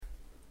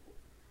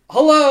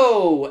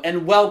Hello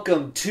and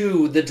welcome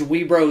to the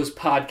Dwee Bros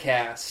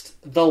podcast,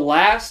 the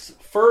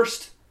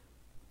first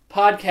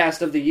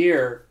podcast of the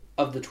year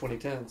of the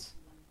 2010s.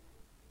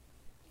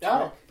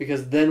 Oh.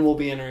 Because then we'll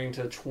be entering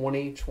to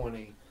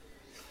 2020.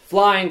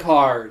 Flying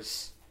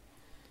cars,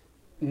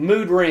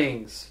 mood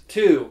rings,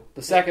 2,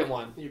 the second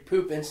one. Your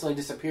poop instantly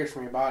disappears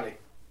from your body.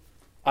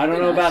 I don't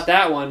know about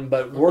that one,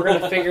 but we're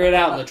going to figure it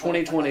out in the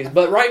 2020s.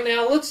 But right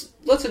now,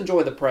 let's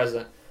enjoy the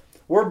present.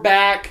 We're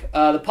back.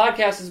 The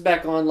podcast is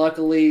back on.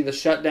 Luckily, the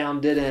shutdown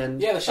did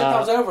end. Yeah, the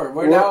shutdown's over.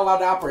 We're now allowed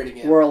to operate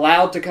again. We're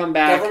allowed to come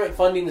back. Government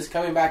funding is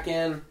coming back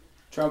in.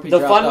 Trumpy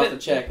dropped off the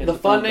check. The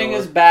funding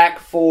is back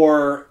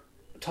for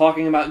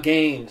talking about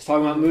games,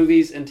 talking about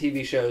movies and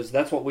TV shows.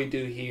 That's what we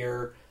do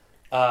here.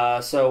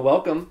 So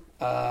welcome.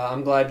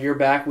 I'm glad you're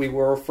back. We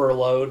were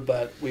furloughed,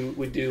 but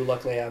we do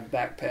luckily have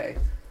back pay.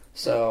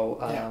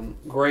 So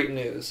great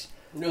news.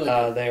 Really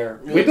there.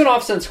 Really We've been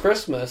off since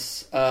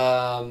Christmas.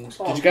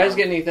 Did you guys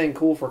get anything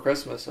cool for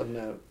Christmas of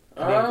note?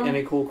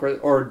 Any cool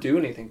or do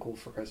anything cool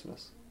for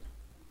Christmas?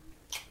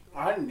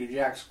 I didn't do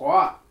jack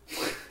squat.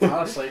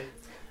 Honestly,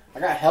 I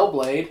got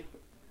Hellblade.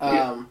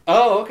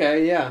 Oh,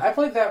 okay, yeah. I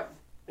played that.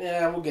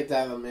 Yeah, we'll get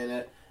that in a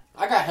minute.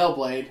 I got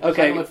Hellblade. Okay,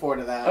 so I can look forward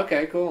to that.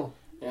 Okay, cool.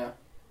 Yeah.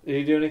 Did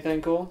you do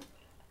anything cool?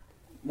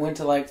 Went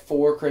to like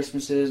 4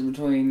 Christmases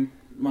between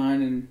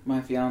mine and my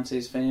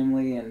fiance's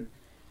family, and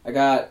I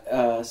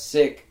got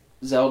sick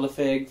Zelda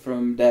fig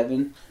from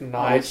Devin.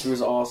 Nice. Which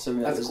was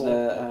awesome. That's it was cool.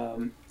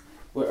 the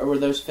were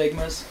those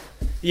Figmas?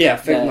 Yeah,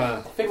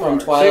 Figma. From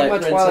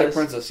Twilight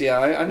Princess. Yeah,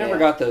 I never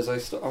got those.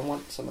 I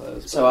want some of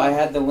those. So I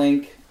had the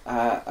link.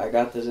 I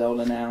got the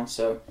Zelda now,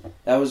 so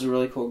that was a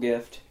really cool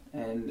gift.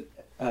 And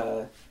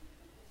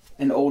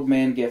an old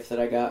man gift that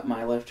I got,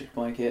 my electric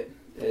blanket.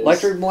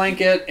 Electric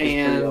blanket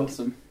and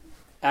awesome.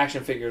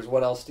 Action figures.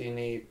 What else do you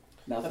need?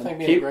 Nothing. I think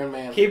being a grown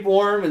man. Keep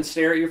warm and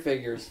stare at your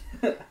figures.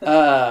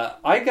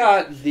 I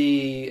got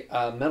the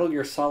Metal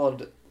Gear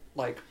Solid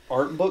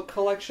art book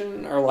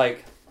collection, or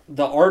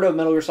the art of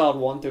Metal Gear Solid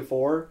 1 through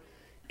 4.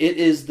 It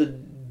is the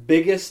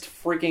biggest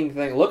freaking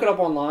thing. Look it up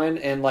online,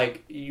 and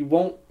you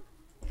won't.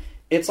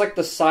 It's like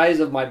the size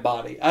of my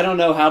body. I don't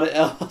know how to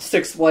else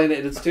explain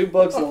it. It's 2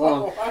 books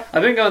long.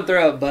 I've been going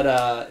through it,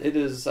 but it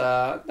is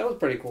that was a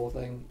pretty cool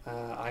thing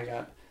I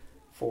got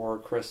for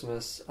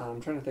Christmas.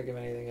 I'm trying to think of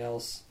anything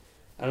else.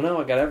 I don't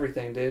know. I got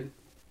everything, dude.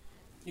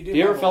 Do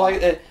you ever feel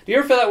like that? Do you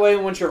ever feel that way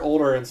once you're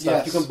older and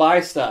stuff? Yes. You can buy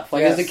stuff.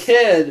 Yes. As a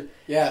kid,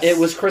 Yes. it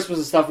was Christmas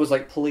and stuff was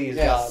please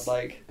Yes.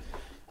 God,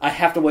 I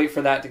have to wait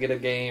for that to get a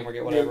game or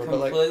get whatever. You're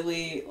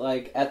completely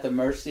at the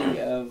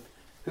mercy of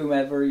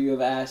whomever you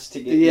have asked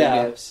to get Yeah.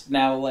 your gifts.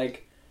 Now,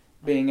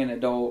 being an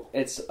adult,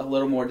 it's a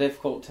little more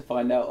difficult to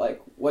find out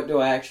what do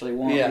I actually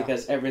want,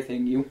 because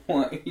everything you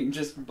want you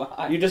just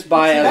buy. You just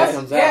buy as it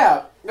comes out.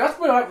 Yeah, that's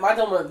been my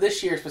dilemma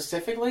this year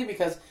specifically,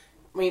 because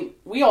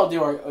we all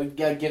do our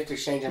gift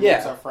exchange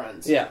amongst our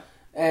friends. Yeah.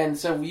 And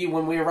so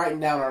when we were writing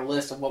down our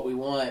list of what we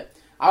want,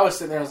 I was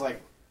sitting there, I was like,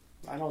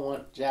 I don't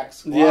want jack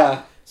squat.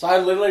 Yeah. So I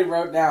literally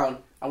wrote down,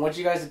 I want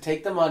you guys to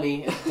take the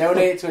money and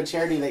donate it to a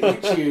charity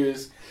that you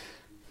choose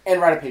and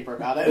write a paper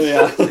about it.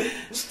 Yeah.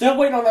 Still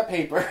waiting on that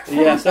paper.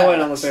 Yeah, still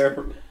waiting on the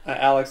paper.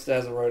 Alex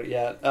hasn't wrote it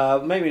yet.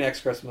 Maybe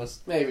next Christmas.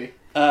 Maybe.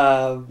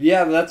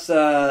 Yeah, that's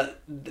that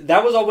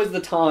was always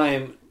the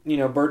time,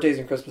 birthdays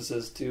and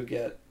Christmases to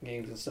get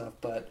games and stuff,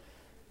 but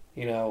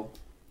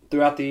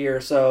throughout the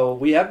year. So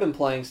we have been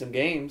playing some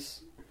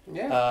games.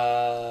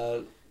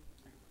 Yeah.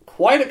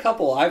 Quite a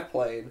couple I've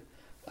played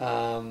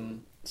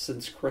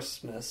since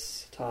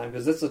Christmas time,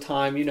 because it's the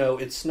time,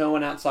 it's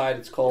snowing outside,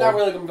 it's cold. Not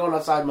really going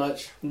outside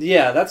much.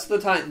 Yeah, that's the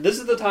time. This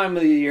is the time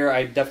of the year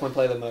I definitely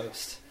play the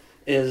most.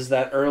 Is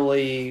that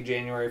early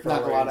January,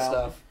 February and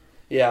stuff.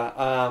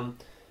 Yeah.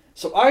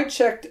 So I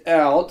checked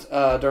out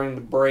during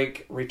the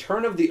break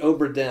Return of the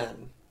Obra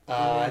Dinn.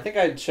 I think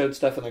I showed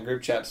stuff in the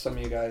group chat to some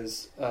of you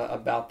guys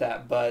about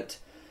that, but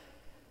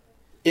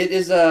it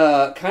is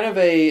a kind of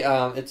a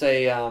it's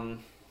a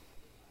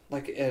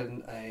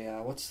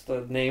what's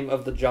the name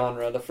of the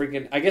genre? The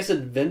freaking, I guess,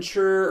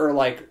 adventure,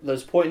 or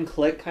those point and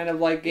click kind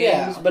of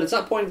games, but it's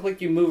not point and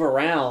click. You move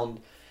around,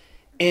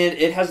 and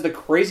it has the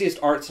craziest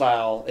art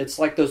style. It's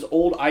like those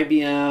old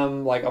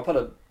IBM. I'll put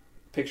a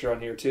picture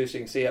on here too so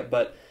you can see it,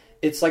 but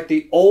it's like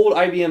the old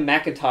IBM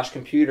Macintosh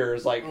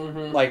computers,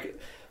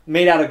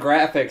 made out of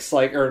graphics,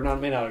 or not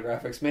made out of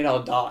graphics, made out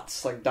of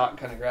dots, dot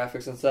kind of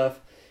graphics and stuff.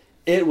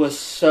 It was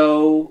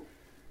so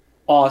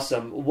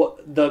awesome.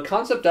 What the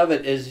concept of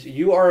it is,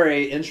 you are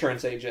a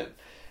insurance agent,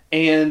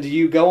 and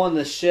you go on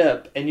the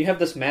ship, and you have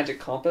this magic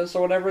compass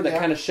or whatever that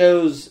kind of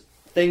shows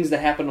things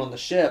that happen on the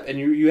ship, and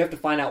you have to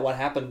find out what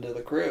happened to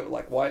the crew,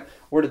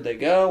 where did they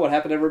go, what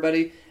happened to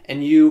everybody,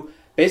 and you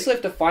basically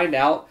have to find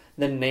out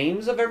the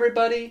names of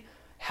everybody,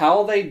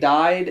 how they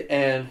died,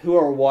 and who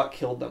or what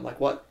killed them,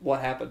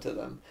 what happened to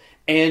them.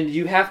 And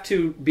you have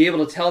to be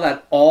able to tell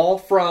that all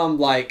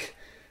from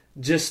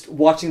just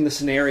watching the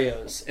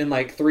scenarios in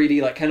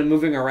 3D, kind of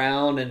moving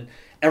around,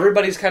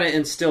 everybody's kind of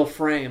in still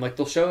frame. Like,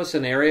 they'll show a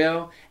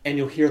scenario, and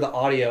you'll hear the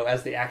audio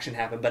as the action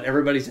happens, but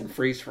everybody's in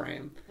freeze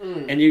frame.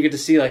 And you get to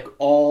see, like,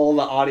 all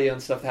the audio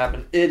and stuff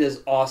happen. It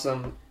is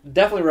awesome.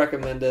 Definitely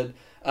recommended.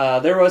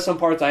 There was some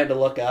parts I had to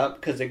look up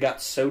because it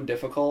got so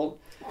difficult.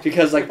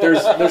 Because, like,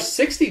 there's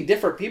 60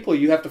 different people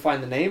you have to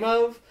find the name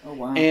of. Oh,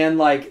 wow. And,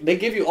 like, they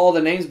give you all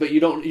the names, but you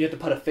have to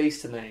put a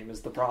face to name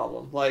is the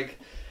problem. Like,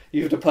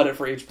 you have to put it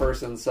for each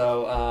person.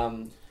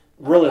 So,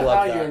 really love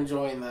that. How are you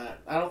enjoying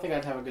that? I don't think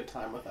I'd have a good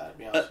time with that, to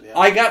be honest with you.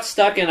 I got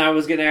stuck and I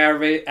was getting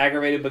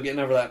aggravated, but getting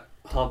over that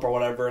hump or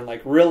whatever. And,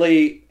 like,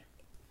 really,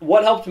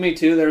 what helped me,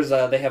 too,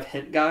 they have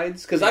hint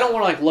guides. Because I don't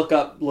want to, like, look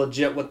up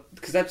legit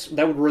because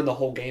that would ruin the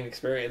whole game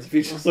experience if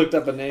you just looked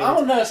up a name. I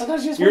don't know.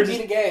 Sometimes you just want to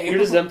beat a game. You're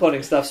just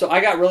inputting stuff. So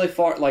I got really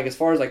far, like, as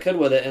far as I could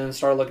with it, and then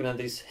started looking at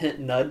these hint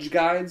nudge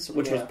guides,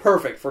 which was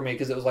perfect for me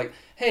because it was like,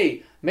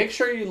 hey, make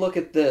sure you look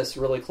at this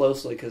really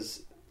closely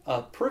because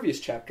a previous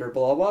chapter,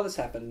 blah, blah, blah, this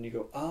happened. And you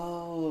go,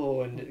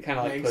 oh, and it kind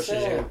of, like,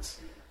 pushes you.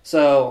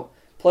 So,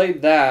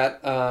 played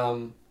that.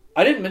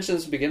 I didn't mention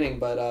this at the beginning,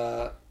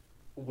 but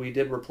we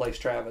did replace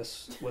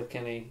Travis with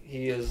Kenny.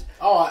 He is...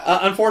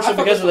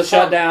 unfortunately, because of the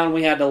shutdown,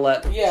 we had to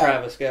let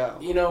Travis go.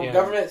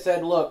 Government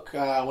said, look,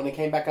 when it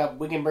came back up,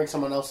 we can bring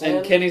someone else in.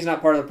 And Kenny's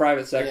not part of the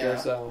private sector,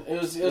 so...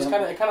 It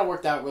kind of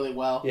worked out really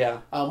well. Yeah.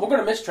 We're going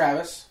to miss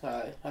Travis.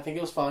 I think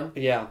it was fun.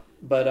 Yeah,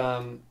 but,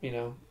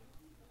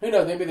 who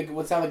knows? Maybe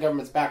now the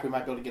government's back, we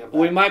might be able to get him back.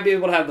 We might be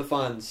able to have the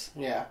funds.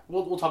 Yeah,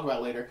 we'll talk about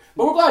it later.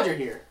 But we're glad you're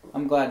here.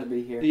 I'm glad to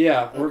be here.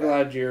 Yeah, we're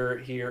glad you're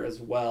here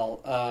as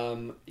well.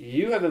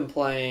 You have been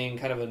playing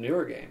kind of a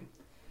newer game.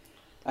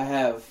 I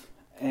have,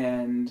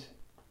 and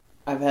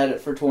I've had it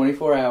for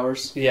 24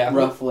 hours,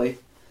 roughly.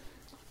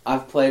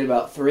 I've played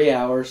about 3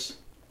 hours,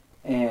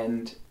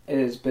 and it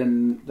has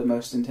been the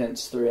most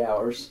intense 3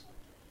 hours.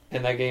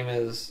 And that game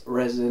is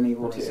Resident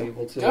Evil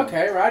 2.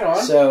 Okay, right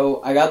on.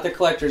 So, I got the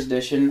collector's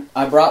edition.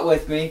 I brought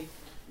with me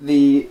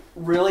the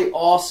really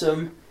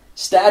awesome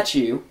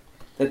statue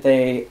that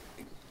they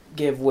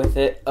give with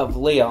it of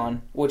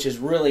Leon, which is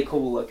really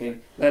cool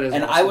looking. That is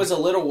and awesome. I was a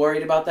little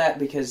worried about that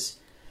because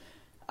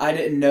I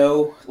didn't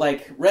know,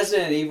 like,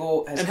 Resident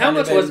Evil has and how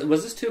much was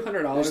this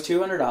 $200? It was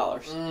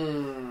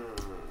 $200.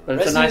 But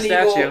it's Resident a nice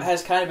Evil statue.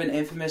 has kind of been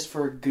infamous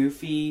for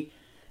goofy,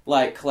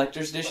 like,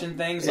 collector's edition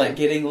things, like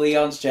getting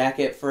Leon's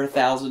jacket for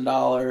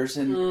 $1,000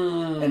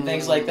 and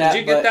things like that. Did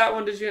you get that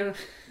one? Did you?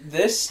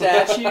 This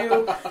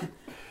statue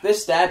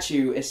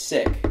is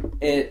sick.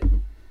 It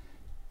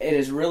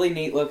is really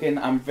neat looking.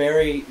 I'm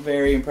very,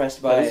 very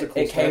impressed by it.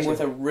 It came with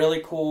a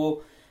really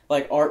cool,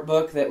 like, art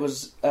book that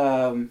was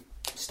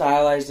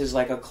stylized as,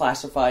 like, a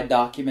classified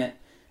document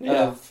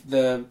of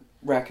the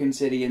Raccoon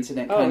City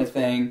incident kind of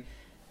thing.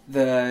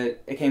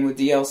 It came with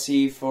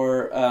DLC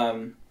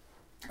for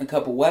a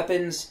couple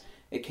weapons.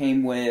 It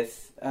came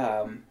with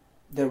the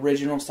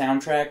original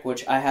soundtrack,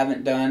 which I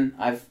haven't done.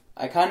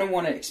 I kind of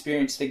want to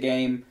experience the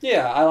game.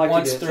 Yeah, I like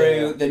once to do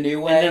through the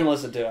new way, and then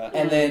listen to it.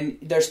 And then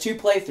there's 2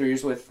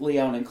 playthroughs with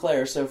Leon and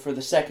Claire. So for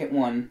the second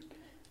one,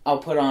 I'll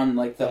put on,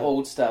 like, the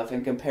old stuff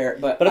and compare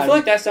it. But I feel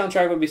like that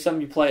soundtrack would be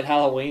something you play at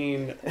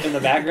Halloween in the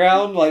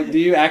background. Like, do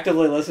you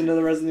actively listen to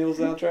the Resident Evil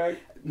soundtrack?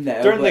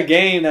 No. During the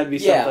game, that'd be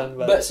something.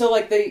 But so,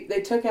 like,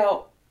 they took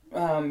out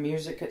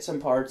music at some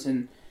parts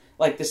and,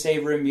 like, the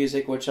save room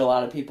music, which a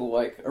lot of people,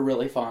 like, are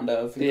really fond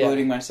of,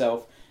 including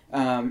myself.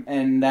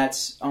 And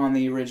that's on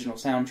the original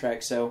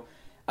soundtrack. So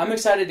I'm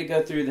excited to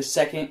go through the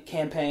second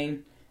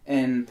campaign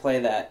and play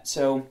that.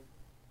 So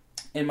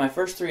in my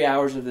first 3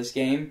 hours of this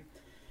game,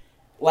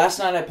 last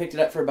night I picked it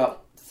up for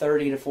about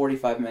 30 to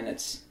 45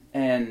 minutes.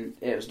 And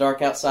it was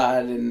dark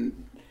outside,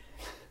 and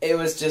it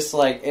was just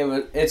like,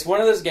 it's one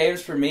of those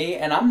games for me,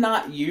 and I'm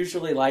not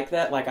usually like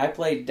that. Like, I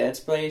played Dead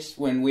Space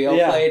when we all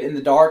played in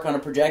the dark on a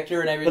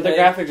projector and everything. But the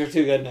graphics are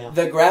too good now.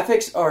 The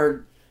graphics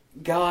are...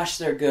 Gosh,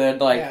 they're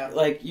good.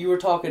 Like you were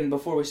talking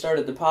before we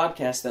started the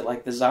podcast that,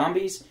 like, the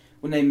zombies,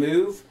 when they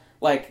move,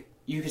 like,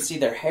 you can see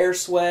their hair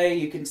sway.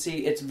 You can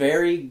see it's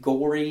very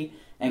gory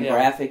and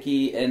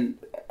graphic-y, and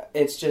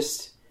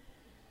it's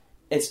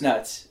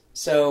nuts.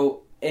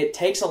 So it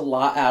takes a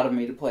lot out of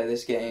me to play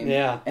this game.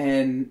 Yeah.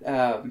 And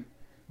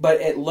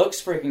but it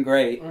looks freaking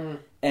great,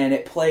 and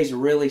it plays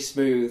really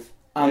smooth.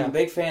 I'm a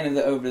big fan of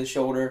the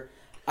over-the-shoulder.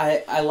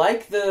 I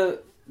like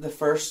the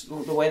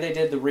way they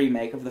did the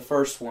remake of the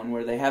first one,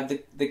 where they have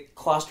the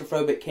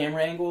claustrophobic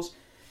camera angles.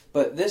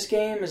 But this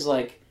game is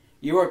like,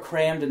 you are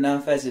crammed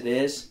enough as it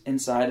is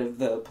inside of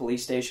the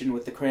police station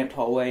with the cramped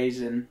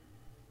hallways and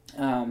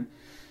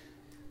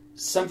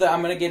something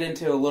I'm going to get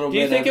into a little bit. Do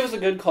you think it was a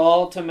good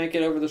call to make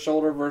it over the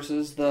shoulder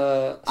versus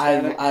the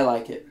static? I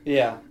like it.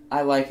 Yeah.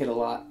 I like it a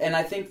lot. And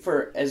I think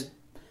for as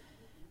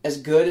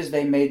good as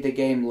they made the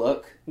game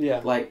look,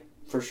 like,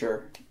 for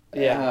sure.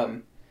 Yeah.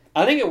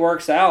 I think it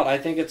works out. I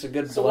think it's a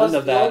good blend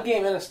of that. The old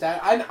game in a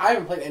static? I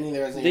haven't played any of the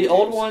Resident Evil games. The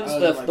old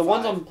ones, the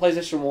ones on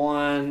PlayStation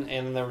 1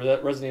 and the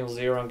Resident Evil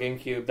 0 on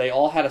GameCube, they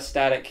all had a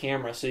static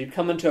camera. So you'd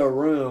come into a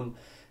room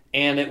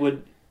and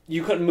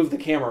you couldn't move the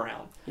camera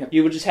around. Yep.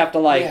 You would just have to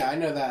I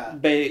know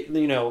that.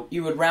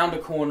 You would round a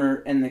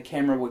corner and the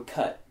camera would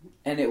cut,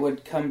 and it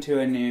would come to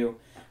a new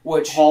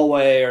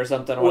hallway or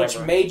something, or which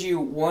whatever. made you,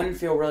 one,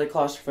 feel really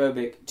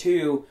claustrophobic.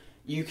 Two,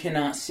 you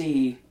cannot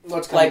see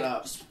what's coming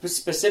up.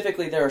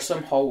 Specifically, there are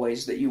some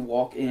hallways that you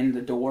walk in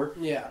the door,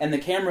 and the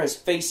camera is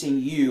facing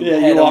you.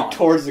 Yeah, you walk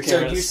towards the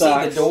camera. So you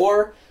see the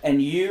door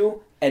and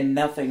you and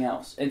nothing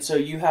else, and so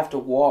you have to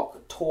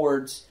walk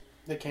towards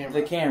the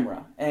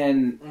camera.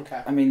 And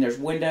I mean, there's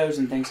windows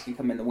and things can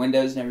come in the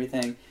windows and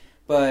everything,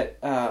 but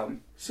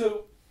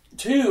so.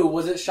 2,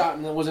 was it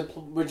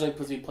originally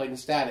supposed to be played in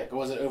static, or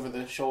was it over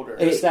the shoulder?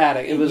 It was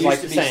static. It was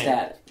like the same.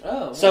 Static.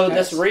 Oh, so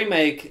this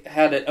remake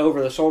had it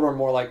over the shoulder,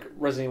 more like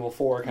Resident Evil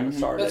 4 kind of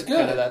started. That's good.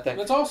 Kind of that thing.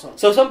 That's awesome.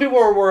 So some people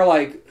were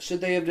like,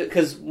 should they have?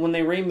 Because when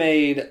they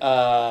remade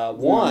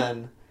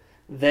 1,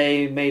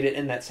 they made it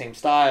in that same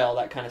style,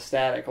 that kind of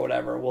static or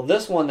whatever. Well,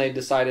 this one they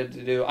decided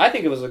to do. I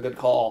think it was a good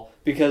call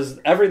because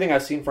everything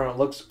I've seen from it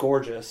looks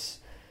gorgeous,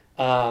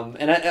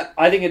 and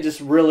I think it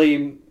just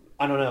really.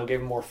 I don't know, gave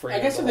them more freedom.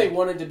 I guess if they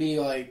wanted to be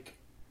like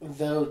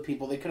those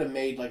people, they could have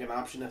made like an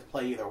option to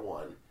play either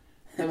one.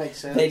 That makes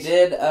sense. They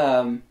did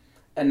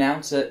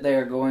announce that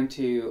they're going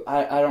to...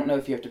 I don't know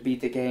if you have to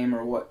beat the game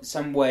or what.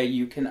 Some way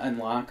you can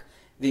unlock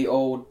the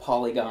old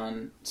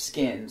Polygon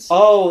skins.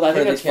 Oh, I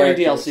think that's free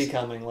DLC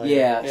coming later.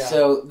 Yeah,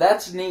 so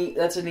that's neat.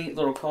 That's a neat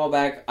little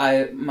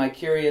callback. My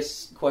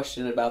curious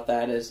question about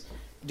that is,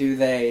 do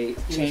they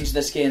change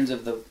the skins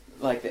of the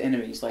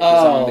enemies, like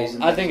the zombies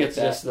and I think it's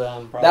like just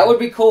them. Probably. That would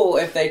be cool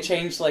if they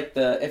changed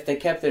if they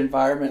kept the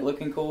environment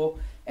looking cool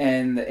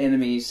and the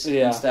enemies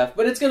and stuff.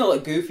 But it's gonna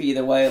look goofy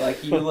either way.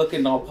 Like you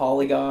looking all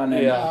polygon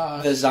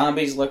and the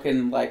zombies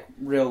looking like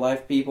real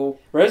life people.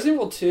 Resident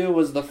Evil 2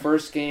 was the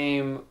first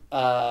game.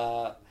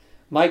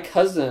 My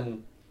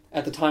cousin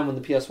at the time when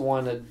the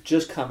PS1 had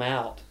just come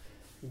out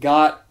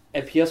got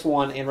a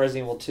PS1 and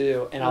Resident Evil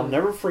 2, and I'll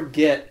never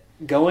forget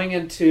going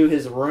into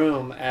his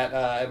room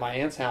at my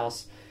aunt's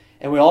house.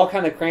 And we all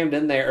kind of crammed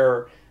in there.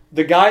 Or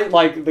the guys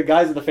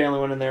of the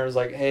family went in there and was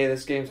like, hey,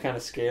 this game's kind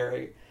of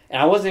scary.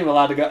 And I wasn't even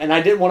allowed to go. And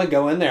I didn't want to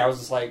go in there. I was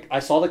just like, I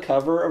saw the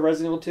cover of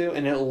Resident Evil 2,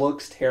 and it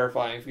looks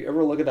terrifying. If you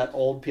ever look at that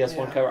old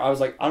PS1 cover, I was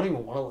like, I don't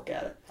even want to look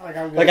at it.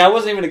 Like I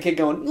wasn't even a kid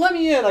going, let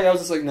me in. Like I was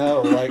just like,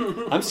 no. Like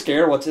I'm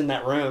scared what's in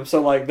that room.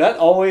 So like that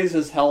always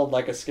has held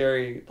like a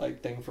scary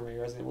like thing for me,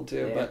 Resident Evil 2.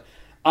 Yeah. But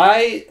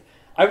I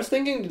was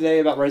thinking today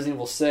about Resident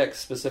Evil 6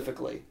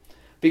 specifically.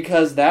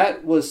 Because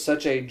that was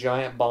such a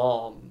giant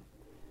bomb.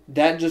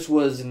 That just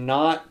was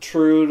not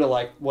true to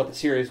like what the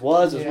series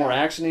was. It was more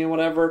actiony and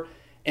whatever.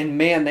 And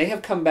man, they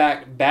have come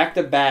back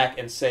to back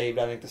and saved,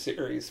 I think, the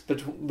series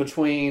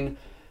between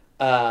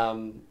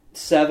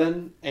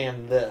 7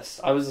 and this.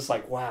 I was just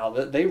like, wow,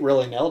 they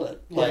really nailed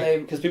it.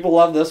 Like because people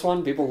loved this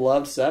one, people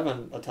loved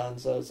 7 a ton.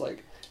 So it's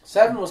like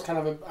 7 was kind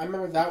of I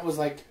remember that was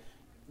like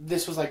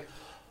this was like.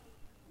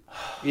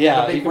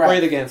 Yeah, you can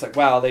breathe again. It's like,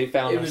 wow, they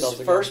found themselves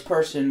again. It was first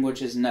person,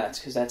 which is nuts,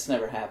 because that's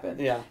never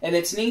happened. Yeah. And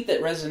it's neat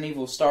that Resident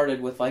Evil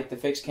started with, like, the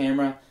fixed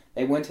camera.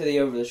 They went to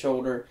the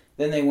over-the-shoulder.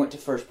 Then they went to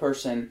first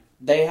person.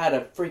 They had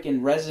a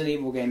freaking Resident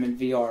Evil game in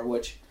VR,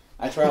 which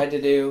I tried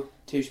to do.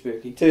 Too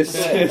spooky. Too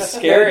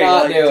scary.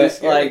 Not do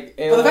it. Like,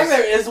 but the fact that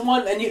there is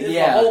one, and it's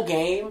the whole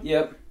game.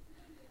 Yep.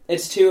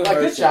 It's too immersive.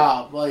 Good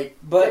job.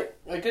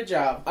 Good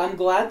job. I'm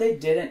glad they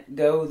didn't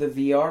go the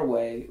VR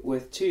way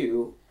with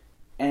 2,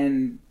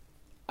 and...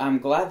 I'm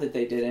glad that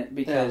they didn't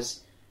because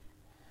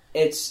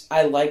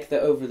I like the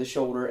over the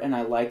shoulder and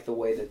I like the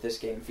way that this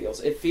game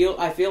feels. I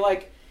feel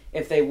like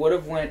if they would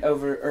have went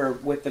over or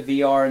with the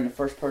VR and the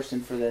first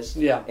person for this,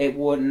 it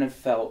wouldn't have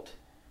felt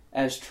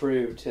as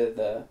true to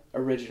the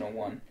original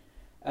one.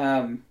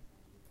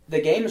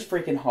 The game is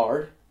freaking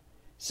hard.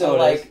 So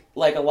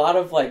like a lot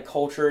of like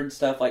culture and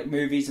stuff, like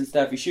movies and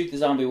stuff, you shoot the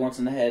zombie once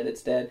in the head,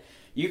 it's dead.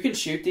 You can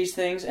shoot these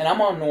things, and I'm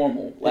on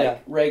normal,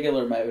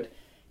 regular mode.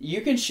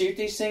 You can shoot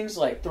these things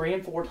like 3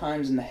 and 4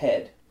 times in the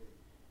head.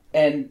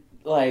 And,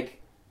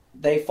 like,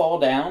 they fall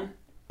down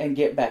and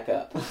get back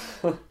up.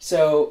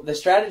 So, the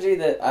strategy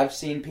that I've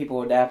seen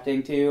people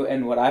adapting to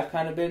and what I've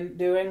kind of been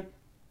doing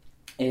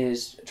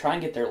is try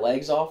and get their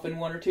legs off in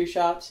 1 or 2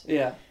 shots.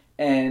 Yeah.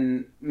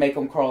 And make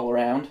them crawl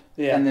around.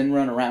 Yeah. And then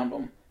run around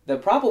them. The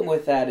problem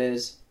with that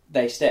is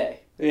they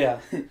stay. Yeah.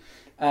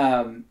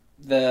 The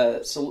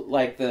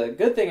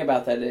good thing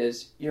about that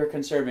is you're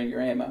conserving your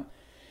ammo.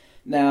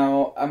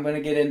 Now, I'm going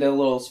to get into a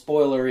little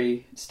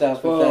spoilery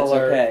stuff, if that's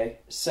okay.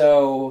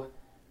 So,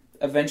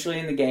 eventually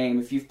in the game,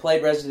 if you've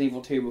played Resident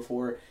Evil 2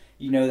 before,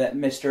 you know that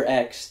Mr.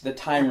 X, the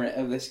tyrant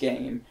of this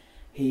game,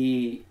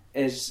 he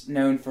is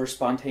known for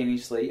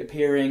spontaneously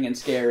appearing and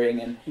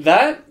scaring. And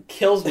that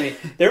kills me.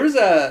 There was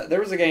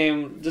a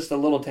game, just a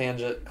little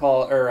tangent,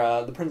 called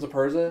the Prince of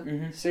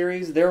Persia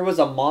series. There was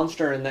a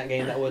monster in that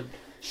game that would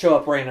show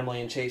up randomly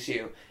and chase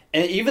you.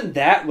 And even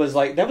that was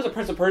a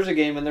Prince of Persia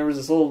game, and there was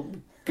this little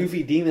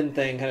goofy demon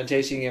thing kind of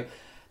chasing you.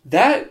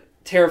 That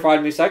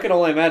terrified me, so I could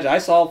only imagine. I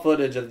saw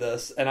footage of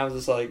this, and I was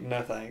just like,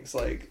 no thanks.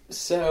 Like,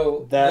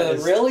 so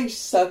really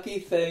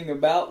sucky thing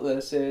about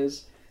this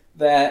is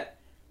that,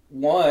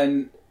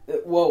 one,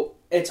 Well,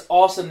 it's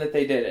awesome that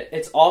they did it.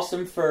 It's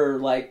awesome for,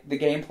 like, the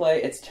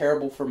gameplay. It's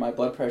terrible for my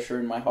blood pressure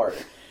and my heart.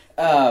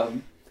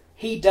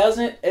 He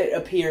doesn't, it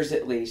appears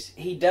at least,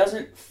 he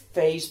doesn't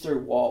phase through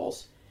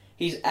walls.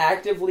 He's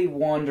actively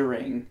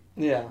wandering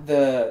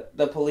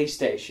the police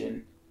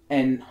station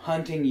and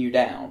hunting you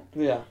down.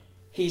 Yeah.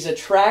 He's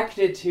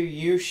attracted to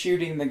you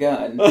shooting the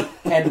gun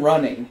and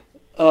running.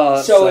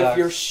 So if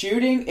you're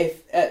shooting,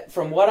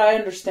 from what I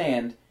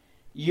understand,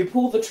 you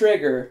pull the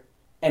trigger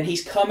and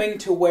he's coming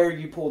to where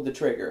you pulled the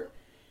trigger.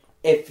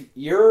 If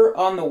you're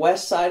on the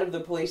west side of the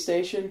police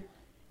station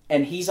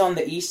and he's on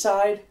the east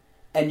side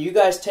and you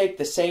guys take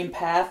the same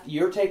path,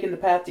 you're taking the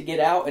path to get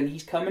out and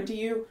he's coming to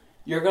you,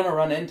 you're going to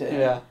run into him.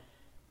 Yeah.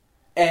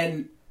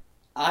 And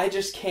I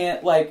just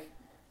can't, like,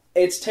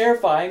 it's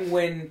terrifying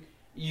when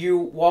you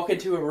walk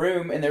into a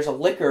room and there's a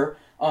liquor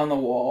on the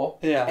wall.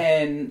 Yeah.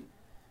 And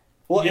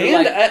well,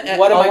 you're like,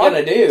 what am I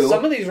going to do?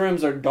 Some of these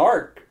rooms are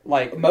dark.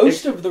 Like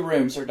most of the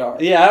rooms are dark.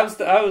 Yeah,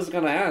 I was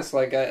going to ask.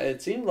 Like,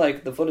 it seemed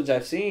like the footage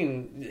I've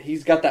seen,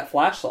 he's got that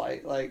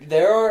flashlight. Like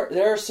there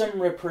are some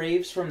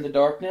reprieves from the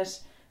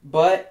darkness,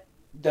 but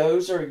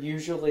those are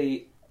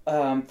usually,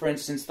 for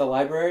instance, the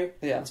library.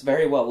 Yeah, it's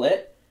very well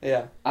lit.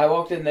 Yeah, I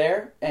walked in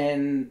there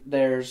and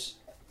there's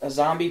a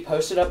zombie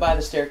posted up by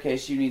the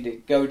staircase. You need to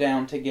go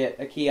down to get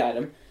a key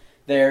item.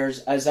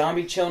 There's a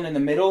zombie chilling in the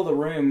middle of the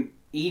room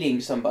eating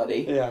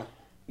somebody. Yeah,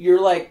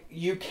 you're like,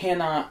 you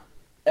cannot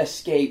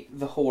escape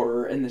the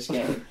horror in this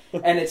game.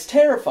 And it's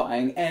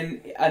terrifying.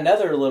 And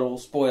another little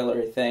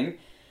spoilery thing,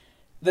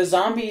 the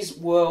zombies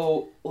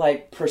will,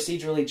 like,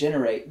 procedurally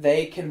generate.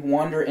 They can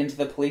wander into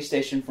the police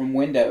station from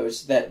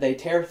windows that they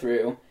tear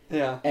through.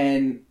 Yeah.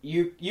 And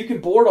you can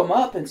board them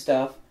up and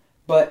stuff,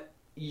 but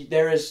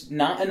there is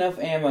not enough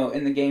ammo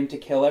in the game to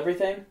kill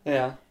everything.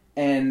 Yeah.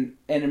 And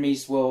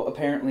enemies will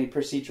apparently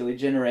procedurally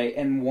generate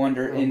and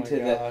wander into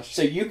the...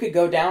 So you could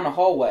go down a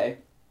hallway,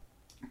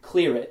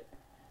 clear it,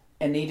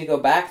 and need to go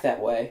back that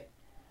way,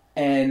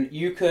 and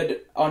you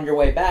could, on your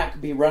way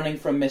back, be running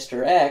from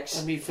Mr.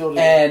 X,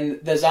 and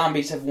the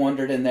zombies have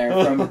wandered in there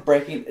from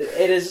breaking...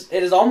 It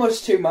is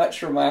almost too much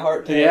for my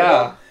heart to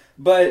handle,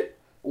 but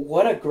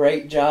what a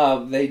great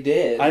job they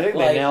did. I think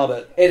they nailed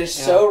it. It is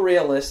so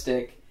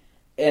realistic,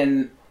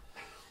 and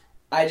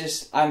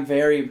I'm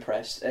very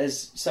impressed.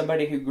 As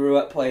somebody who grew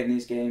up playing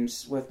these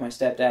games with my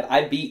stepdad,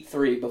 I beat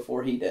 3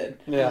 before he did.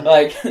 Yeah.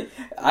 Like,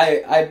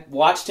 I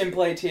watched him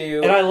play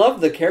 2. And I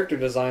love the character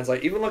designs.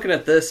 Like, even looking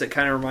at this, it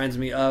kind of reminds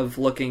me of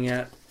looking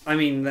at,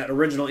 that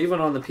original, even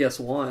on the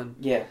PS1.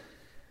 Yeah.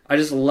 I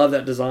just love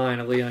that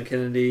design of Leon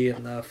Kennedy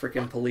and the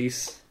freaking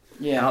police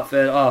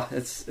outfit. Oh,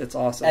 it's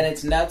awesome. And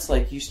it's nuts,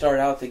 like, you start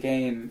out the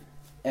game,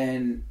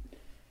 and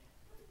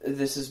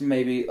this is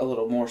maybe a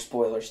little more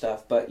spoiler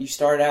stuff, but you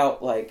start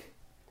out, like,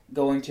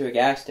 going to a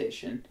gas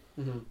station,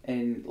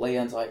 and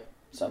Leon's like,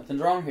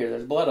 something's wrong here,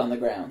 there's blood on the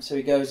ground. So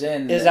he goes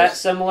in. Is that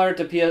similar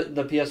to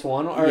the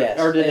PS1? Or, yes,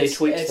 or did they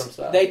tweak some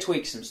stuff? They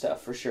tweak some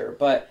stuff, for sure.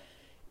 But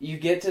you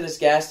get to this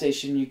gas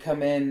station, you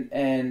come in,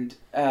 and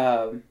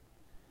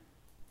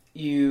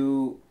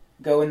you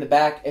go in the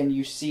back, and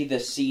you see the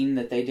scene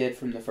that they did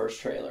from the first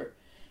trailer.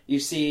 You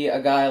see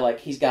a guy, like,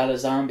 he's got a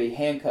zombie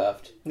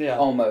handcuffed,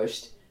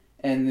 almost,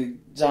 and the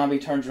zombie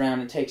turns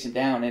around and takes him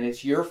down, and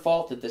it's your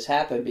fault that this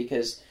happened,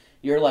 because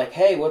you're like,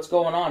 hey, what's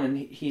going on? And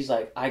he's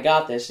like, I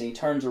got this. And he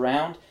turns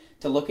around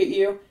to look at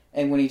you.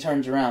 And when he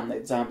turns around,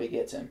 the zombie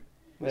gets him.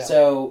 Yeah.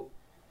 So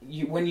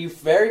when you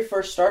very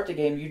first start the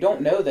game, you don't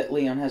know that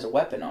Leon has a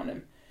weapon on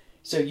him.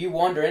 So you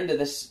wander into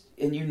this,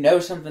 and you know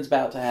something's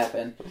about to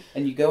happen.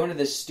 And you go into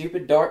this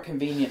stupid, dark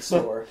convenience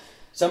store.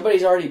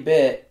 Somebody's already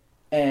bit,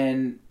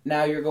 and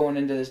now you're going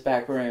into this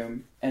back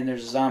room, and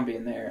there's a zombie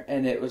in there.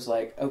 And it was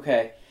like,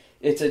 okay,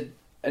 it's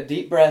a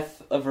deep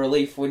breath of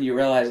relief when you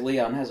realize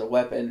Leon has a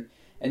weapon.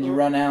 And you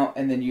run out,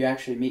 and then you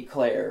actually meet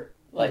Claire,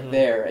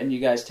 there, and you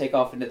guys take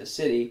off into the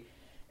city,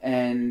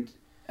 and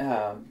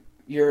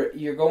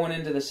you're going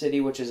into the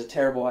city, which is a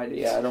terrible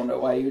idea. I don't know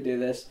why you would do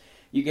this.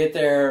 You get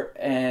there,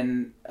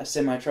 and a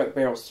semi-truck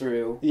barrels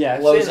through,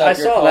 blows up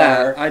your car.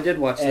 That. I did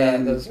watch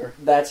that.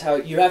 That's how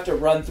you have to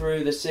run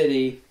through the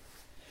city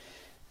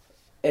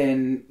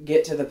and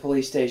get to the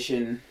police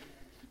station,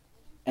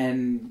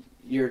 and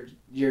you're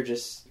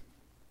just...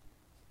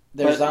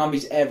 There's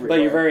zombies everywhere.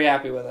 But you're very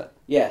happy with it.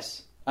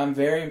 Yes. I'm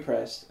very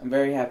impressed. I'm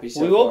very happy so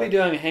far. We will be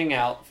doing a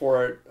hangout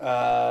for it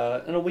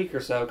in a week or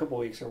so, a couple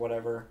weeks or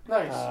whatever.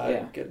 Nice.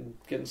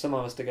 Getting some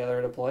of us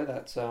together to play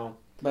that. So,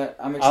 but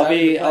I'm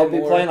excited. I'll be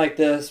playing like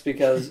this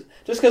because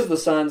the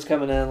sun's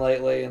coming in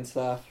lately and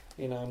stuff.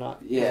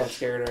 Not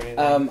scared or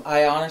anything.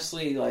 I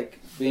honestly, like,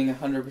 being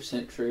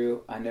 100%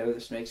 true. I know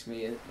this makes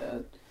me a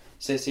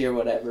sissy or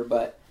whatever,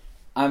 but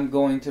I'm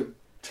going to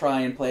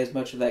try and play as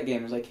much of that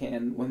game as I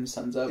can when the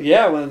sun's up.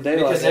 Yeah, when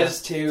daylight. Because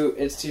it's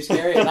too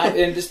scary,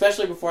 and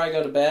especially before I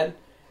go to bed.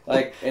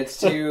 Like, it's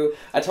too...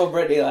 I told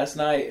Brittany last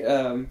night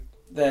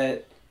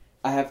that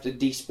I have to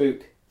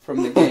de-spook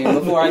from the game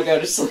before I go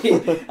to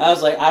sleep. I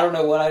was like, I don't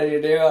know what I need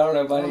to do. I don't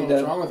know if I need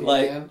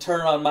to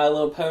turn on My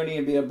Little Pony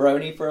and be a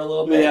brony for a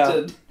little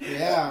bit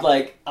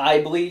to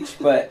eye bleach,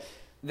 but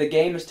the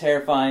game is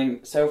terrifying.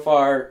 So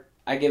far,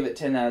 I give it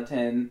 10 out of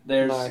 10.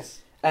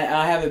 Nice.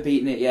 I haven't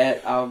beaten it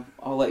yet. I'll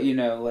let you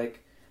know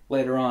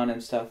later on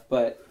and stuff.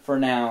 But for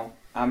now,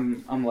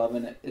 I'm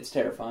loving it. It's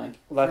terrifying.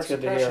 Well, that's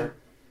good to hear.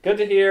 Good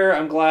to hear.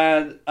 I'm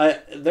glad.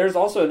 There's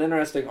also an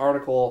interesting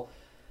article.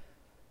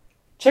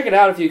 Check it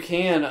out if you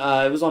can.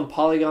 It was on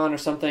Polygon or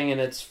something,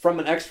 and it's from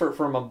an expert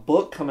from a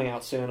book coming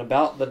out soon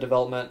about the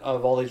development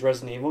of all these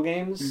Resident Evil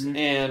games. Mm-hmm.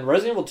 And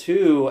Resident Evil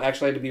 2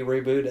 actually had to be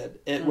rebooted.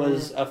 It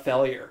was a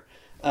failure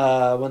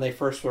when they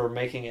first were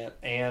making it,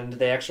 and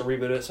they actually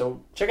rebooted it. So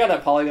check out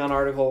that Polygon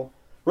article.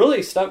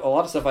 Really a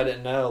lot of stuff I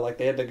didn't know. Like,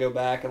 they had to go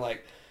back and,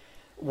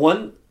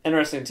 one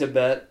interesting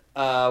tidbit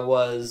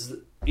was,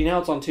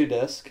 it's on 2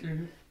 disc.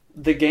 Mm-hmm.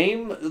 The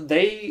game,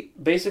 they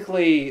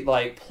basically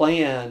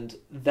planned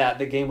that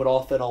the game would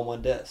all fit on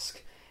 1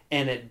 disc,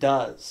 and it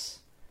does.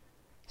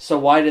 So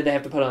why did they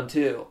have to put on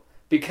 2?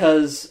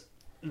 Because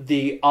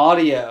the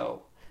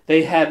audio,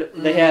 they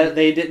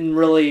didn't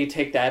really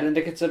take that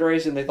into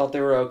consideration. They thought they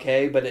were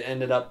okay, but it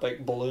ended up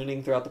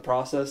ballooning throughout the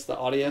process, the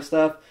audio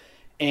stuff,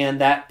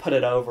 and that put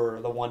it over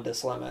the 1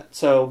 disc limit.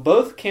 So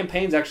both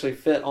campaigns actually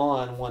fit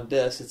on 1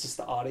 disc. It's just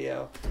the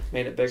audio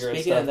made it bigger.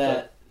 Speaking and stuff. Of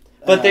that.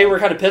 But they were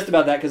kind of pissed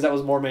about that because that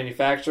was more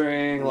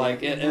manufacturing.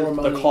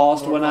 The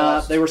cost went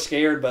up. They were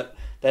scared, but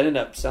that ended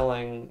up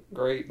selling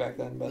great back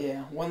then. But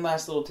yeah, one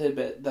last little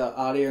tidbit: the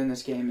audio in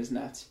this game is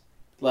nuts.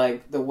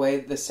 The way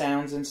the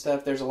sounds and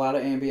stuff. There's a lot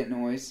of ambient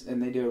noise,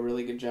 and they do a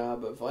really good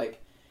job of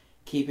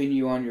keeping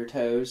you on your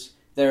toes.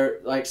 There,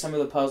 some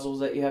of the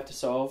puzzles that you have to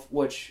solve,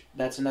 which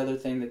that's another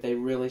thing that they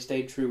really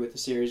stayed true with the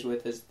series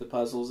with is the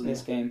puzzles in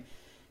this game.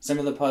 Some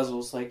of the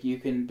puzzles, you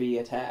can be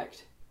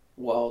attacked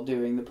while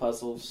doing the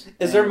puzzles.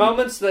 Is there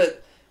moments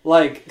that,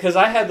 because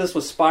I had this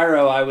with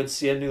Spyro, I would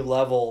see a new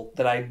level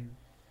that I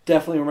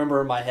definitely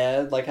remember in my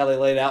head, how they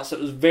laid it out. So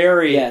it was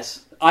very...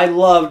 Yes. I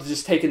loved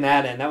just taking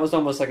that in. That was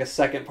almost a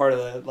second part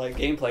of the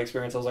gameplay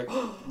experience. I was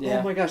oh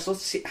my gosh,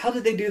 let's see. How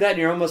did they do that? And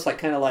you're almost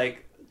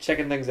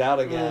checking things out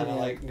again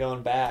and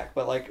going back.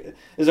 But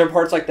is there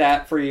parts like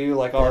that for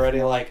you? Already,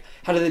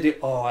 how did they do?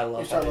 Oh, I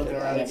love how they did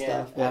that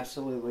stuff. Yeah.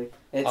 Absolutely.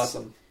 It's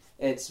awesome.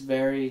 It's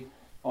very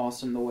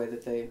awesome the way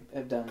that they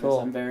have done this.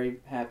 I'm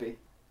very happy.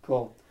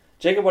 Cool.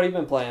 Jacob, what have you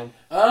been playing?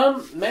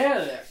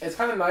 Man, it's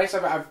kind of nice.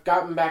 I've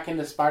gotten back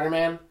into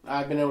Spider-Man.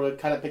 I've been able to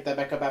kind of pick that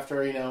back up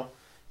after,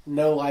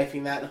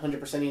 no-lifing that and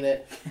 100%ing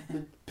it.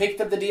 Picked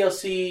up the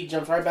DLC,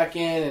 jumped right back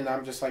in, and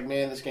I'm just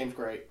man, this game's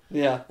great.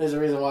 Yeah. There's a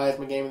reason why it's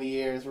my game of the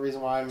year. There's a reason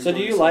why I'm So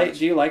do you like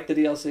the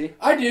DLC?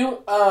 I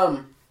do.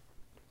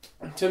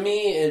 To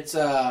me, it's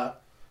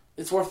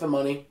worth the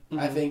money. Mm-hmm.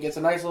 I think it's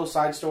a nice little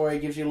side story.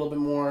 It gives you a little bit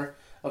more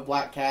of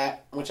Black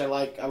Cat, which I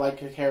like. I like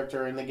her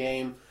character in the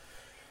game.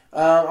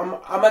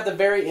 I'm at the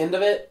very end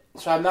of it,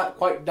 so I'm not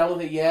quite done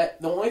with it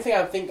yet. The only thing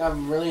I think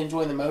I'm really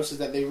enjoying the most is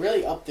that they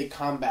really upped the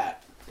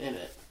combat in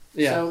it.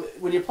 Yeah. So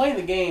when you're playing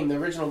the game, the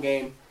original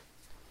game,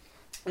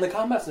 the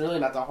combat's really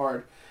not that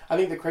hard. I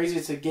think the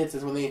craziest it gets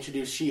is when they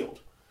introduce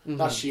S.H.I.E.L.D. Mm-hmm.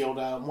 Not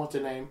S.H.I.E.L.D., what's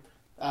the name?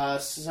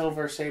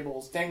 Silver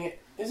Sables. Dang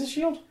it. Is it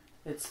S.H.I.E.L.D.?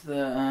 It's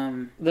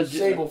the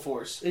Sable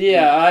Force.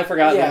 Yeah, I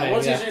forgot the name.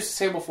 Once you introduce the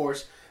Sable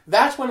Force,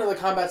 that's when the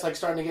combat's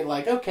starting to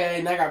get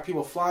okay, now I got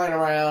people flying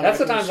around. That's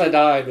the times I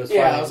died was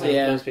fighting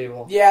those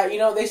people. Yeah,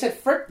 they said,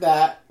 frick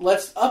that,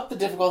 let's up the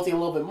difficulty a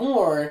little bit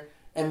more,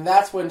 and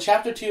that's when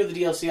Chapter 2 of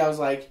the DLC, I was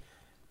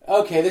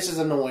okay, this is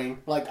annoying.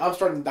 I'm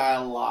starting to die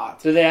a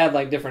lot. Did they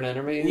add different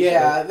enemies?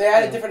 Yeah, they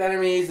added different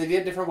enemies, they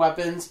did different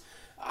weapons.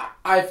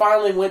 I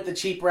finally went the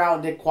cheap route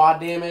and did quad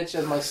damage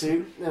as my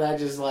suit, and I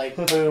just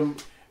boom.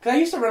 Because I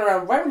used to run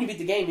around, right when you beat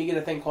the game, you get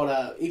a thing called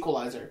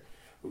Equalizer.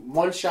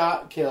 One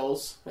shot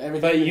kills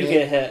everything. But you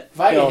get hit. If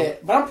I get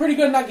hit. But I'm pretty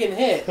good at not getting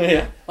hit.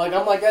 Yeah.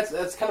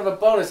 That's kind of a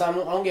bonus. I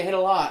don't get hit a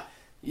lot.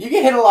 You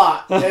get hit a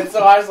lot. And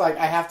so I was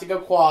I have to go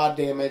quad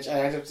damage, and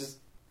I have to just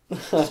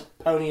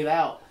pony it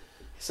out.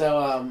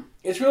 So,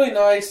 it's really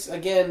nice.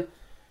 Again,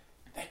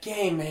 that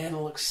game, man,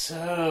 looks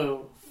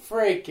so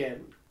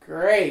freaking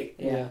great.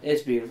 Yeah.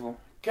 It's beautiful.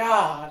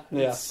 God.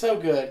 Yeah. It's so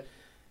good.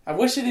 I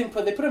wish they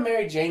put a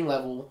Mary Jane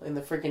level in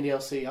the freaking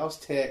DLC. I was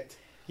ticked.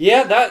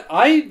 Yeah, that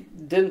I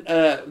didn't.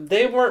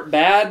 They weren't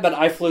bad, but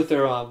I flew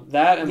through them.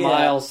 That and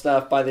Miles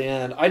stuff by the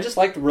end. I just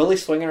liked really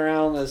swinging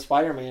around as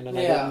Spider-Man. And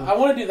I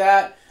want to do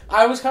that.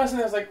 I was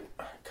constantly. I was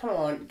come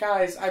on,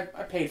 guys! I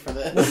paid for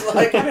this.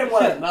 I didn't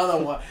want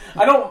another one.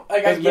 I don't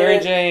I Mary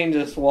Jane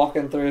just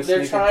walking through.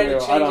 They're trying to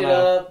change it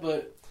up,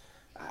 but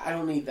I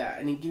don't need that.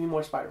 I need give me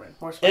more Spider-Man.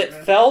 It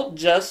felt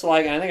just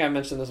like, and I think I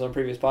mentioned this on a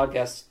previous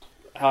podcast,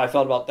 how I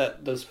felt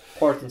about those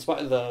parts in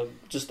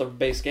the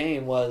base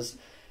game was.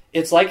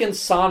 It's like in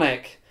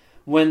Sonic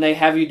when they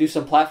have you do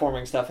some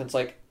platforming stuff. And it's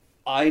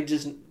I want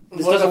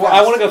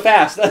to go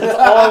fast. That's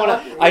all I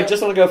want to. I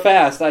just want to go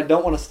fast. I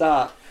don't want to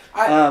stop.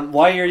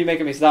 Why are you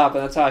making me stop?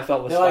 And that's how I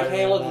felt with. They're Spider-Man.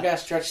 Hey, look, we got to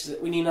stretch.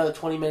 We need another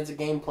 20 minutes of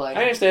gameplay.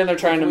 I understand they're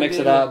trying to mix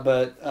it up,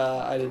 but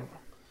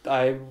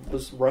I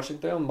was rushing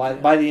through them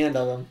by the end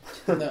of them.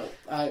 No,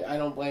 I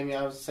don't blame you.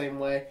 I was the same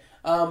way.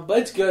 But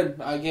it's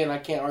good. Again, I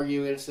can't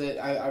argue against it.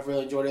 I've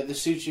really enjoyed it. The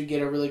suits you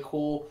get are really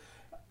cool.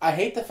 I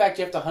hate the fact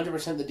you have to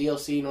 100% the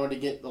DLC in order to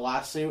get the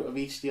last suit of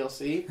each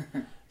DLC.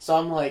 So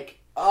I'm like,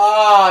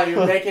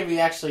 you're making me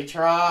actually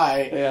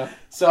try. Yeah.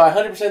 So I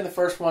 100% the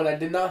first one. I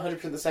did not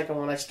 100% the second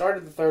one. I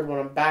started the third one.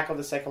 I'm back on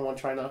the second one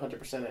trying to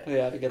 100% it.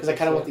 Yeah, because I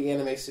kind of want the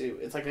anime suit.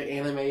 It's like an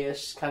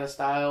anime-ish kind of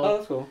style. Oh,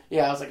 that's cool.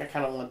 Yeah, I was like, I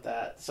kind of want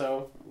that.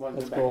 So I wanted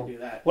to go back and do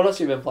that. What else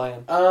have you been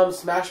playing?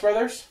 Smash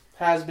Brothers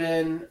has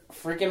been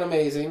freaking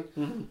amazing.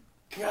 Mm-hmm.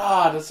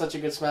 God, it's such a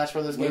good Smash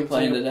Brothers game. We were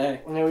playing today.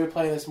 Yeah, we were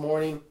playing this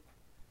morning.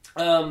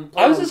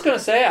 I was just going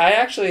to say, I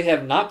actually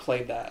have not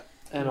played that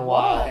in a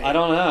while. I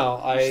don't know.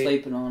 I'm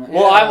sleeping on it.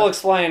 Well, I will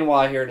explain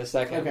why here in a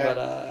second. Okay. But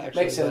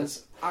actually, makes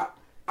sense.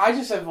 I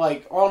just have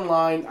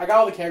online. I got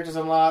all the characters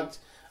unlocked.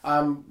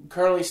 I'm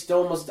currently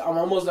I'm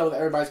almost done with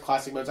everybody's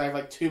classic modes. I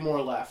have 2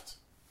 more left.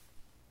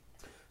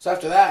 So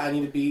after that, I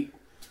need to beat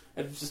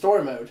the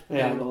story mode.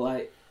 Yeah. The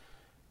light.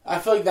 I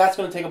feel like that's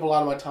going to take up a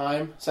lot of my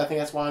time. So I think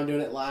that's why I'm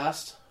doing it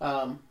last.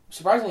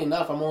 Surprisingly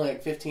enough, I'm only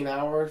 15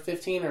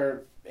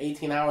 or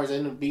 18 hours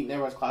into beating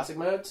everyone's classic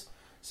modes.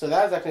 So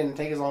that's actually going to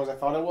take as long as I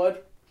thought it would.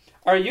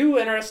 Are you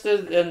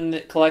interested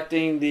in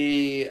collecting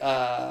the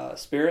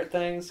spirit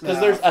things? Because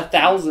there's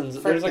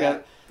thousands.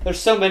 There's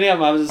so many of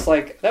them. I was just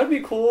like, that would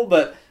be cool,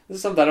 but this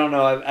is something I don't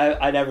know.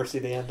 I never see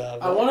the end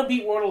of. I want to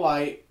beat World of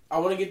Light. I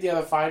want to get the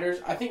other fighters.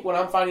 I think what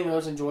I'm finding the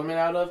most enjoyment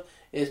out of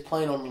is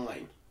playing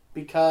online.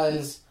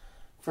 Because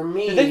for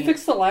me... Did they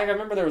fix the lag? I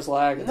remember there was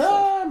lag.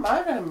 No, I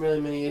haven't had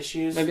really many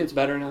issues. Maybe it's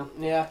better now.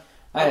 Yeah.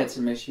 I had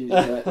some issues,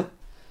 but...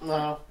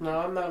 No,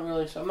 I'm not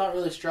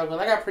really struggling.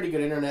 I got pretty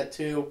good internet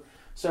too.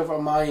 So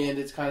from my end,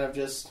 it's kind of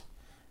just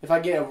if I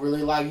get a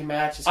really laggy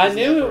match, it's I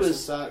knew it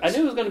was sucks.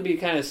 going to be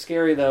kind of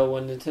scary though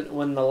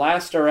when the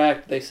last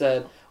direct they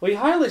said we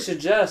highly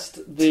suggest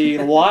the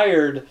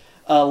wired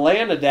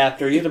LAN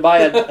adapter. You have to buy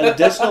an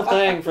additional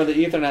thing for the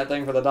Ethernet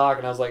thing for the dock,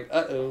 and I was like,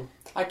 uh-oh.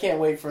 I can't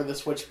wait for the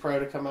Switch Pro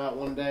to come out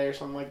one day or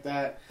something like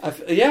that. I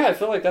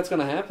feel like that's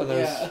going to happen.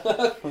 Yeah.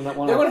 They're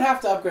going to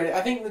have to upgrade it.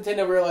 I think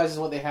Nintendo realizes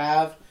what they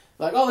have.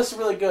 Like, oh, this is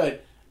really good.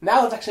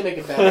 Now let's actually make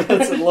it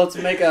better. Let's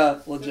make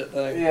a legit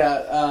thing.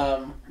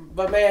 Yeah,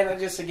 but man,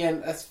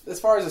 again, as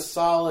far as a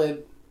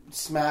solid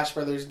Smash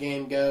Brothers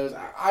game goes,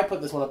 I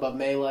put this one above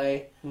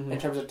Melee in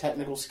terms of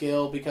technical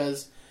skill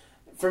because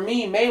for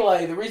me,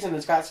 Melee, the reason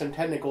it's got some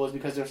technical is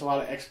because there's a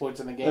lot of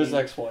exploits in the game. There's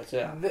exploits,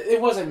 yeah. It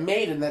wasn't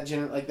made in that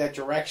that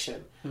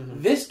direction.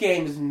 Mm-hmm. This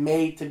game is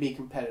made to be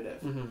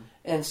competitive,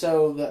 and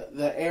so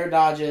the air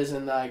dodges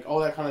and all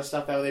that kind of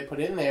stuff that they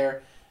put in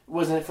there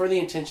wasn't for the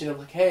intention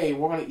of hey,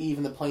 we're going to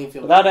even the playing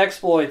field. Without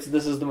exploits,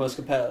 this is the most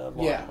competitive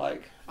one. Yeah,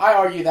 I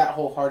argue that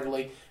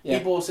wholeheartedly. Yeah.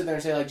 People will sit there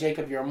and say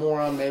Jacob, you're a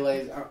moron.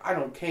 Melee, I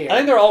don't care. I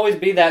think there'll always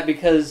be that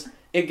because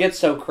it gets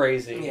so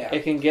crazy. Yeah.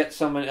 It can get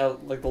so many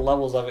the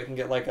levels of it can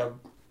get like a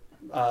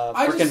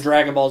freaking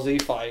Dragon Ball Z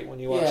fight when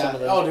you watch some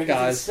of those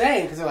guys. It's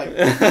insane because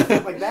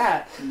they're like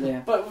that.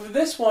 Yeah. But with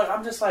this one,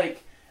 I'm just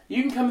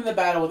you can come in the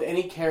battle with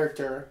any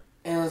character,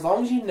 and as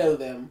long as you know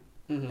them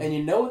and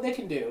you know what they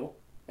can do.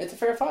 It's a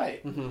fair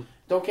fight. Mm-hmm.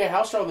 Don't care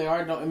how strong they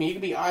are. You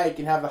can be Ike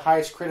and have the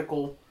highest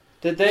critical.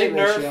 Did they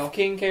nerf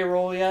King K.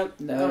 Rool yet?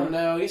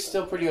 No, he's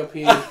still pretty OP.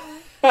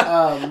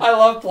 I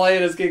love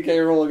playing as King K.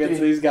 Rool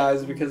against these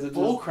guys because it's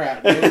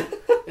bullcrap, dude.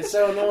 It's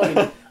so annoying.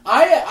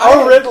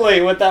 Or Ridley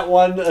with that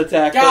one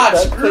attack. God,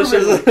 screw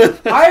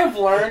Ridley. I have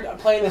learned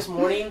playing this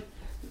morning.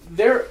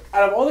 Out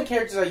of all the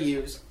characters I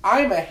use,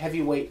 I'm a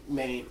heavyweight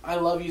main. I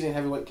love using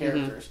heavyweight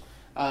characters.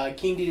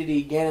 King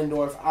Dedede,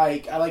 Ganondorf,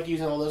 Ike. I like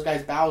using all those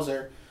guys.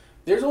 Bowser.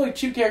 There's only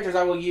 2 characters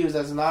I will use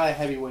that's not a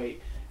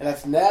heavyweight, and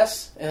that's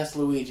Ness and that's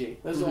Luigi.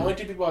 Those are the only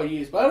 2 people I'll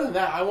use. But other than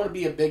that, I want to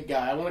be a big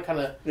guy. I want to kind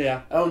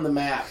of own the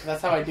map.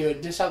 That's how I do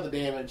it. Dish out the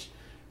damage.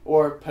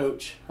 Or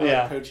poach. I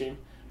like poaching.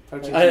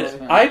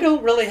 I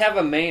don't really have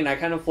a main. I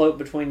kind of float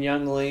between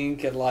Young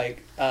Link and Marth.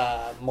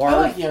 I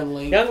like Young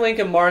Link. Young Link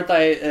and Marth,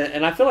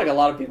 and I feel like a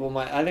lot of people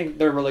might. I think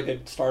they're really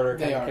good starter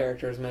kind of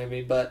characters,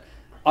 maybe, but.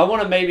 I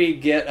want to maybe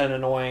get an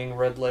annoying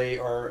Ridley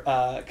or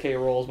K.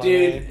 Rool's my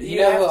name. Dude,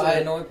 you know who I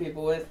annoy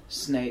people with?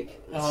 Snake.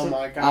 Oh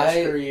my gosh,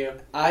 screw you.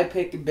 I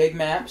pick big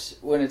maps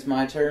when it's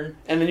my turn.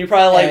 And then you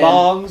probably lay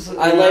bombs.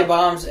 I lay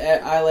bombs.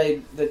 I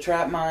lay the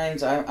trap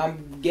mines.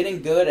 I'm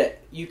getting good at,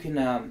 you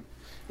can,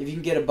 if you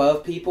can get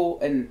above people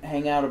and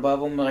hang out above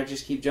them,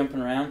 just keep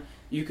jumping around,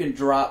 you can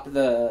drop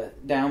the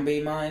down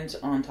B mines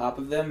on top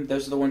of them.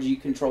 Those are the ones you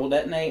control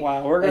detonate.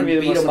 Wow, we're going to be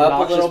the beat most them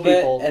up a little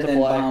bit and then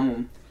play.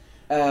 bomb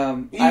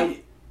them.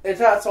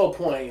 That's the whole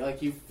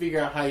point. You figure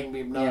out how you can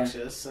be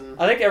obnoxious. Yeah.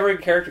 And I think every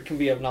character can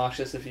be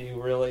obnoxious if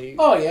you really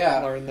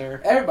learn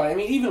there.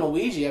 Everybody. Even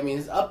Luigi,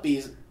 his up B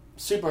is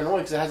super annoying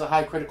because it has a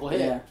high critical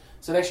hit. Yeah.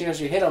 So next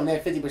you hit them, they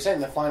have 50%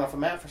 and they're flying off a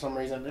map for some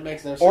reason. It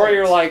makes no sense. Or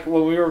you're like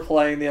when we were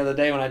playing the other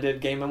day when I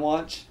did Game &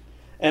 Watch,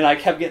 and I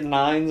kept getting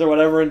 9s or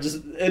whatever, and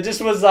it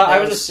just was I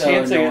was just so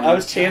chancing annoying. It. I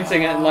was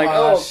chancing it and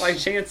if I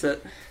chance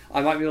it,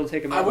 I might be able to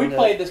take him out. We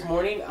played this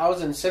morning. I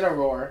was in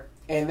Cineroar,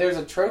 and there's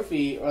a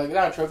trophy, or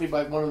not a trophy,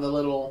 but one of the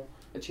little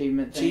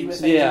achievement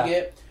things you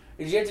get.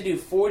 Is you have to do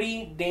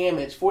 40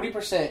 damage,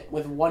 40%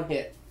 with one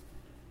hit.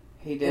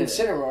 He did in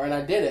Cineroar, and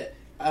I did it.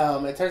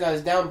 It turns out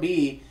his down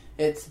B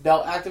its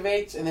belt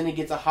activates, and then he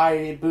gets a high,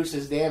 it boosts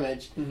his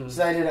damage. Mm-hmm.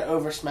 So I did an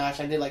over smash.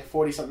 I did like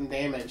 40-something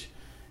damage.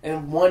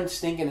 And one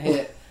stinking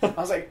hit. I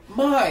was like,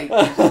 my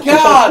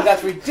God,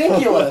 that's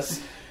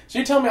ridiculous. So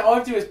you're telling me all I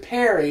have to do is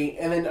parry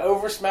and then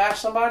over smash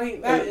somebody?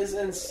 That is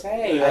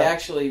insane. I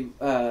actually,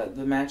 the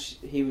match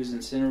he was in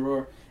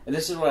Cineroar, and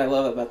this is what I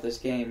love about this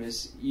game,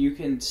 is you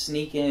can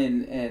sneak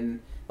in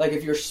and, like,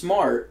 if you're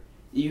smart,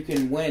 you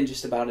can win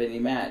just about any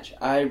match.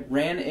 I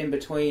ran in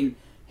between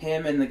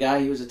him and the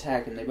guy he was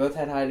attacking. They both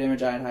had high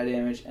damage, I had high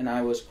damage, and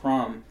I was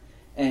Crom.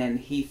 And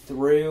he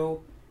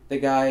threw the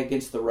guy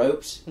against the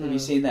ropes. Have you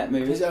seen that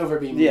move? His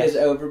overbeat. Yes. His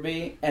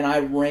overbeat. And I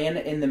ran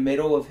in the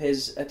middle of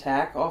his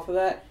attack off of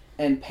that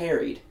and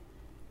parried.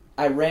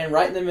 I ran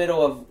right in the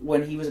middle of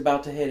when he was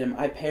about to hit him.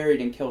 I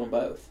parried and killed them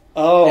both.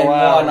 Oh, and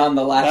wow. won on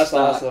the last That's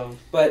stock. Awesome.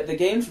 But the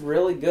game's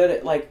really good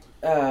at, like,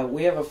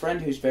 we have a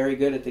friend who's very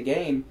good at the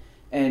game,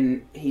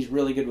 and he's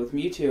really good with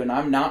Mewtwo, and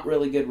I'm not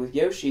really good with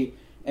Yoshi.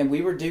 And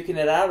we were duking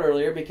it out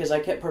earlier because I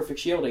kept perfect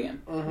shielding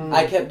him. Mm-hmm.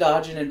 I kept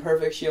dodging and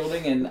perfect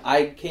shielding, and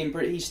I came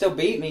he still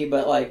beat me,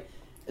 but like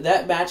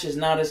that match is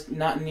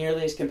not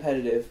nearly as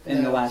competitive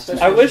in the last match.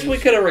 I wish we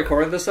could have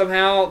recorded this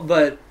somehow,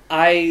 but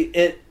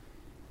me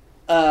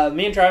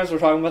and Travis were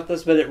talking about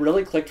this, but it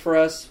really clicked for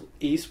us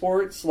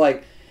esports.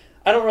 Like,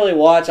 I don't really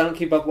watch, I don't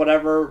keep up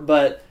whatever,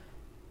 but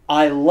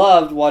I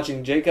loved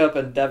watching Jacob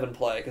and Devin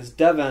play, because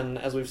Devin,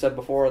 as we've said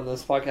before in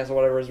this podcast or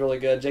whatever, is really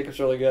good. Jacob's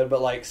really good,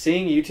 but like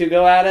seeing you two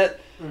go at it,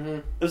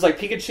 it was like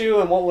Pikachu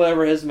and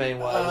whatever his main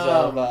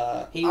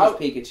was. He was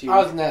Pikachu.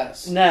 I was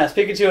Ness.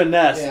 Pikachu and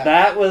Ness. Yeah.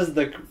 That was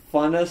the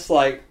funnest.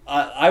 Like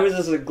I was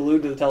just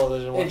glued to the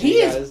television watching and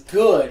he is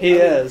good. He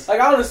is. Like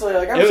honestly,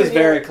 like it was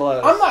very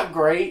close. I'm not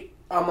great.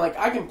 I'm like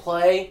I can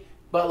play.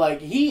 But,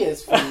 like, he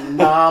is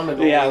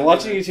phenomenal. Yeah,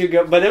 watching you two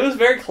go. But it was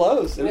very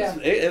close. It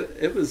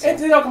was...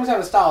 It all comes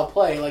down to style of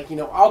play. Like, you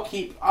know, I'll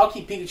keep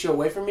Pikachu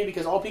away from me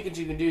because all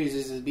Pikachu can do is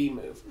his B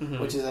move,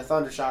 which is a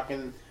Thunder Shock,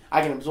 and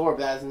I can absorb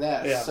that as an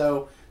S. Yeah.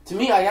 So, to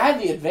me, I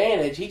had the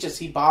advantage.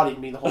 He bodied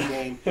me the whole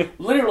game.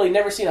 Literally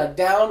never seen a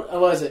down... What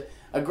was it?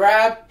 A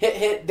grab,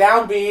 hit,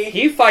 down B.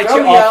 He fights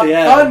you off the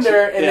edge.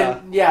 Thunder, and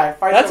then,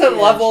 fights that's a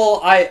level,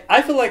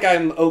 I feel like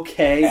I'm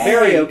okay,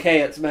 very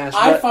okay at Smash.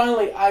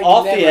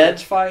 Off the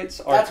edge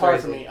fights are that's crazy.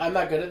 Hard for me. I'm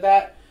not good at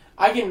that.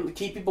 I can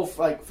keep people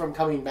from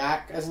coming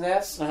back as an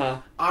S.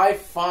 I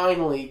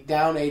finally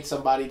down-ate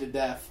somebody to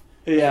death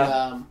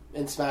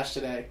in Smash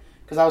today.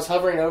 Because I was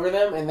hovering over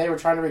them, and they were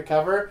trying to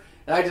recover,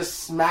 and I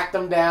just smacked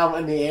them down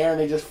in the air, and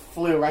they just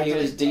flew right to He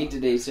was D to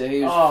D, so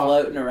he was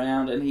floating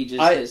around, and he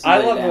just... I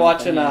loved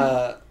watching...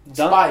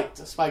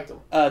 Spiked him.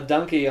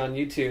 Donkey on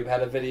YouTube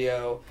had a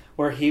video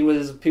where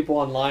people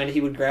online, he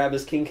would grab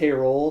his King K.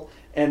 Rool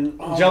and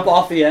jump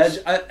off the edge.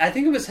 I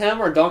think it was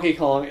him or Donkey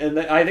Kong, and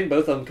I think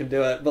both of them can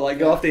do it, but like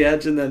go off the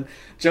edge and then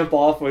jump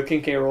off with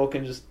King K. Rool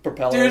can just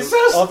propel him. Dude,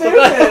 so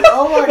stupid!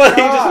 Oh my god!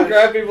 He just would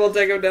grab people and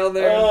take them down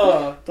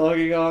there.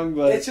 Donkey Kong,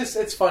 but...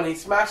 It's funny.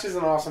 Smash is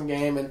an awesome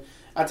game, and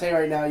I'll tell you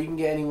right now, you can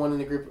get anyone in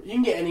the group. You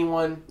can get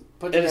anyone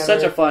put together. It's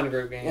such a fun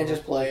group game. And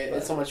just play it.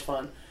 It's so much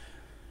fun.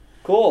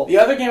 Cool. The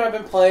other game I've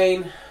been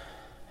playing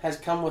has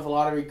come with a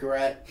lot of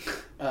regret.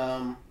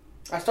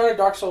 I started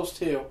Dark Souls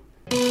 2.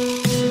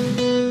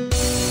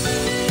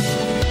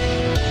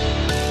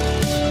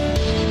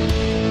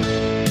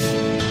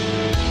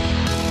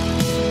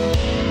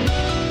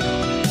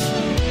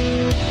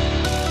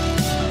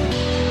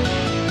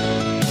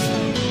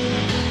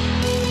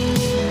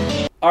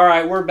 All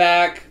right, we're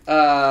back.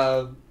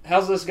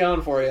 How's this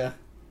going for you?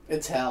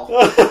 It's hell.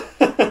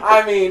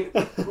 I mean,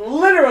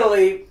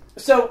 literally.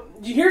 So,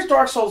 here's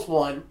Dark Souls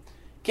 1.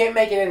 Can't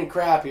make it any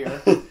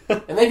crappier.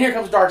 And then here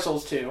comes Dark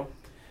Souls 2.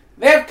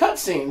 They have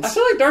cutscenes. I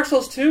feel like Dark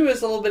Souls 2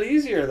 is a little bit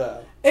easier,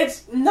 though.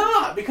 It's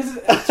not, because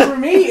for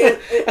me, I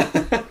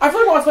feel like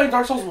when I was playing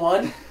Dark Souls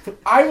 1,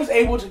 I was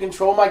able to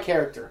control my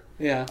character.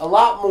 Yeah. A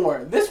lot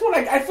more. This one,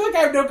 I feel like I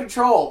have no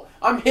control.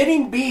 I'm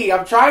hitting B,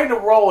 I'm trying to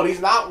roll, and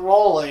he's not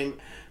rolling.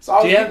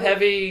 So do you have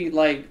heavy,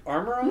 like,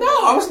 armor on? No,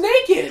 I was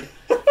naked,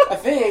 I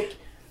think.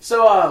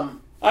 So,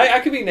 I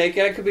could be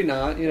naked, I could be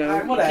not, you know,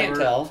 you can't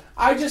tell.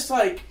 I just,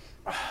 like,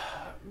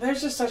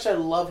 there's just such a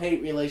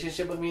love-hate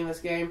relationship with me in this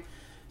game.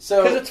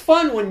 So because it's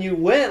fun when you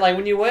win. Like,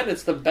 when you win,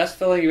 it's the best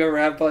feeling you've ever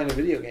had playing a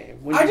video game.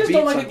 I just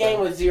don't like a game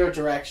with zero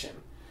direction.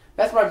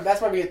 That's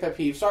my biggest pet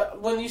peeve. So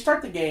when you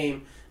start the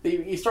game,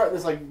 you start in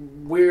this, like,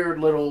 weird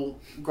little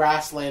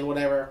grassland,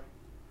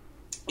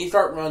 you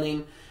start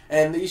running,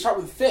 and you start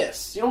with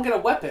fists. You don't get a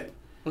weapon.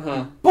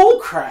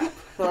 Bullcrap,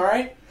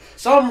 alright?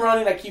 So I'm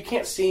running, like, you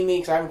can't see me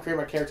because I haven't created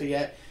my character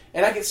yet,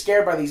 and I get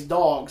scared by these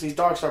dogs. These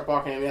dogs start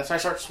barking at me, so I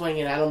start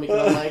swinging at them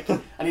because I'm like,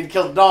 I need to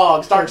kill the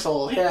dogs, Dark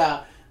Souls,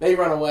 yeah. They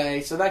run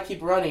away, so then I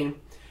keep running,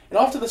 and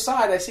off to the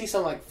side I see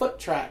some, like, foot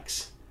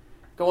tracks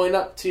going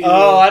up to...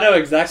 Oh, I know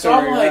exactly so where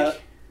I'm you're like,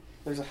 at.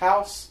 There's a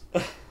house,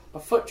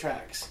 but foot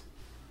tracks.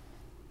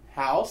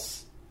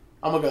 House?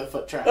 I'm gonna go to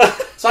foot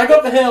tracks. So I go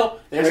up the hill,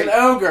 there's an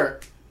ogre.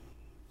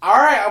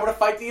 Alright, I'm gonna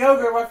fight the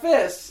ogre with my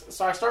fists.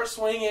 So I start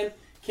swinging,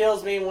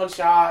 kills me in one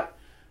shot.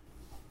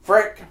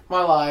 frick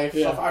my life.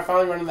 Yeah. So I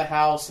finally run in the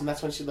house, and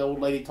that's when the old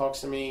lady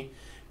talks to me,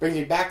 brings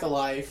me back to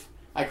life.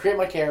 I create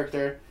my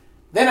character.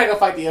 Then I go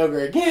fight the ogre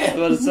again.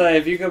 I was to say,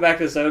 if you go back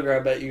to this ogre, I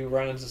bet you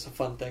run into some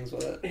fun things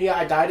with it. Yeah,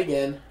 I died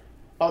again.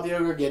 Fought the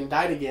ogre again.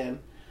 Died again.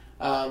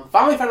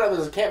 Finally found out there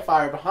was a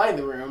campfire behind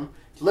the room.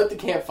 Lit the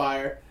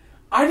campfire.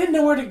 I didn't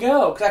know where to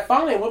go, because I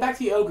finally went back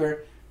to the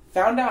ogre,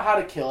 found out how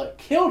to kill it,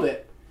 killed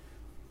it.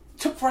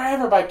 Took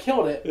forever, but I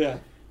killed it. Yeah.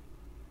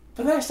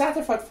 But then I sat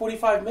there for like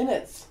 45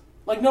 minutes.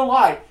 Like, no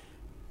lie.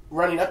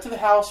 Running up to the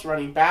house,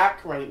 running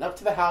back, running up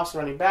to the house,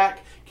 running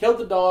back. Killed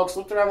the dogs,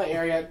 looked around the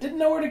area, didn't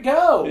know where to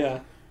go. Yeah.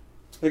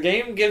 The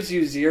game gives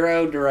you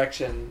zero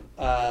direction.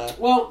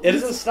 Well, it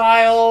is a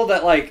style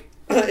that, like,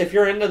 if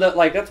you're into that,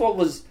 like, that's what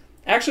was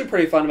actually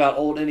pretty fun about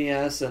old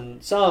NES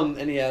and some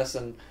NES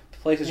and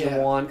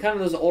PlayStation 1. Kind of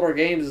those older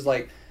games is,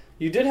 like,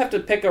 you did have to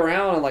pick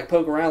around and, like,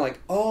 poke around, like,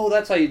 oh,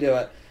 that's how you do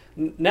it.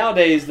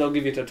 Nowadays, they'll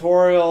give you a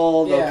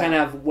tutorial, they'll kind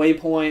of have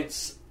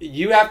waypoints.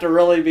 You have to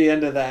really be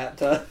into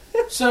that.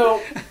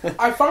 So,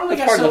 I finally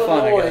got so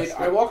annoyed.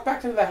 I walked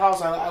back into the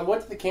house, I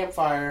went to the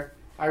campfire,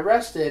 I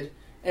rested,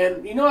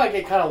 and you know, like,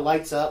 it kind of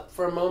lights up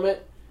for a moment?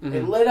 Mm-hmm.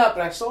 It lit up,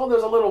 and I saw there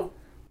was a little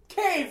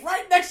cave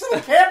right next to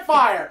the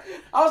campfire.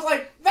 I was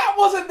like, that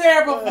wasn't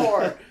there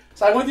before.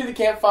 So I went through the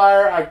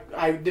campfire,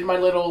 I did my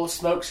little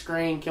smoke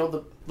screen, killed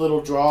the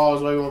little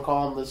draws, whatever you want to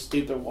call them, the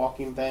stupid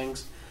walking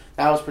things.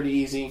 That was pretty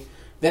easy.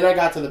 Then I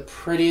got to the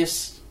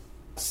prettiest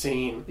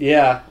scene.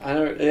 Yeah, I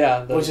know.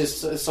 Yeah, which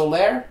is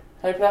Solaire.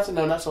 How do you pronounce it?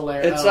 No, not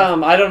Solaire. It's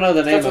I don't know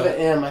the name. It starts with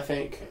an M, I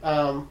think.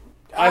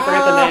 I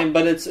forget the name,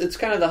 but it's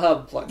kind of the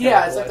hub. Like,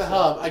 yeah, it's like the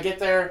hub. I get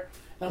there,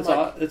 and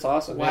it's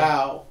awesome.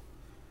 Wow,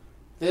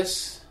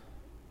 this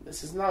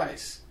is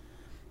nice.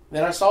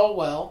 Then I saw a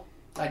well.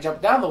 I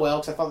jumped down the well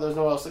because I thought there was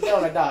nowhere else to go,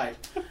 and I died.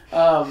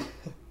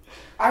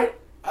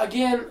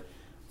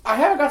 I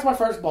haven't got to my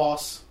first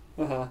boss,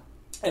 and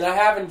I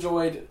have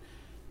enjoyed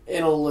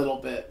it a little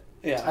bit.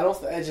 Yeah,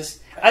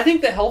 I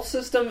think the health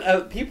system.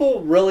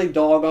 People really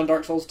dog on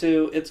Dark Souls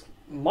 2. It's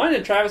mine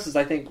and Travis's.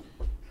 I think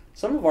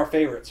some of our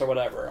favorites or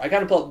whatever. I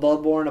kind of put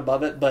Bloodborne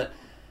above it, but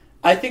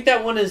I think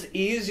that one is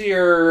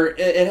easier.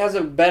 It has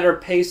a better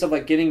pace of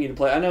like getting you to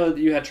play. I know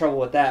you had trouble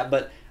with that,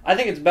 but I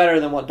think it's better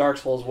than what Dark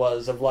Souls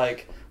was. Of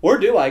like, where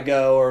do I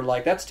go? Or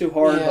like, that's too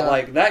hard. Yeah. But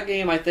like that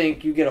game, I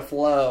think you get a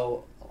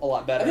flow a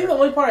lot better. I think the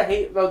only part I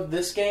hate about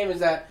this game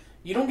is that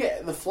you don't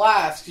get the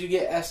flasks. You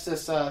get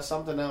Estus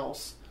something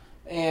else.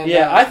 And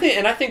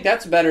I think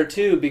that's better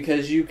too,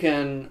 because you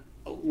can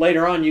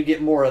later on you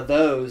get more of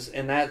those,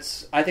 and I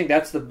think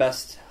that's the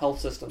best health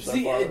system so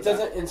far. It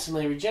doesn't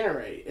instantly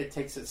regenerate; it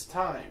takes its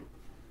time.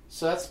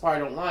 So that's the part I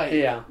don't like.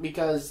 Yeah,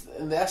 because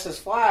in the Estus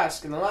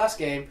flask in the last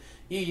game,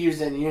 you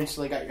used it and you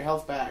instantly got your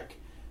health back.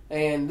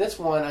 And this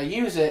one, I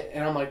use it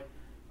and I'm like,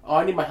 oh,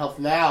 I need my health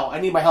now.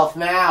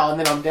 And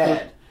then I'm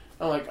dead.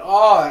 I'm like,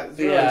 oh, that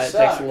really sucks. It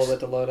takes a little bit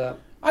to load up.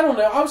 I don't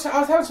know. I was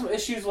having some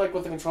issues like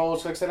with the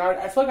controls. Like I said,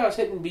 I feel like I was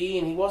hitting B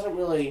and he wasn't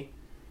really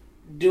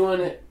doing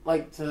it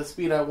like to the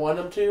speed I want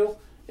him to.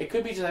 It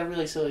could be just I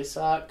really silly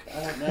suck.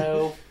 I don't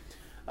know.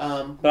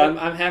 But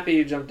I'm happy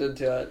you jumped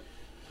into it.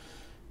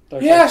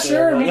 Yeah,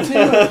 sure, me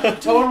too.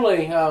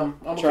 Totally. I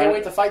can't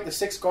wait to fight the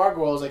 6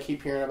 gargoyles I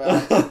keep hearing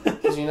about.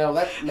 Because,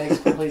 that makes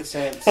complete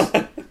sense.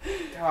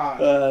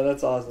 God.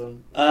 That's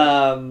awesome.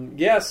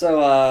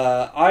 So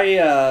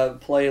I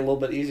play a little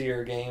bit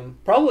easier game.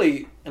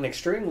 Probably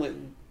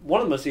one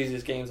of the most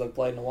easiest games I've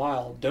played in a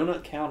while.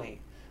 Donut County.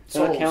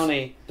 Donut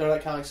County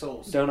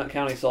Souls. Donut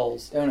County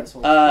Souls. Donut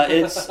Souls.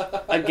 It's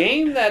a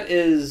game that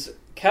is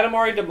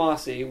Katamari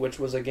Damacy, which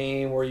was a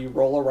game where you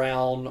roll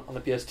around on the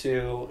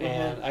PS2,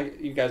 and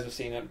you guys have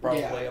seen it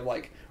probably, of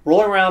like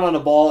rolling around on a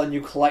ball and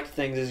you collect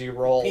things as you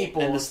roll.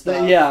 People and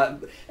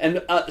stuff.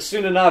 And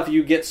soon enough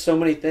you get so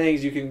many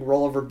things, you can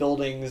roll over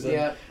buildings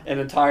and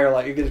entire,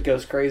 like, it just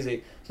goes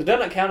crazy. So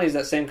Donut County is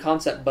that same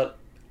concept, but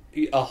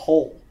a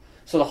hole.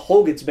 So the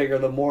hole gets bigger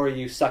the more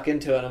you suck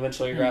into it, and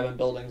eventually you're grabbing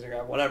buildings or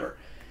grabbing whatever.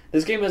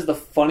 This game has the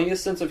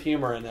funniest sense of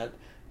humor in it.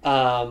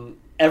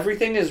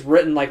 Everything is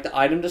written like the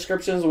item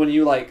descriptions. When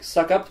you like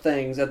suck up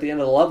things at the end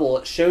of the level,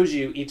 it shows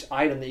you each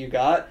item that you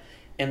got,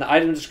 and the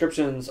item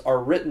descriptions are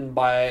written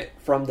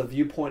from the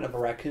viewpoint of a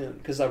raccoon,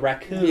 because a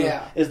raccoon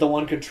is the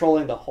one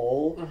controlling the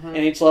hole in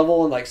each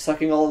level and like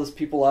sucking all of these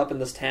people up in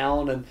this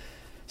town. And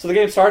so the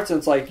game starts and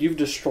it's like, you've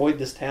destroyed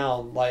this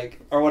town, like,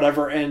 or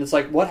whatever, and it's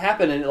like, what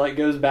happened? And it like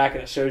goes back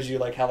and it shows you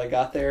like how they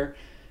got there,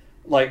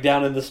 like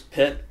down in this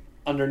pit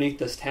underneath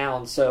this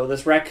town. So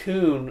this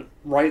raccoon,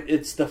 right,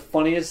 it's the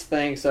funniest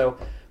thing. So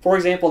for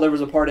example, there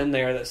was a part in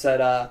there that said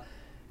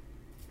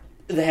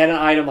they had an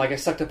item, like I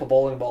sucked up a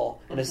bowling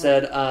ball, and it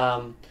said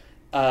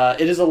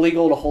it is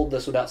illegal to hold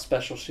this without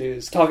special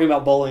shoes, talking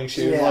about bowling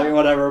shoes, like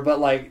whatever. But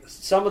like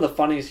some of the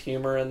funniest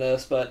humor in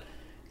this, but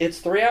it's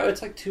 3 hours,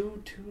 it's like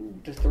 2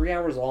 to 3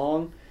 hours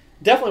long.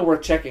 Definitely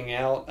worth checking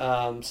out.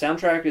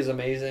 Soundtrack is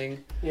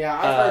amazing. Yeah,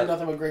 I've heard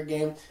nothing but great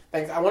game.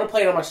 Thanks. I want to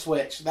play it on my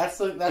Switch. That's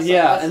and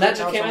that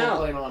just came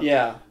out.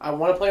 Yeah, I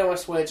want to play it on my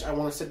Switch. I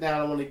want to sit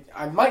down.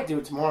 I might do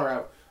it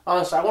tomorrow.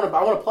 Honestly, I want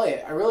to play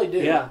it. I really do.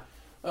 Yeah.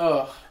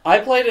 I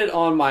played it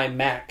on my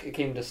Mac. It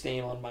came to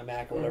Steam on my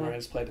Mac or whatever, and I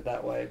just played it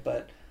that way.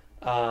 But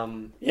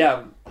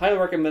highly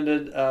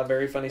recommended.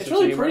 Very funny. It's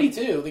really pretty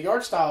too. The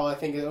art style, I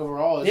think,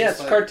 overall is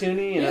it's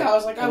cartoony. And I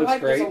was like, I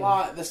like this a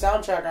lot. The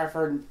soundtrack, I've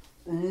heard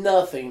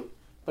nothing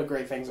but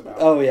great things about.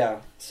 Oh yeah,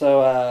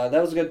 so that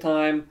was a good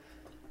time.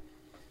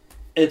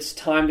 It's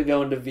time to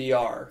go into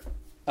VR.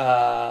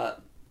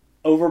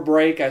 Over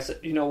break, I said,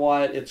 you know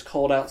what? It's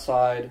cold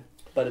outside,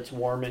 but it's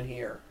warm in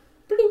here.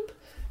 Bloop.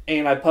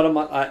 And I put them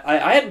on.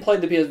 I hadn't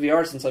played the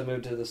PSVR since I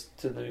moved to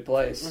the new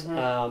place.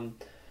 Mm-hmm.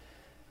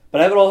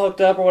 But I have it all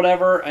hooked up or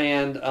whatever,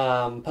 and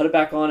put it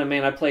back on. And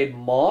man, I played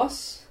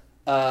Moss.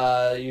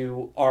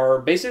 You are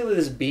basically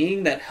this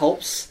being that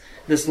helps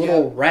this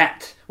little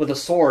rat with a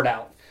sword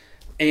out,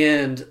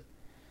 and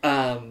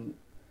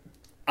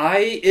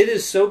it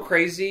is so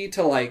crazy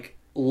to like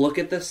look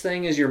at this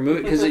thing as you're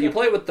moving because you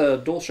play with the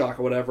DualShock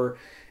or whatever.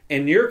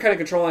 And you're kind of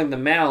controlling the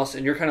mouse,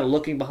 and you're kind of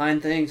looking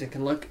behind things and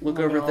can look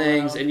over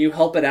things, and you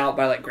help it out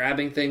by like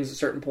grabbing things at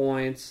certain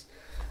points.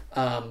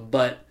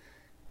 But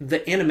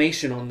the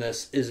animation on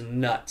this is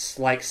nuts.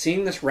 Like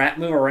seeing this rat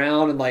move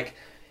around, and like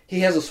he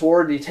has a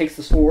sword, and he takes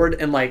the sword,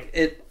 and like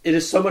it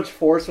is so much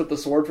force with the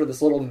sword for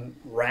this little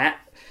rat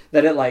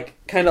that it like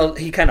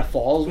he kind of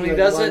falls when he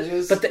does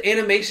it. But the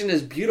animation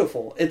is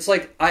beautiful. It's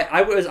like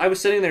I was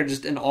sitting there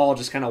just in awe,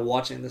 just kind of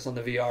watching this on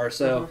the VR.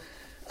 So.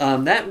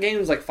 That game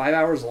is like 5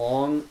 hours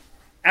long.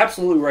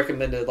 Absolutely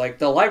recommended. Like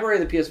the library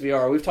of the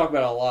PSVR, we've talked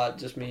about it a lot,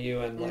 just me,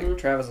 you, and like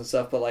Travis and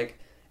stuff. But like,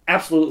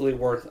 absolutely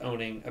worth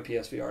owning a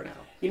PSVR now.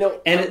 You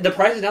know, and the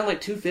price is down like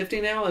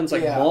 $250 now, and it's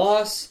like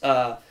Moss,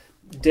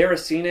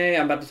 Deracine.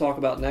 I'm about to talk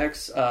about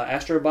next.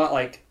 Astrobot,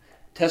 like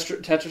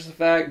Tetris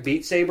Effect,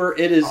 Beat Saber.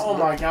 It is. Oh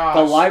my gosh!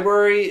 The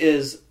library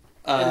is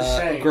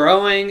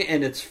growing,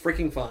 and it's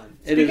freaking fun.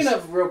 Speaking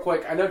of real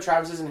quick, I know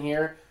Travis isn't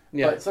here.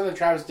 Yeah. But something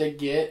Travis did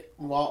get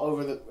while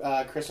over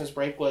the Christmas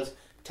break was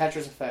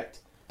Tetris Effect.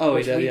 Oh,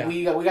 he did,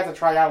 we got to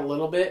try out a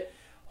little bit.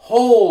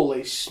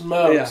 Holy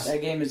smokes. Yeah.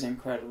 That game is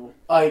incredible.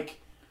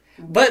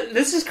 But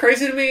this is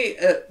crazy to me.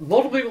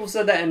 Multiple people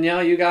said that, and now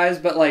you guys,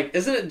 but like,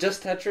 isn't it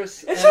just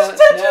Tetris? It's just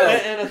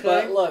Tetris! And a thing?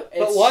 But look,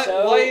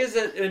 why is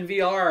it in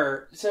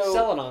VR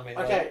selling on me?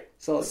 Okay,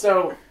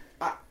 so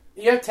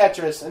you have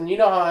Tetris, and you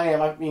know how I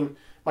am. I mean...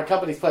 My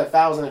company's played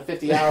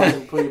 1,050 hours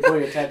in Puyo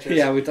Puyo Tetris.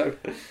 Yeah, we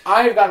talked.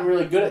 I've gotten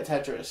really good at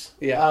Tetris.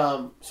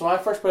 Yeah. So when I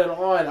first put it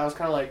on, I was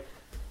kind of like,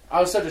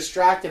 I was so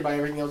distracted by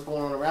everything that was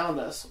going on around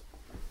us.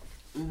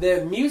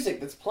 The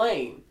music that's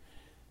playing,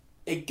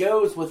 it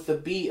goes with the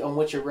beat on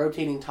which you're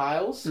rotating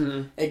tiles.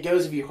 Mm-hmm. It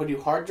goes if you do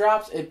hard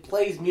drops. It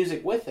plays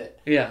music with it.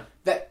 Yeah.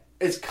 That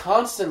is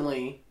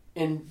constantly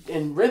in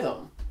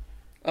rhythm.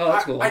 Oh,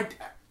 that's cool.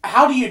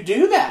 How do you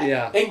do that?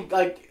 Yeah. And,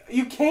 like,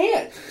 you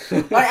can't.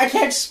 I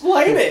can't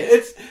explain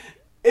it.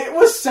 It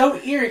was so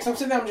eerie. Cause I'm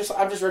sitting there, I'm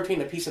just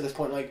rotating a piece at this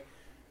point, like,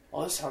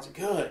 oh, this sounds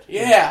good.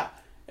 Yeah.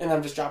 And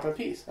I'm just dropping a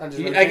piece. I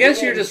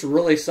guess you're just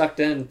really sucked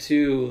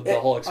into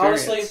the whole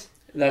experience. Honestly,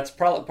 that's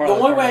probably part of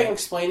the only way I can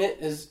explain it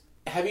is,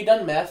 have you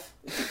done meth?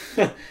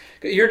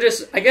 You're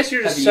just Have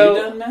you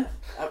done meth?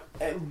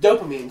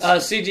 Dopamines.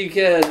 CG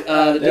Kid,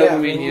 the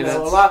dopamine units.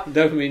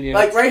 Dopamine units.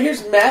 Like, right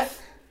here's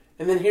meth,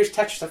 and then here's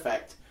Tetris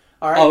Effect.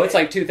 All right. Oh, it's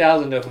like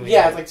 2,000 dopamine.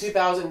 Yeah, it's like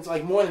 2,000. It's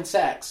like more than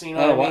sex. You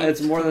know what I mean?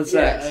 It's more than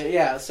sex.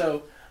 Yeah.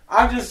 So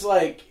I'm just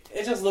like,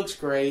 it just looks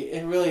great.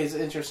 It really is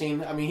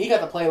interesting. I mean, he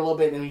got to play a little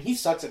bit. I mean, he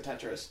sucks at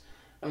Tetris.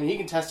 I mean, he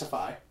can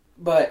testify.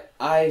 But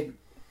I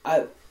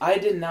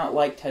did not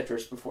like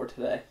Tetris before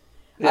today.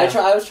 Yeah.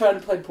 I was trying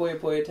to play Puyo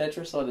Puyo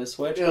Tetris on the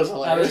Switch. It was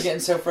hilarious. I was getting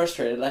so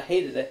frustrated. I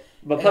hated it.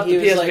 But put the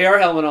PSVR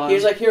helmet on. He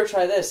was like, "Here,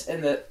 try this."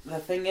 And the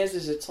thing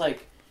is it's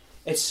like,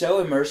 it's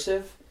so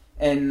immersive.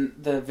 And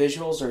the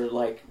visuals are,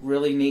 like,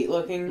 really neat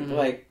looking. Mm-hmm.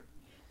 Like,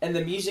 and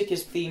the music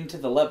is themed to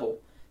the level.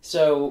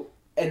 So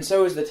is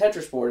the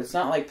Tetris board. It's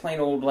not like plain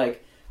old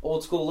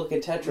school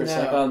looking Tetris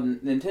like on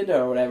Nintendo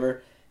or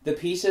whatever. The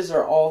pieces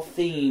are all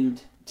themed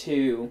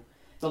to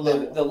the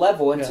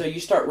level. And so you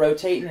start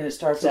rotating and it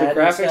starts adding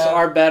the graphics stuff.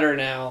 are better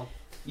now.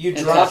 You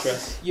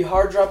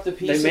hard drop the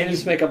piece. They made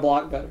us make a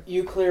block better.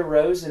 You clear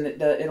rows and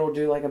it'll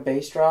do like a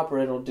bass drop, or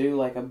it'll do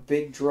like a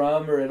big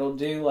drum, or it'll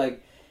do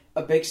like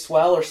a big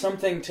swell or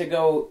something to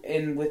go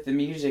in with the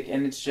music,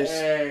 and it's just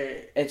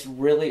it's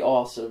really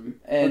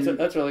awesome. And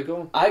that's really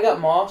cool. I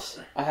got Moss.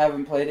 I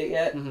haven't played it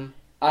yet. Mm-hmm.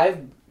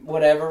 I've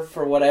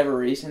for whatever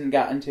reason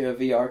got into a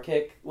VR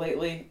kick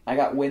lately. I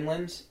got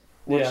Windlands,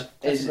 which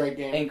is a great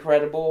game.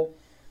 Incredible.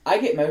 I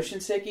get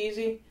motion sick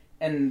easy,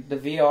 and the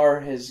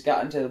VR has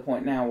gotten to the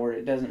point now where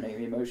it doesn't make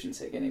me motion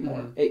sick anymore.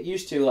 Mm-hmm. It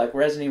used to, like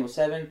Resident Evil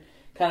 7,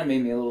 kind of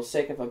made me a little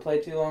sick if I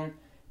played too long.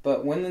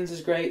 But Windlands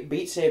is great.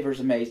 Beat Saber's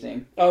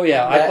amazing. Oh,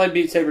 yeah. I played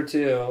Beat Saber,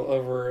 too,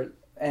 over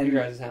at you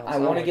guys' house. I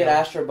want to get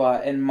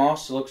Astrobot, and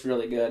Moss looks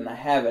really good, and I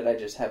have it. I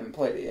just haven't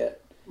played it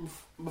yet.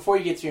 Before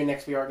you get to your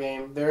next VR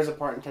game, there is a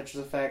part in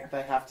Tetris Effect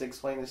that I have to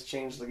explain this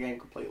changed the game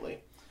completely.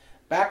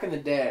 Back in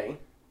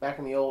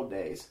the old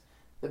days,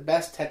 the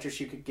best Tetris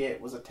you could get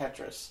was a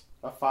Tetris,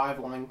 a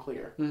 5-line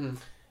clear. Mm-hmm.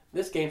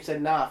 This game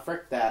said, nah,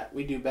 frick that.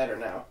 We do better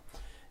now.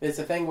 It's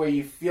a thing where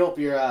you fill up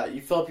your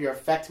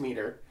effect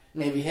meter,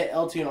 and if you hit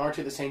L2 and R2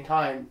 at the same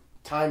time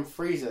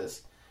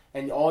freezes,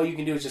 and all you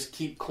can do is just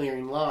keep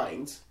clearing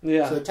lines.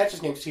 Yeah. So the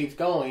Tetris game keeps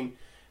going,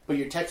 but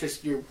your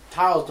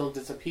tiles don't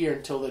disappear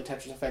until the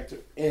Tetris effect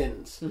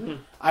ends. Mm-hmm.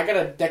 I got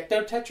a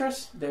Dodeca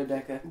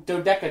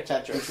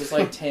Tetris. It's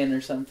like 10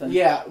 or something.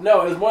 Yeah,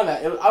 no, it was more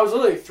than that. I was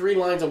literally 3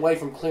 lines away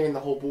from clearing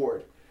the whole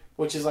board,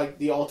 which is like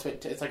the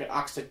ultimate. It's like an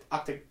octa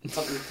something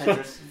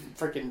Tetris,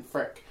 freaking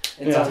frick.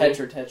 It's a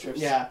Tetris.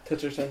 Yeah,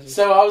 Tetris.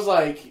 So I was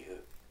like,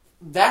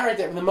 that right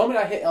there. The moment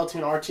I hit L2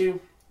 and R2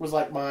 was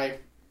like my,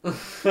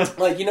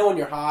 like when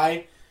you're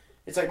high,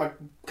 it's like my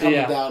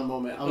coming down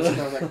moment. I was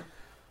like,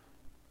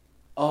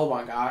 oh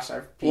my gosh,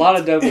 a lot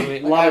of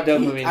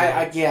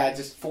dopamine. Yeah,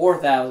 just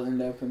 4,000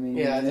 dopamine.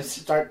 Yeah, it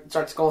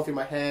starts going through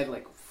my head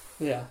like.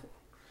 Yeah.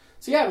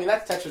 So yeah, I mean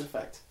that's Tetris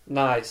Effect.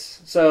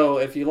 Nice. So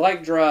if you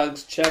like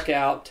drugs, check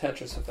out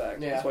Tetris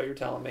Effect. Yeah. That's what you're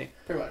telling me.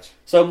 Pretty much.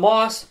 So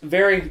Moss,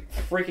 very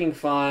freaking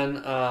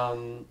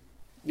fun.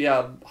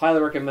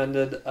 Highly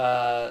recommended.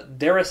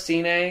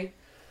 Deracine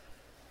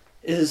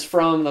is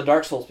from the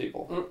Dark Souls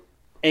people. Mm.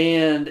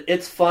 And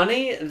it's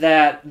funny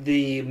that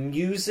the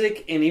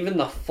music and even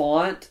the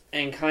font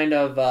and kind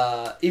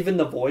of even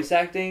the voice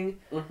acting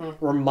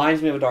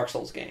reminds me of a Dark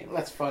Souls game.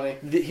 That's funny.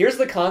 Here's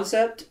the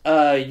concept.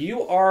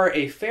 You are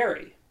a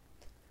fairy.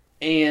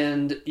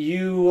 And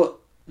the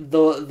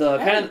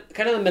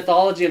kind of the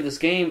mythology of this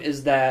game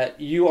is that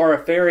you are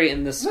a fairy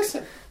in this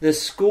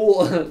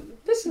school.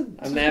 Listen,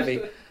 I'm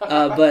Navi.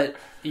 But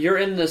you're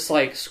in this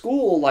like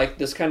school, like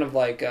this kind of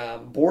like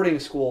boarding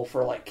school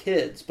for like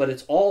kids, but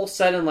it's all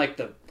set in like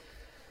the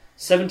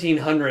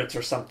 1700s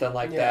or something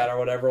like that, or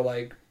whatever,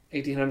 like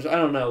 1800s. I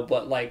don't know,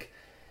 but like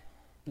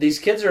these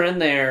kids are in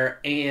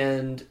there,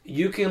 and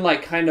you can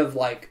like kind of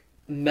like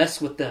mess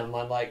with them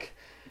on like.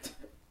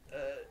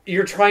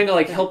 You're trying to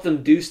like help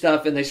them do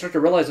stuff, and they start to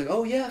realize like,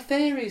 oh yeah,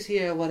 fairies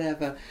here,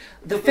 whatever.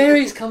 The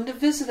fairies come to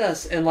visit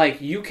us, and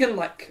like you can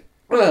like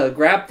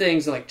grab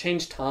things and like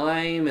change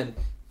time and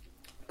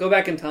go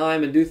back in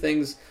time and do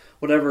things,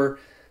 whatever,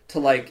 to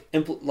like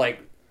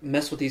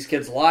mess with these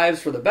kids' lives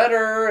for the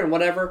better and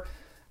whatever.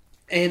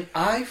 And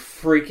I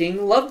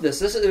freaking love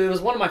this. It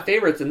was one of my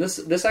favorites, and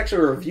this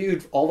actually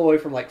reviewed all the way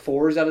from like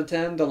 4s out of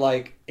 10 to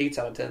like 8s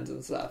out of 10s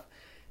and stuff.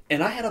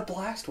 And I had a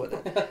blast with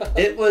it.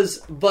 It was,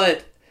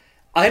 but.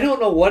 I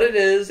don't know what it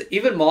is.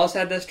 Even Moss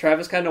had this.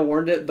 Travis kind of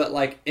warned it. But,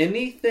 like,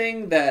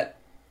 anything that...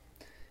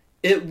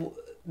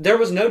 There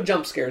was no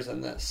jump scares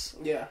in this.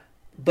 Yeah.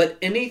 But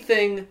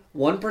anything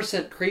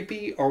 1%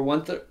 creepy or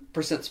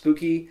 1%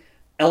 spooky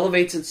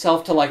elevates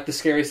itself to, like, the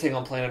scariest thing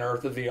on planet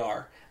Earth of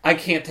VR. I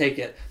can't take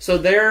it. So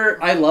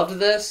I loved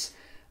this.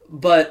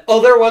 But,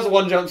 there was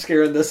one jump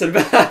scare in this.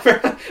 That's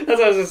what I was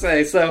going to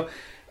say. So,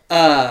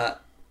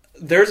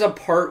 there's a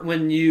part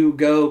when you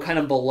go kind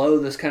of below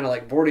this kind of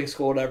like boarding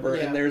school or whatever,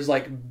 and there's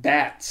like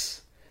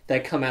bats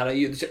that come out at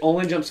you. It's the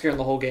only jump scare in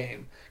the whole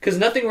game. Because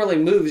nothing really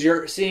moves.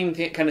 You're seeing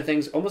kind of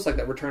things almost like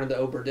that Return of the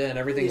Obra Dinn.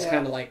 Everything's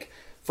kind of like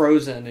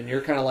frozen, and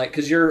you're kind of like...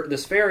 Because you're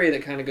this fairy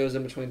that kind of goes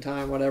in between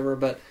time, whatever,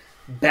 but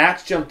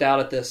bats jumped out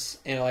at this,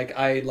 and like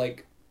I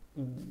like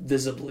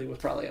visibly was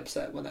probably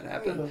upset when that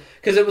happened.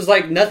 Because it was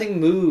like nothing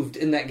moved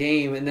in that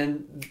game, and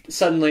then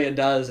suddenly it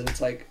does, and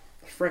it's like...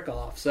 frick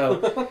off.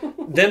 So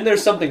then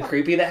there's something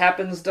creepy that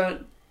happens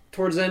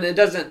towards the end. It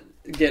doesn't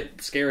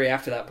get scary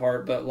after that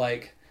part, but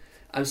like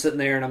I'm sitting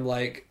there and I'm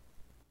like,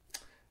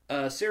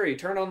 Siri,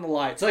 turn on the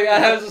lights. Like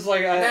I was just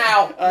like,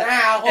 now.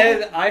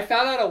 And I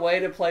found out a way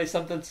to play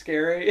something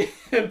scary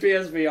in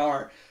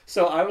PSVR.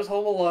 So I was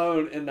home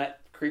alone, and that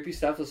creepy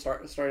stuff was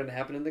starting to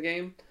happen in the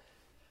game.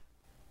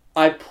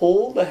 I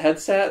pull the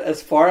headset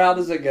as far out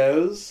as it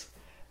goes.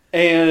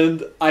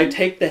 And I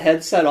take the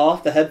headset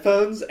off, the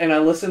headphones, and I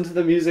listen to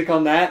the music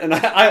on that. And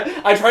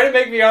I try to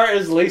make VR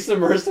as least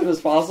immersive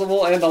as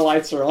possible, and the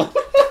lights are on.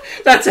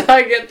 That's how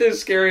I get through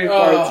scary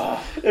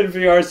parts in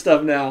VR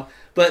stuff now.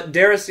 But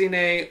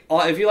Deracine,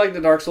 if you like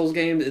the Dark Souls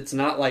games, it's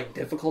not like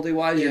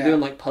difficulty-wise. You're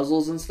doing like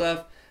puzzles and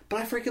stuff.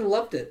 But I freaking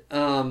loved it.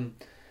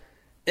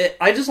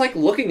 I just like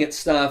looking at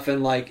stuff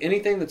and like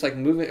anything that's like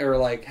moving or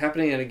like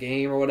happening in a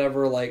game or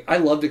whatever. Like I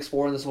loved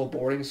exploring this whole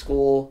boarding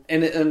school,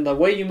 and the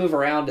way you move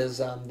around is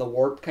the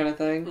warp kind of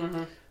thing.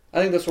 Mm-hmm.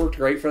 I think this worked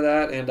great for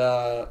that, and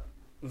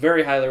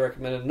very highly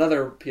recommended.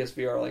 Another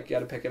PSVR, like you got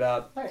to pick it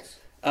up. Nice.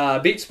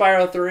 Beat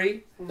Spyro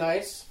 3.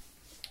 Nice.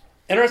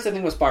 Interesting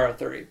thing with Spyro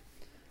 3,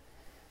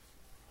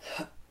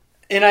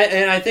 and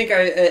I think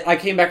I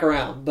came back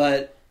around,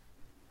 but.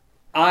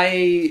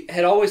 I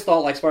had always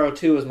thought like Spyro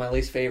 2 was my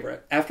least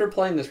favorite. After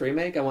playing this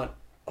remake, I went,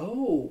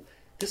 oh,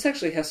 this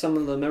actually has some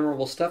of the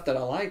memorable stuff that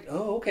I liked.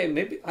 Oh, okay,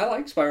 maybe I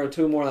like Spyro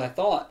 2 more than I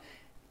thought.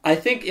 I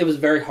think it was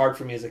very hard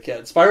for me as a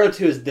kid. Spyro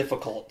 2 is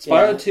difficult.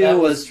 Spyro 2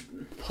 was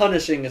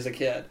punishing as a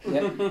kid.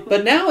 Yep.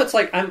 But now it's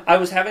like I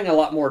was having a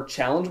lot more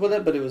challenge with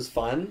it, but it was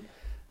fun.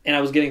 And I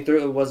was getting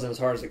through it. It wasn't as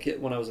hard as a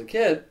kid when I was a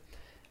kid.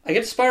 I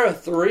get to Spyro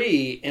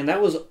 3, and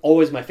that was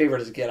always my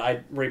favorite as a kid. I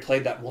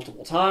replayed that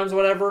multiple times,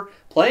 whatever.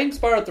 Playing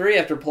Spyro 3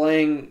 after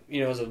playing,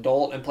 as an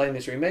adult and playing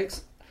these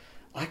remakes,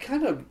 I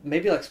kind of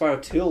maybe like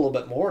Spyro 2 a little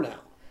bit more now.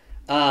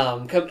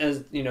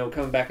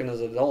 Coming back in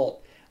as an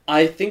adult,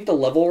 I think the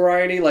level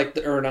variety, not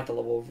the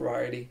level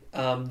variety,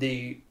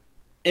 the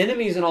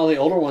enemies in all the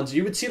older ones,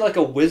 you would see like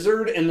a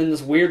wizard and then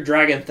this weird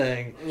dragon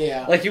thing.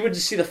 Yeah. Like you would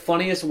just see the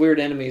funniest weird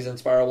enemies in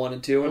Spyro 1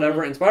 and 2 or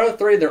whatever. In Spyro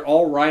 3, they're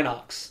all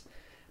Rhinox.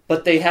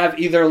 But they have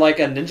either like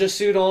a ninja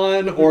suit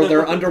on or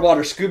their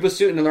underwater scuba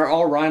suit, and they're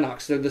all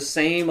Rhinox. They're the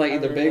same, like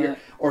either bigger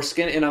or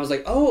skin. And I was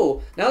like,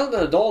 oh, now that I'm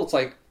an adult, it's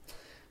like,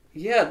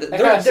 yeah,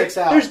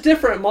 there's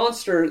different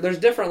monsters. There's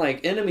different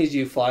like enemies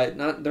you fight.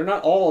 They're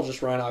not all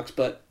just Rhinox,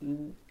 but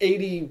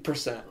 80%,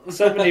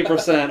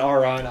 70%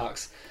 are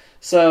Rhinox.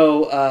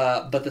 So,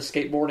 but the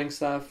skateboarding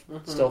stuff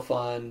still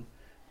fun.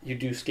 You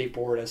do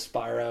skateboard as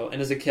Spyro,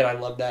 and as a kid, I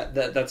loved that.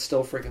 That's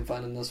still freaking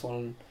fun in this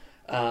one.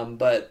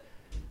 But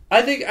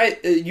I think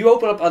you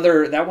open up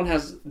that one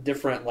has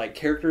different like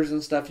characters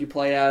and stuff you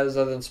play as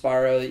other than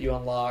Spyro that you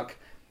unlock.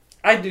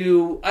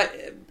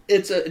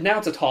 It's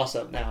a toss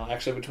up now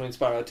actually between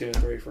Spyro 2 and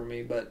 3 for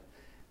me, but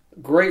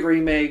great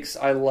remakes.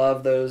 I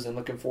love those and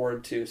looking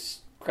forward to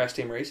Crash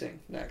Team Racing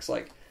next.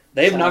 Like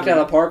they've knocked out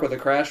of the park with the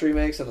Crash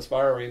remakes and the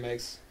Spyro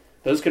remakes.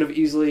 Those could have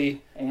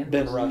easily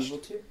been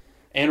rushed.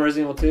 And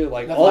Resident Evil 2,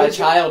 like all the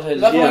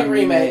childhood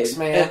remakes,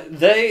 man.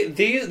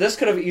 This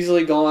could have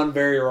easily gone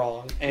very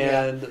wrong,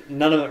 and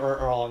none of it went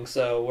wrong.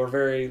 So we're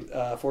very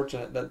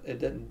fortunate that it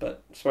didn't.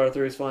 But Spyro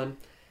 3 is fun.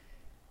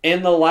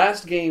 And the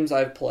last games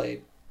I've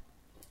played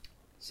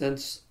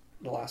since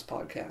the last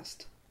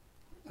podcast,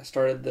 I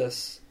started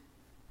this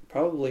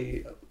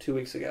probably 2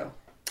 weeks ago.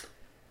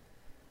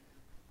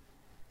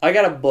 I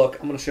got a book.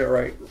 I'm going to show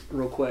it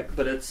real quick,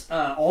 but it's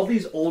all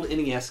these old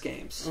NES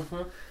games.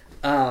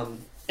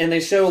 And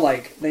they show,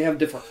 like, they have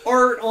different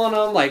art on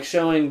them, like,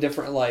 showing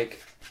different, like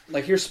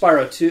here's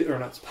Spyro 2, or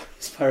not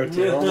Spyro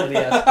 2, on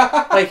NES.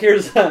 Like,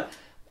 here's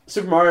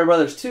Super Mario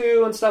Brothers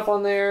 2 and stuff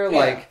on there. Yeah.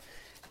 Like,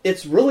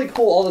 it's really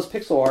cool, all this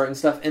pixel art and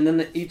stuff. And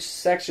then each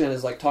section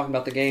is, like, talking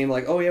about the game.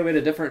 Like, oh, yeah, we had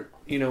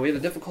a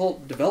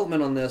difficult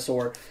development on this.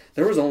 Or,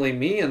 there was only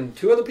me and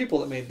 2 other people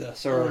that made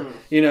this. Or,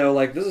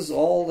 like, this is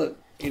all that,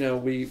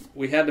 we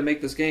had to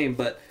make this game.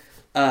 But,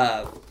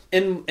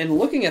 in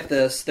looking at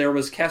this, there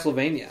was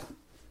Castlevania.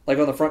 Like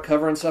on the front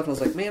cover and stuff, and I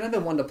was like, man, I've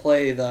been wanting to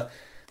play the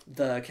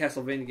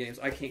Castlevania games.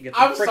 I can't get the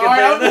I'm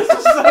sorry, this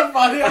is so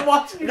funny. I'm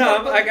watching.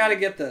 No, I gotta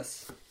get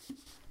this.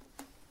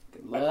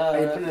 Are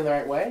you putting it in the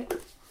right way?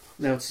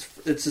 No, it's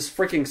this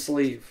freaking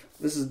sleeve.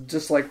 This is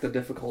just like the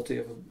difficulty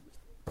of an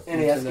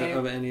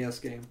NES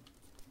game.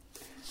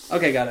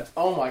 Okay, got it.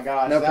 Oh my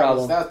gosh, no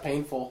problem. That was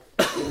painful.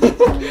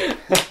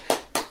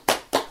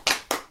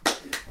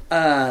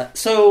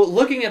 So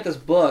looking at this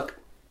book,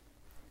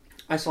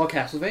 I saw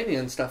Castlevania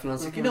and stuff, and I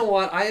was like, you know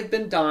what? I have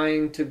been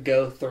dying to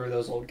go through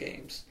those old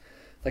games.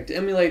 Like, to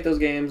emulate those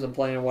games and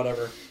play or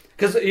whatever.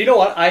 Because, you know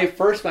what? My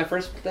first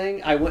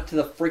thing, I went to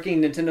the freaking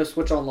Nintendo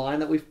Switch Online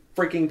that we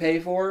freaking pay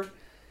for,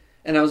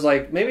 and I was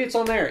like, maybe it's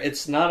on there.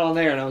 It's not on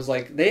there. And I was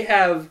like, they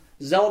have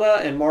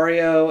Zelda and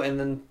Mario and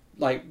then,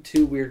 like,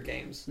 2 weird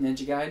games.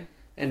 Ninja Gaiden?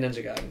 And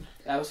Ninja Gaiden.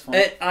 That was fun.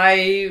 And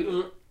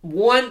I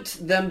want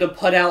them to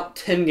put out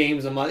 10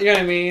 games a month. You know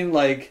what I mean?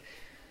 Like,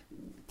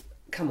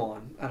 come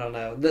on. I don't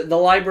know. The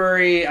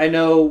library, I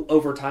know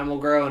over time will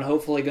grow, and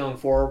hopefully going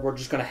forward, we're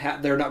just going to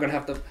have... They're not going to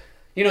have to...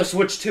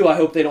 Switch 2, I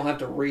hope they don't have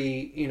to put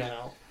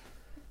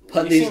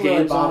these games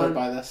really bothered on.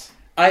 By this.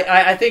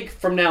 I think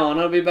from now on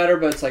it'll be better,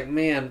 but it's like,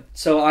 man...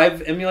 So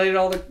I've emulated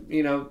all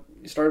the...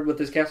 started with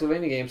this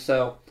Castlevania game,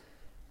 so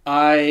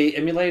I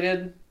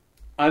emulated...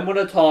 I'm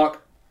going to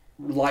talk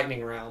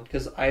lightning round,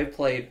 because I've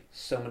played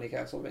so many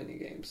Castlevania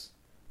games.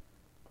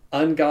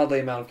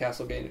 Ungodly amount of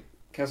Castlevania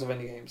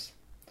games.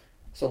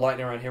 So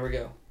lightning round, here we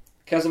go.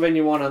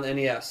 Castlevania 1 on the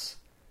NES.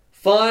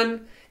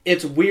 Fun.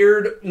 It's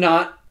weird.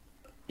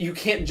 You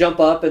can't jump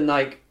up and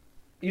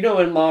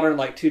in modern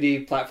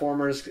 2D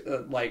platformers,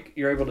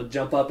 you're able to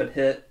jump up and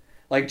hit.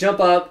 Like jump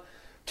up,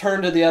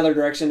 turn to the other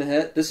direction to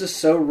hit. This is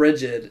so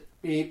rigid.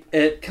 Beep.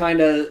 It kind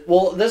of...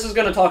 Well, this is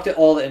going to talk to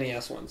all the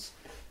NES ones.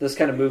 This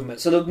kind of movement.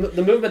 So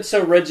the movement's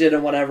so rigid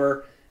and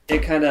whatever,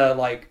 it kind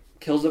of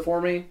kills it for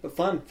me. But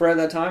fun. For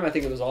that time, I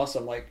think it was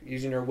awesome. Like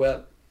using your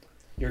whip.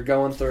 You're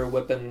going through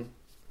whipping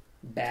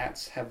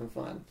bats, having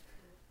fun.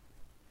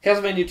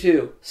 Castlevania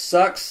 2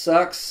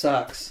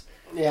 sucks.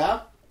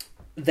 Yeah.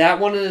 That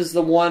one is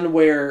the one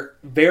where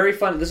very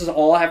fun. This is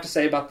all I have to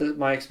say about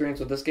my experience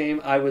with this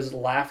game. I was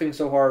laughing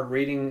so hard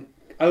reading.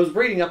 I was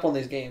reading up on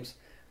these games.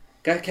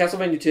 Got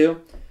Castlevania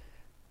 2.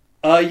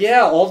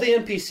 Yeah, all the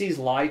NPCs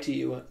lie to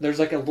you. There's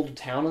a little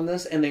town in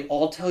this, and they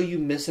all tell you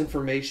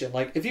misinformation.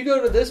 Like, if you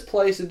go to this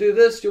place and do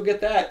this, you'll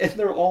get that. And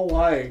they're all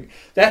lying.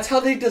 That's how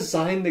they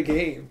designed the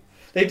game.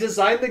 They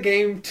designed the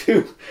game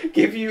to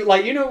give you,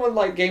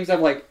 when games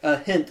have a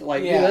hint, do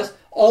this,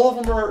 all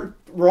of them are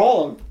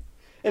wrong.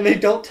 And they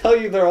don't tell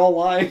you they're all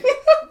lying.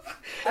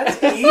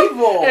 That's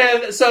evil.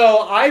 And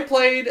so I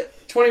played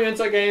 20 minutes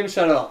of the game,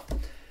 shut it off.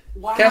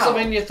 Wow.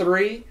 Castlevania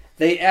 3,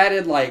 they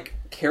added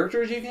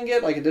characters you can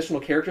get, additional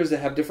characters that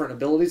have different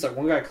abilities.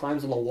 One guy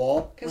climbs on the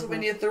wall.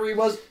 Castlevania 3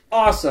 was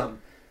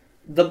awesome.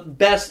 The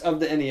best of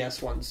the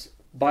NES ones.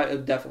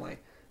 Definitely.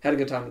 Had a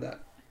good time with that.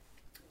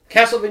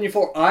 Castlevania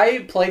 4.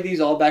 I played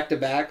these all back to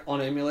back on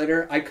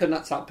emulator. I could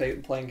not stop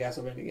playing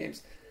Castlevania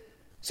games.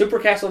 Super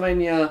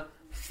Castlevania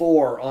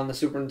 4 on the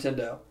Super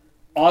Nintendo.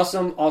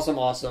 Awesome, awesome,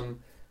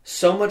 awesome.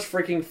 So much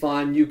freaking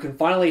fun. You can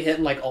finally hit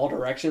in like all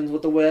directions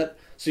with the whip.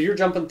 So you're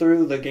jumping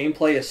through. The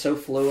gameplay is so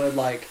fluid.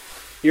 Like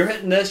you're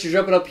hitting this, you're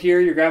jumping up here,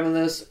 you're grabbing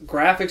this.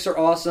 Graphics are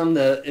awesome.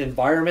 The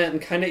environment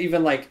and kind of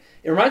even like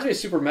it reminds me of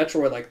Super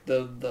Metroid. Like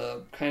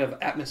the kind of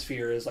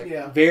atmosphere is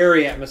like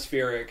very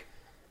atmospheric.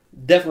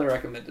 Definitely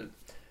recommended.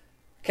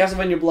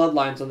 Castlevania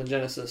Bloodlines on the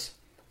Genesis.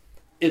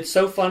 It's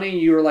so funny.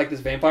 You're like this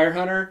vampire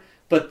hunter.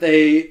 But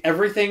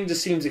everything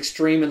just seems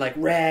extreme and like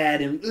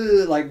rad and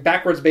like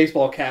backwards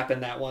baseball cap in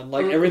that one.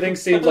 Like everything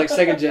seems like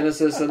Sega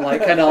Genesis and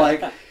like kind of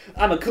like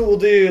I'm a cool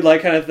dude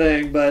like kind of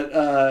thing.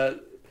 But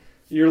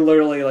you're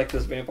literally like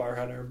this vampire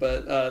hunter,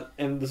 but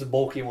and this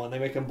bulky one. They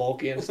make him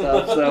bulky and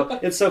stuff. So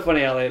it's so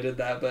funny how they did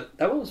that. But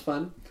that one was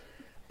fun.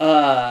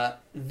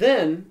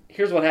 Then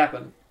here's what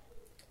happened.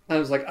 I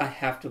was like, I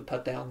have to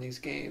put down these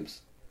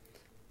games.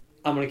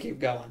 I'm gonna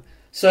keep going.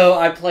 So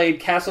I played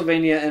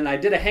Castlevania, and I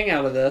did a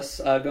hangout of this,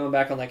 going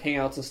back on like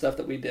hangouts and stuff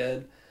that we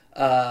did.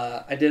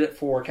 I did it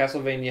for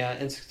Castlevania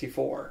N64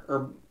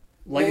 or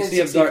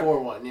Legacy of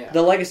Darkness.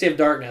 The Legacy of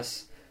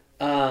Darkness,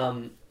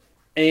 and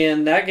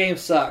that game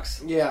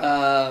sucks.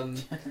 Yeah.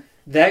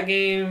 That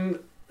game,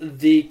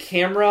 the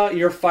camera,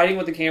 you're fighting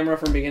with the camera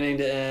from beginning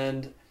to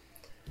end.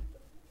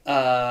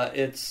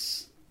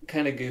 It's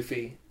kind of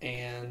goofy,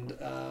 and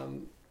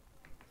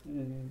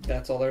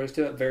that's all there is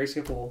to it. Very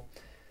skippable.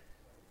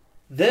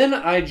 Then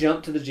I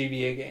jumped to the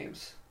GBA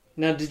games.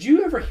 Now, did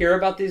you ever hear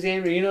about these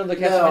games? You know the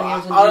Castlevania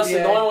games on honestly,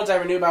 GBA? the only ones I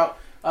ever knew about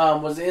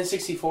was the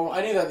N64.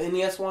 I knew the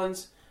NES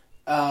ones.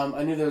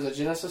 I knew there was a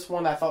Genesis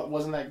one that I thought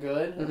wasn't that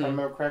good, if I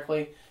remember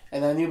correctly.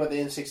 And I knew about the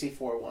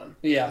N64 one.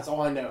 Yeah. That's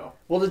all I know.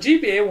 Well, the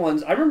GBA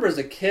ones, I remember as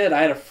a kid,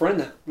 I had a friend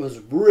that was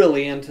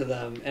really into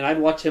them. And I'd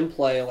watch him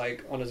play,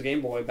 like, on his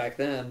Game Boy back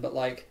then. But,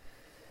 like,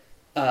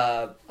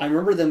 I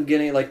remember them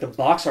getting, like, the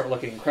box art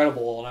looking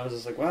incredible. And I was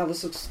just like, wow,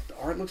 the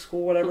art looks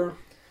cool, whatever.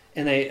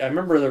 And I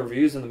remember the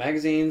reviews in the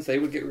magazines. They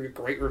would get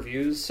great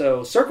reviews.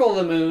 So Circle of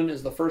the Moon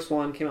is the first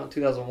one. Came out in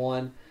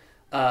 2001.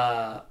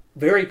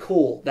 Very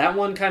cool. That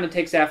one kind of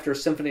takes after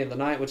Symphony of the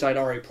Night, which I'd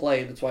already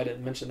played. That's why I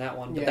didn't mention that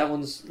one. But that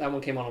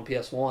one came out on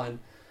PS1.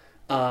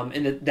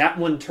 And that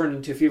one turned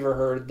into, if you ever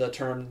heard the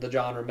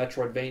genre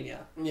Metroidvania.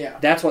 Yeah.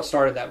 That's what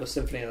started that with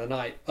Symphony of the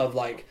Night. Of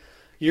like,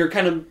 you're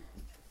kind of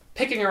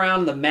picking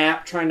around the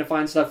map, trying to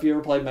find stuff. You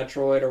ever played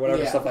Metroid or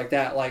whatever, stuff like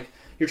that. Like,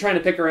 you're trying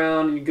to pick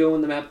around, and you go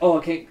in the map. Oh,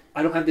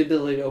 I don't have the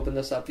ability to open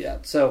this up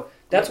yet. So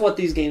that's what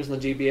these games in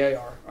the GBA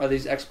are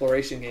these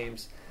exploration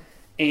games.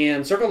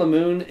 And Circle of the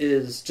Moon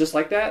is just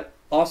like that.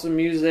 Awesome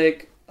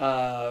music,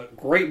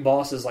 great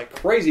bosses, like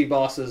crazy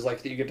bosses,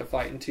 like that you get to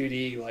fight in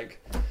 2D. Like,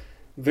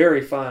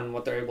 very fun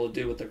what they're able to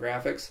do with the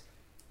graphics.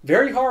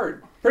 Very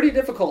hard, pretty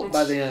difficult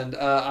by the end.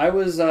 I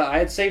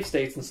had save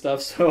states and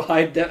stuff, so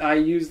I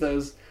use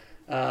those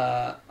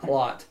a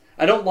lot.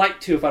 I don't like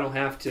to if I don't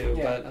have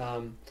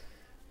to,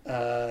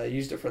 but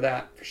used it for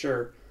that for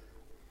sure.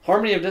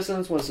 Harmony of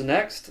Dissonance was the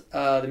next.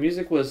 The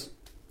music was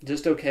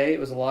just okay. It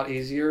was a lot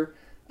easier.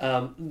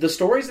 The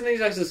stories in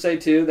these, I should say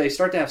too, they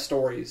start to have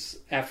stories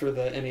after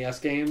the NES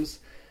games.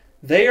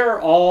 They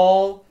are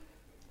all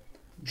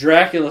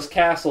Dracula's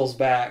castle's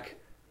back.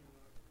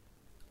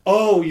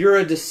 Oh, you're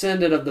a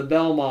descendant of the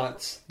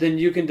Belmonts. Then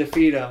you can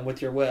defeat them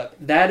with your whip.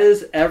 That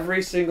is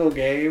every single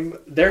game.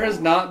 There has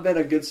not been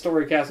a good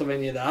story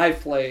Castlevania that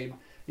I've played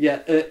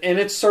yet. And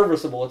it's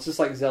serviceable. It's just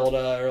like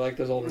Zelda or like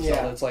those older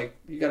Zelda. It's like,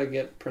 you gotta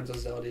get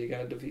Princess Zelda. You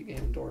gotta defeat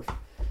Ganondorf.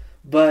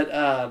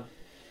 But,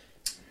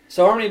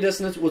 so Harmony of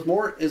Dissonance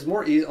is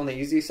more easy on the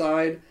easy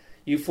side.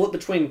 You flip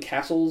between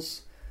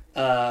castles.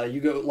 You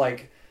go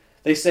like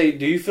they say,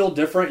 do you feel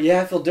different?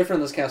 Yeah, I feel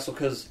different in this castle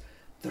because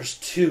there's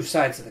two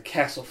sides of the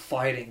castle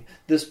fighting.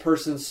 This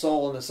person's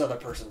soul and this other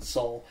person's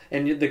soul,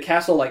 and the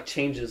castle like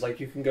changes. Like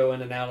you can go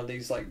in and out of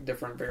these like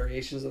different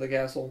variations of the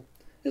castle.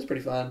 It's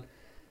pretty fun.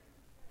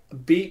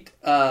 Beat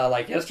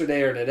like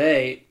yesterday or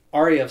today,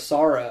 Aria of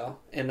Sorrow,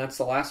 and that's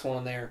the last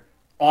one there.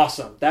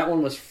 Awesome. That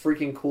one was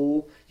freaking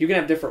cool. You can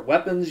have different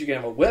weapons. You can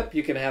have a whip.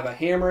 You can have a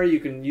hammer. You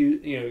can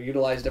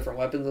utilize different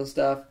weapons and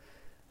stuff.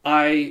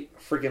 I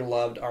freaking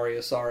loved Aria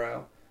of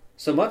Sorrow.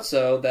 So much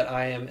so that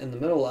I am in the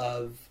middle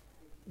of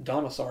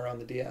Dawn of Sorrow on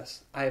the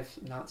DS. I have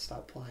not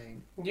stopped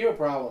playing. You have a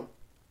problem.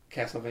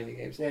 Castlevania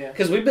games. Yeah.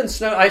 Because we've been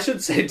I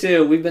should say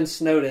too, we've been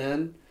snowed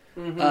in.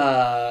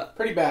 Mm-hmm.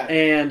 Pretty bad.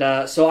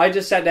 And so I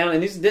just sat down,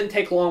 and these didn't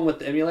take long with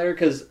the emulator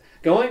because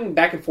going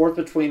back and forth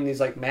between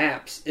these like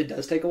maps, it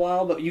does take a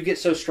while, but you get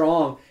so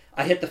strong.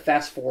 I hit the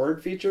fast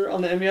forward feature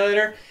on the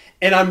emulator,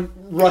 and I'm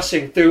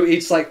rushing through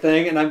each like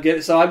thing, and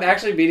I'm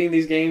actually beating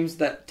these games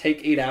that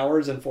take 8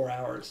 hours in 4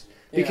 hours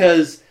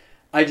because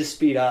I just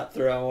speed up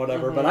through and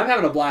whatever. Mm-hmm. But I'm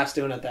having a blast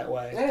doing it that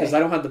way because I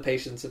don't have the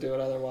patience to do it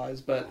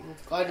otherwise. But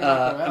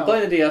I'm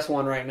playing the DS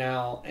one right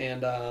now,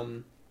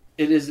 and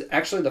it is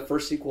actually the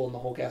first sequel in the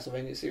whole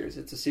Castlevania series.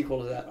 It's a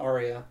sequel to that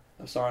Aria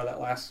of Sorrow,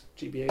 that last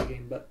GBA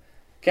game, but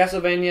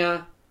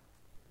Castlevania,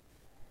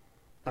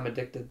 I'm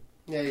addicted.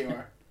 Yeah, you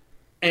are.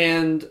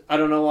 And I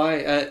don't know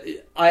why.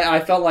 I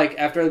felt like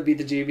after I beat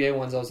the GBA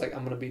ones, I was like, I'm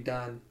going to be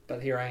done.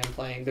 But here I am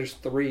playing. There's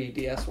 3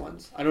 DS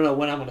ones. I don't know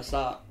when I'm going to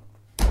stop.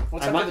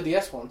 What's up with the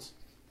DS ones?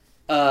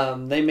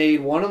 They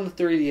made one on the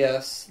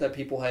 3DS that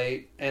people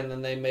hate, and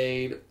then they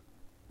made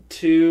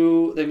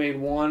 2. They made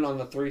one on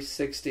the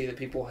 360 that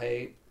people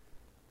hate,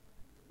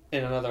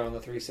 and another on the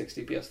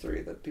 360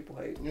 PS3 that people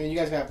hate. I mean, you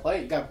guys gotta play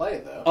it. You gotta play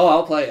it though. Oh,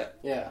 I'll play it.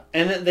 Yeah.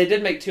 And they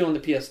did make 2 on the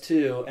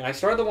PS2, and I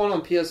started the one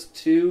on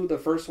PS2, the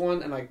first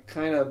one, and I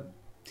kind of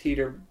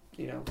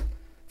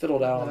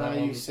fiddled out on that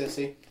one. You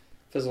sissy.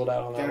 Fizzled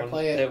out on that one.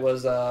 Play it. It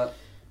was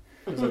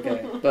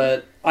okay,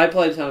 but I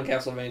played a ton of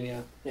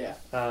Castlevania. Yeah.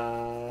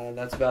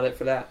 That's about it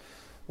for that.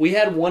 We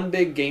had one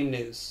big game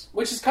news,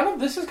 this is kind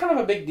of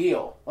a big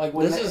deal. Like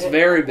this is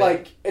very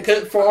big.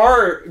 Like for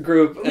our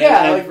group,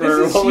 yeah,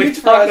 for what we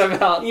talked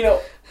about.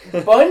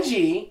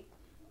 Bungie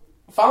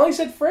finally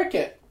said frick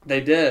it.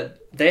 They did.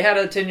 They had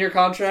a 10-year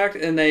contract,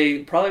 and they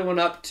probably went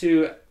up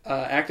to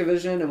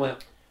Activision and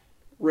went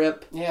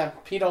rip. Yeah,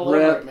 Pete all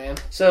over it, man.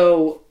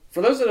 So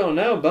for those that don't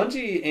know,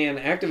 Bungie and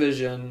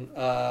Activision,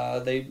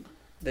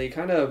 they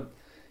kind of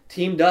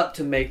teamed up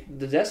to make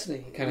the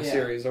Destiny kind of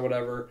series or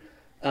whatever.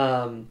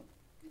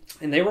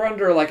 And they were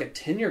under like a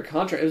 10-year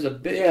contract. It was a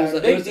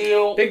big, big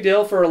deal. Big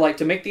deal for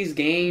to make these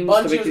games.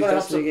 Bungie to make was going to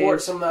help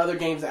support some of the other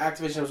games that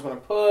Activision was going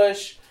to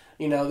push.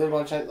 They were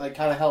going to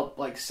kind of help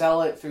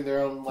sell it through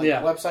their own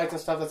websites and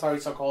stuff. That's how we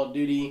saw Call of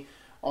Duty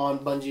on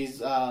Bungie's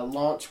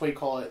launch. What do you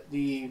call it?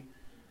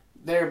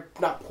 They're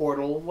not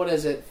portal. What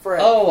is it?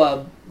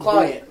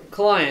 Client.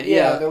 Client.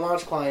 Yeah, their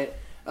launch client.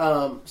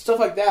 Stuff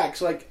like that.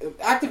 So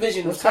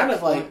Activision was kind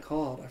of like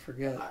called. I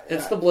forget.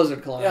 It's the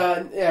Blizzard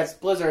client. Yeah, it's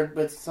Blizzard,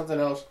 but it's something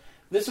else.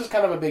 This was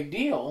kind of a big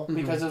deal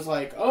because it was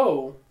like,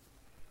 oh,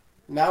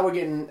 now we're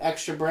getting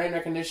extra brand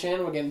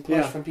recognition. We're getting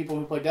pushed from people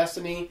who play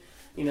Destiny.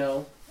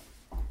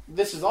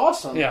 This is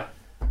awesome. Yeah.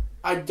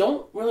 I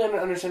don't really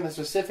understand the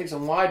specifics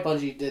on why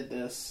Bungie did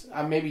this.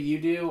 Maybe you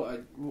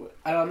do.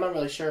 I'm not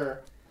really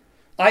sure.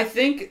 I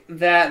think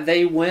that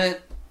they went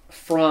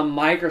from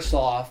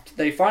Microsoft.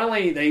 They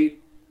finally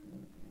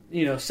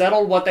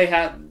settled what they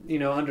had,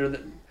 under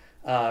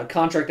the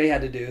contract they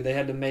had to do. They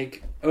had to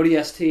make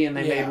ODST and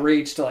they made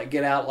Reach to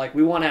get out.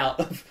 We want out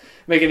of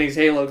making these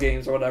Halo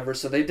games or whatever.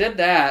 So they did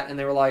that, and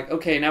they were like,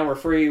 okay, now we're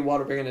free. What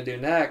are we going to do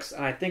next?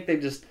 And I think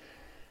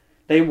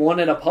they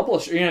wanted a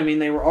publisher.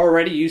 They were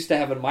already used to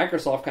having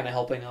Microsoft kind of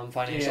helping them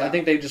financially. Yeah. I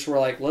think they just were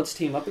like, let's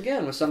team up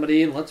again with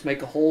somebody and let's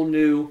make a whole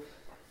new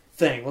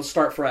thing. Let's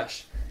start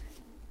fresh.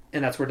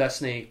 And that's where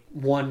Destiny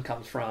 1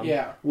 comes from.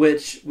 Yeah.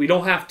 Which we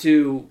don't have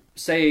to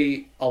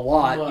say a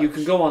lot. You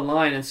can go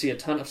online and see a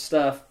ton of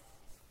stuff.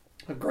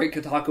 A great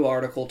Kotaku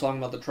article talking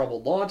about the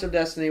troubled launch of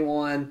Destiny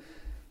 1.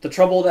 The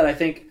trouble that I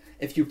think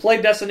if you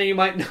played Destiny you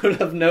might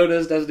have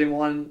noticed, Destiny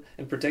 1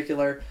 in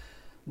particular.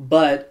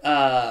 But,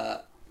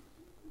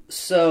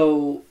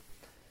 so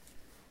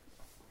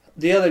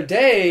the other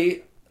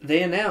day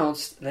they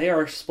announced they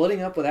are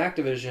splitting up with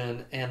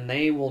Activision and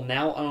they will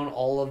now own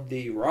all of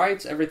the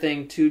rights,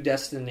 everything to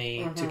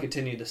Destiny to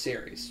continue the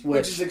series.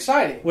 Which is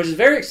exciting. Which is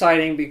very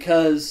exciting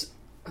because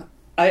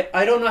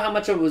I don't know how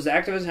much of it was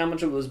Activision, how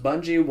much of it was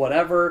Bungie,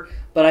 whatever,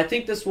 but I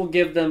think this will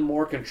give them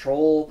more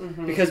control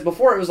because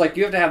before it was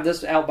you have to have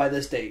this out by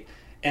this date.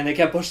 And they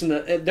kept pushing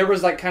there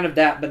was kind of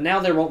that, but now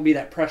there won't be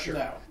that pressure.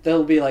 No.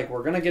 They'll be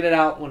we're going to get it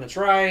out when it's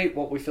right,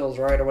 what we feel is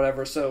right or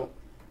whatever. So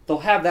they'll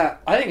have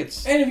that. I think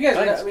it's... And if you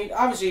guys know,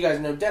 obviously you guys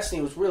know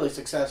Destiny was really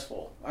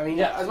successful.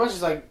 As much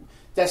as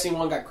Destiny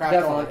 1 got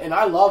crapped on, and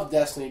I love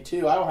Destiny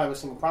 2. I don't have a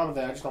single problem with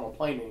that. I just don't want to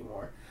play it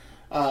anymore.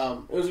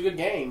 It was a good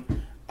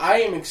game.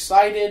 I am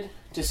excited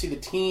to see the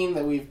team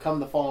that we've come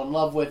to fall in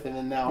love with and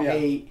then now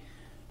hate,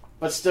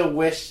 but still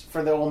wish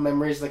for the old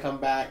memories to come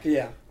back.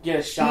 Yeah. Get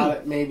a shot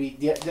at maybe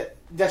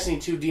Destiny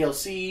 2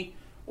 DLC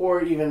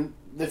or even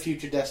the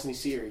future Destiny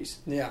series.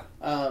 Yeah.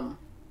 I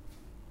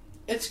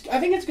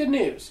think it's good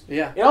news.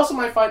 Yeah. It also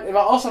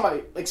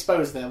might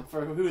expose them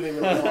for who they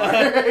really are.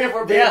 If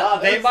we're being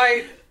honest. They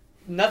might.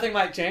 Nothing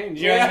might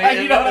change. You know what I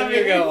mean? You know what I mean?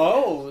 You go,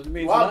 oh, it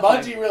means wow,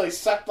 nothing. Bungie really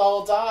sucked the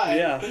whole time.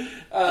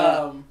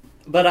 Yeah.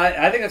 But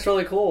I think that's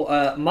really cool.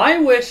 My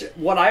wish,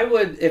 what I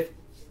would, if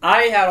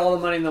I had all the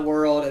money in the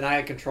world and I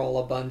had control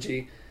of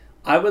Bungie,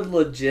 I would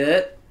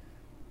legit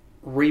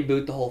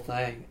reboot the whole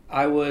thing.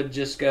 I would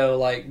just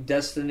go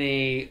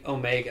Destiny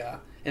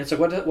Omega. And so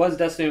what is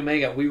Destiny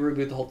Omega? We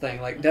reboot the whole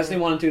thing. Destiny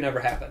 1 and 2 never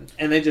happened.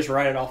 And they just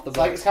write it off the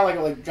book. It's kind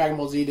of like Dragon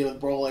Ball Z did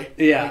with Broly.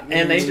 Yeah,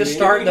 and they just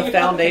start the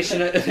foundation.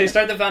 They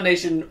start the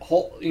foundation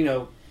whole,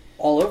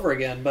 all over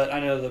again. But I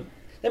know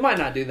they might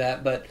not do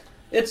that, but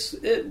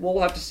we'll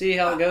have to see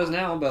how it goes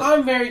now. But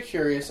I'm very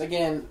curious.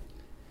 Again...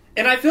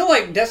 And I feel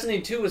like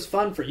Destiny 2 was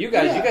fun for you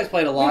guys. Yeah, you guys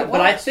played a lot.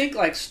 But I think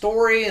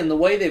story and the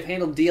way they've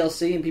handled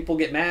DLC and people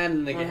get mad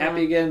and they get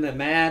happy again and they're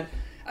mad.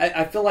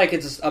 I feel like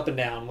it's just up and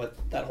down with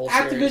that whole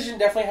series. Activision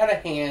definitely had a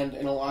hand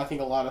in I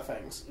think a lot of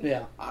things.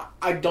 Yeah.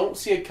 I don't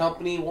see a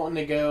company wanting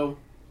to go...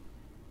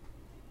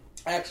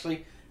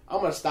 Actually, I'm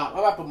going to stop.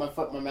 I'm going to put my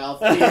foot in my mouth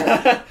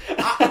here.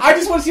 I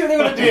just want to see what they're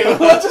going to do.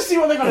 Let's just see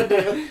what they're going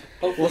to do.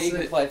 Hopefully you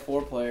can play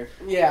 4-player.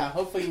 Yeah,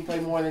 hopefully you can play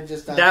more than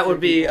just that would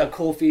be a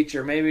cool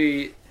feature.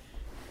 Maybe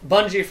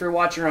Bungie, if you're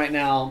watching right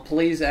now,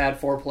 please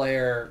add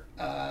 4-player.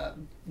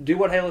 Do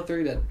what Halo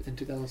 3 did in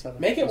 2007.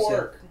 Make it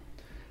work.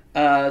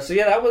 So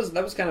yeah, that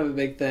was kind of a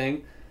big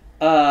thing.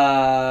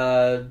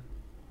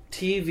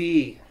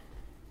 TV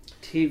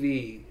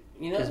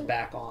is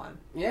back on.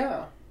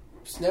 Yeah.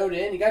 Snowed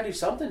in. You gotta do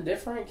something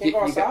different. Can't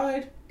go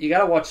outside. You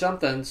gotta watch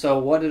something. So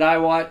what did I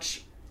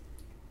watch?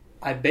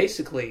 I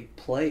basically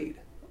played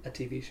a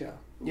TV show.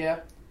 Yeah.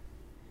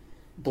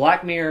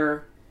 Black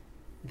Mirror,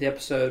 the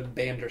episode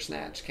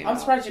Bandersnatch came out. I'm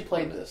surprised you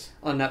played this.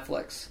 On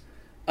Netflix.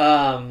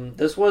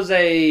 This was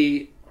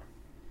a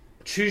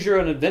choose your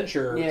own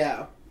adventure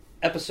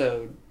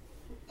episode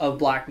of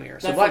Black Mirror.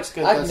 So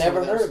I've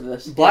never heard of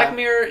this. Black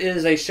Mirror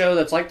is a show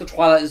that's like the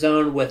Twilight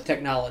Zone with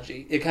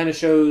technology. It kind of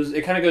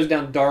goes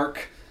down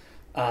dark,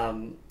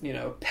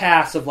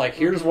 paths of like,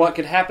 here's what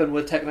could happen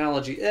with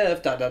technology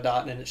if ...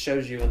 and it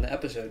shows you in the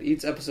episode.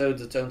 Each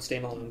episode's its own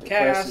standalone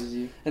cast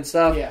and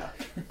stuff. Yeah.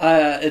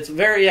 It's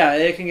very,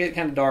 it can get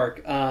kind of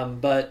dark.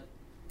 But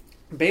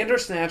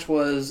Bandersnatch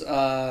was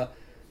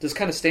this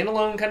kind of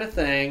standalone kind of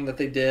thing that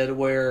they did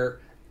where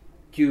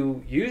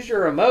you use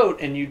your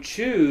remote and you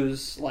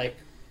choose like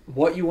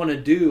what you want to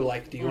do.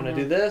 Like, do you want to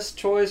do this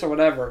choice or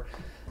whatever?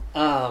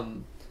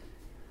 And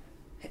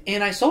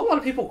I saw a lot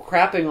of people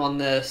crapping on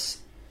this,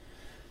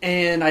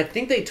 and I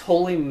think they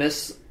totally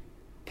miss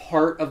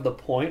part of the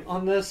point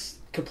on this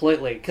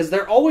completely, because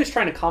they're always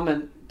trying to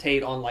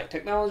commentate on like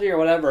technology or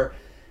whatever.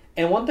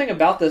 And one thing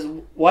about this,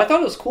 I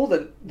thought it was cool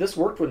that this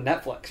worked with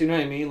Netflix. You know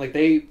what I mean? Like,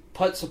 they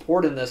put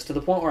support in this to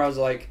the point where I was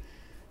like,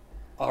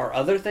 are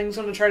other things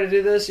going to try to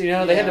do this? You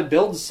know, they had to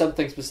build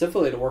something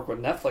specifically to work with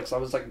Netflix. I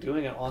was like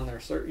doing it on their,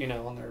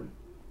 on their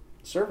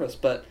service,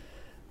 but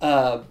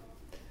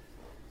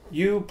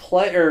you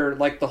play, or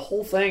like the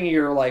whole thing,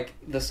 you're like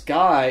this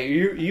guy.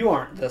 You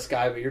aren't this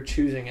guy, but you're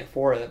choosing it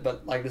for it.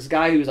 But like this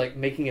guy who's like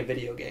making a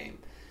video game,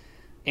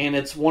 and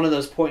it's one of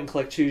those point and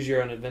click, choose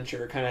your own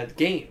adventure kind of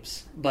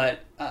games. But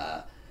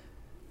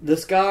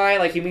this guy,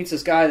 like, he meets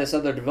this guy, this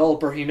other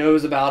developer. He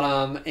knows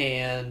about him,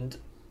 and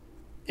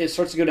it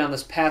starts to go down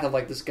this path of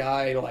like this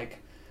guy like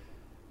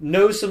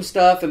knows some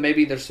stuff, and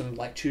maybe there's some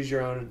like choose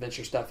your own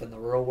adventure stuff in the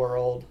real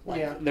world.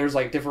 Like, there's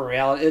like different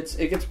reality.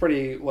 It gets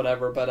pretty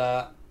whatever, but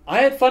I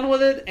had fun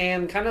with it,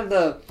 and kind of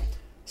the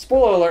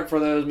spoiler alert for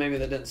those maybe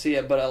that didn't see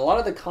it, but a lot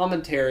of the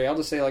commentary, I'll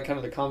just say like kind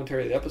of the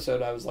commentary of the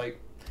episode, I was like,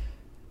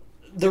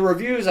 the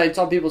reviews, I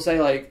saw people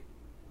say like,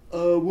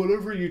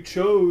 whatever you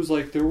chose,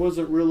 like there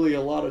wasn't really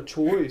a lot of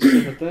choice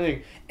in the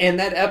thing, and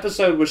that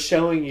episode was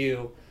showing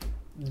you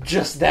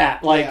just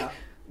that, like.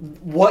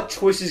 What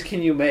choices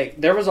can you make?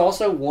 There was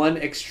also one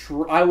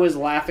I was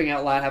laughing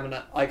out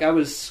loud,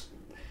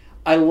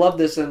 I love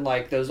this in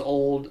like those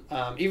old,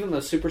 even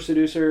the Super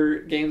Seducer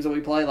games that we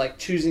play, like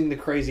choosing the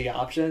crazy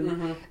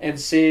option and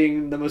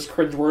seeing the most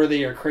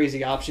cringeworthy or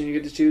crazy option you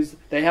get to choose.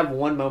 They have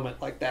one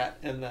moment like that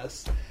in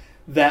this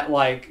that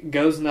like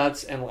goes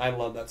nuts, and I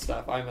love that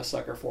stuff. I'm a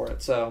sucker for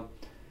it. So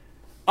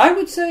I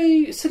would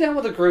say sit down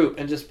with a group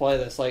and just play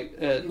this. Like,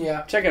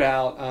 check it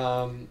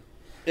out.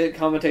 It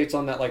commentates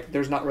on that, like,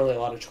 there's not really a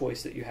lot of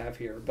choice that you have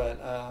here.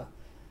 But,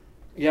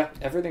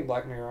 everything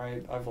Black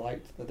Mirror I've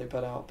liked that they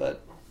put out.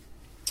 But,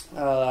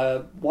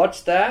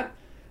 watch that.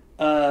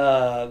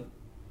 Did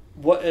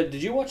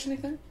you watch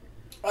anything?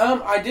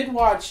 I did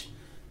watch...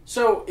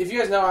 So, if you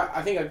guys know,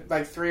 I think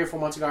like 3 or 4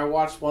 months ago, I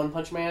watched One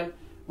Punch Man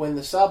when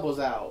the sub was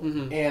out.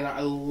 And I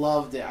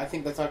loved it. I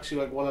think that's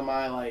actually, like, one of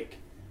my, like,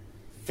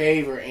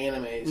 favorite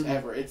animes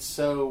ever. It's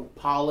so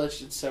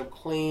polished, it's so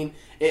clean,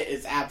 it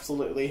is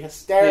absolutely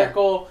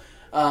hysterical.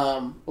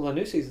 Well, the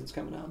new season's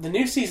coming out. The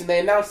new season, they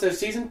announced their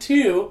season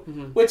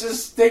 2, which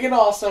is stinking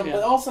awesome.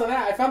 But also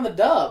that, I found the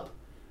dub.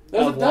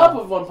 There's a dub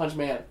of One Punch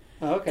Man.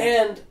 Oh, okay.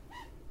 And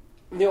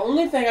the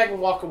only thing I can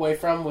walk away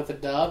from with the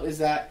dub is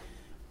that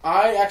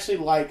I actually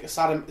like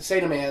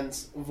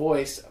Sataman's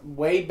voice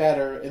way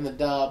better in the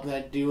dub than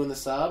I do in the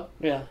sub.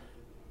 Yeah.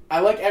 I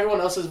like everyone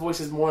else's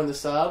voices more in the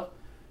sub.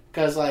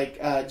 Because, like,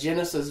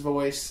 Genesis'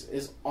 voice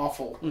is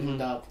awful in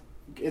dub.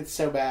 It's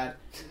so bad.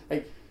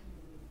 Like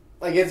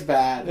it's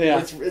bad.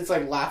 Yeah. It's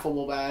like,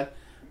 laughable bad.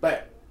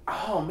 But,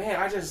 oh, man,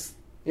 I just...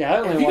 Yeah, I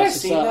only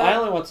watched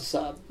the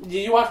sub. Did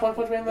you watch One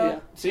Punch Man, though? Yeah.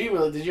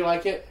 So did you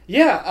like it?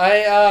 Yeah,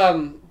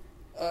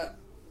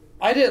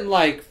 I didn't,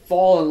 like,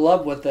 fall in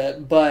love with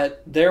it,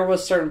 but there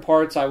was certain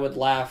parts I would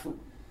laugh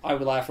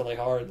really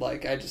hard.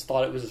 Like, I just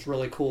thought it was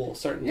really cool,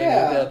 certain things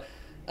I did.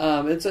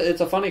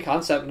 It's a funny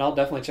concept, and I'll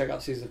definitely check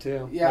out season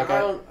 2. Yeah,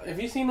 have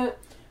you seen it?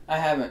 I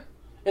haven't.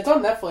 It's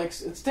on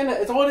Netflix. It's 10.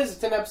 It's all it is. It's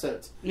 10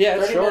 episodes. Yeah,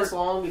 it's 30 short. minutes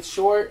long. It's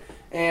short,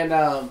 and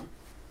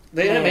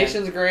the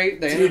animation's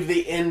great.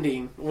 The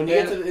ending when you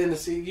get to the end of the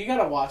season, you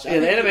gotta watch it. Yeah,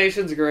 the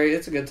animation's great.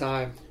 It's a good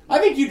time. I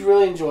think you'd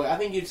really enjoy it. I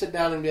think you'd sit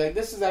down and be like,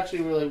 "This is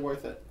actually really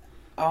worth it."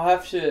 I'll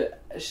have to.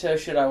 So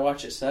should I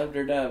watch it subbed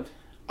or dubbed?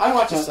 I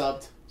watch it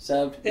subbed.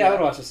 Subbed. Yeah, I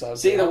would watch it subbed.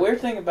 See, the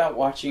weird thing about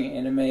watching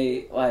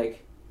anime,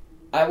 like,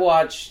 I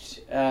watched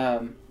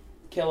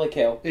Kill la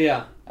Kill.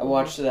 Yeah. I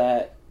watched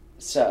that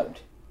subbed.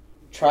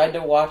 tried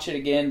to watch it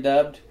again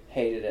dubbed,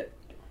 hated it.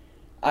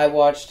 I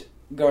watched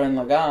Gurren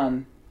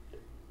Lagann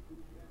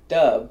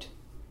dubbed,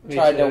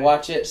 tried to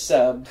watch it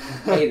subbed,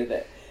 hated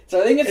it.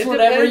 So I think it's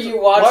whatever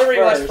you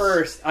watch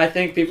first. I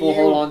think people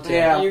hold on to.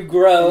 Yeah. You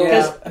grow.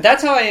 Because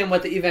that's how I am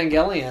with the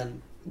Evangelion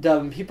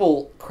dub.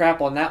 People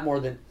crap on that more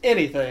than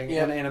anything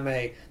in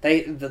anime.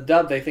 The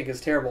dub they think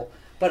is terrible.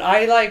 But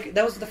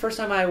that was the first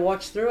time I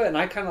watched through it, and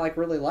I kind of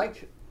really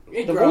liked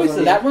the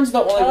voices. That one's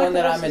the only one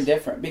that I'm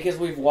indifferent, because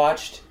we've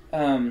watched,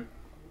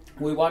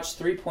 we watched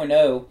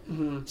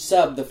 3.0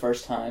 sub the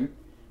first time,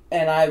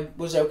 and I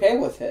was okay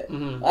with it.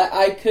 Mm-hmm.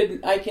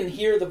 I can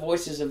hear the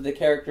voices of the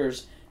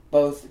characters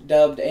both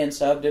dubbed and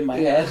subbed in my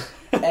head,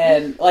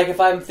 and if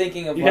I'm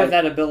thinking of you have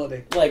that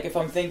ability. If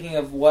I'm thinking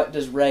of what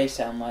does Rey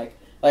sound like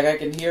I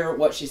can hear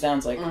what she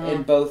sounds like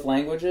in both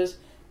languages.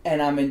 And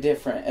I'm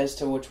indifferent as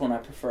to which one I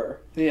prefer.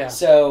 Yeah.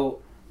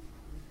 So,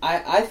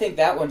 I think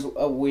that one's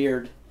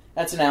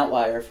that's an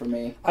outlier for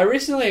me. I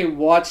recently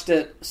watched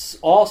it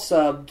all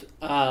subbed,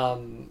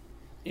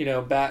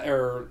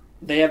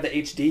 they have the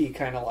HD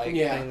kind of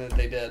thing that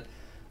they did,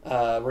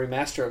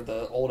 remaster of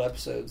the old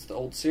episodes, the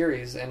old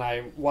series, and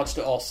I watched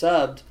it all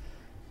subbed.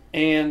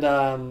 And,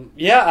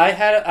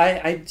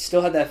 I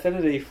still had that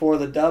affinity for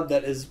the dub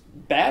that is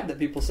bad that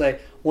people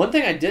say. One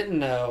thing I didn't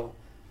know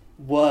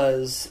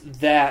was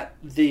that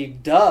the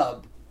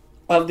dub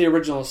of the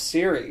original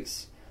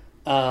series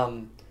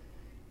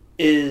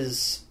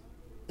is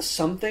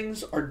some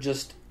things are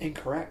just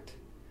incorrect.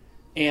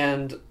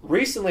 And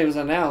recently it was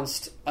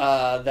announced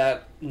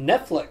that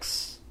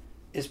Netflix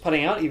is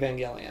putting out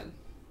Evangelion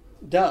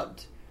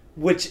dubbed,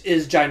 which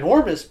is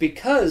ginormous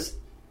because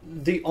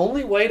the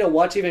only way to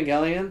watch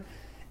Evangelion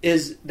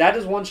is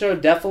one show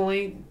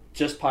definitely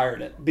just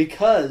pirate it,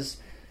 because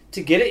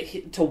to get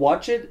it to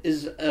watch it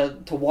is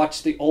to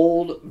watch the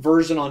old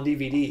version on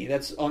DVD.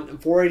 That's on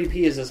 480p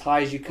is as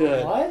high as you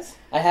could. What?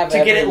 I have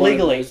to get it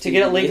legally.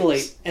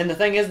 And the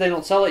thing is, they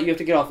don't sell it. You have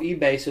to get off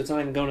eBay, so it's not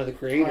even going to the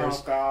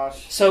creators. Oh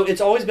gosh! So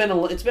it's always been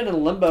it's been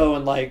in limbo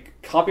and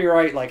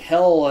copyright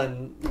hell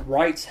and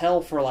rights hell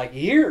for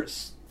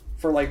years,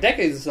 for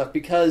decades and stuff,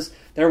 because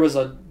there was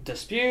a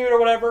dispute or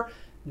whatever.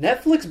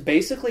 Netflix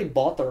basically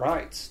bought the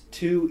rights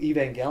to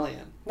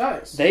Evangelion.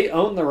 Nice. They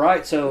own the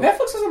rights. So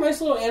Netflix has a nice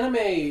little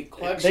anime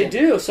collection. They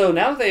do. So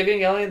now that they have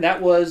Evangelion,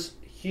 that was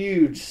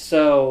huge.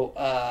 So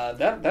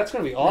that's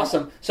going to be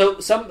awesome. So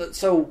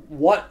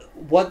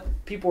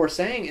what people are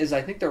saying is,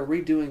 I think they're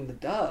redoing the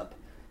dub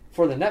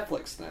for the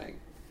Netflix thing.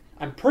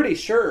 I'm pretty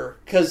sure,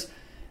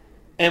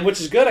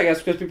 which is good, I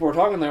guess, because people were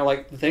talking there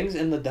the things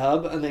in the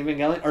dub and the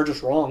Evangelion are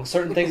just wrong.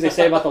 Certain things they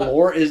say about the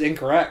lore is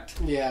incorrect.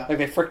 Yeah,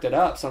 they fricked it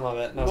up, some of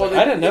it. And I was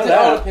I didn't know that.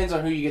 It all depends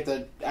on who you get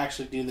to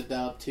actually do the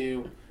dub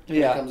too.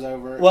 When it comes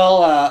over.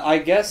 Well, I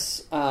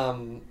guess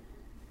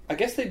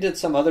they did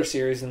some other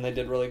series and they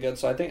did really good.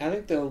 So I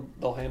think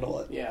they'll handle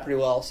it pretty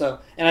well. So,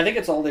 and I think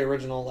it's all the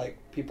original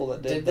people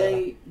that did.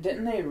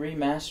 Didn't they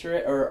remaster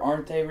it, or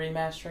aren't they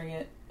remastering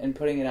it and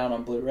putting it out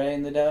on Blu-ray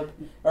in the dub?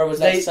 Or was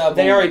that sub?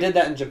 They already did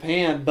that in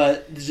Japan,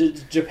 but the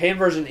Japan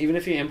version, even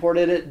if you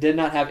imported it, did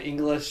not have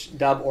English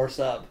dub or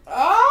sub.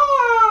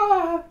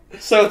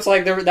 So it's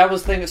that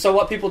was thing. So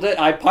what people did,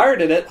 I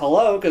pirated it.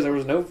 Because there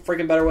was no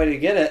freaking better way to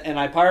get it, and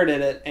I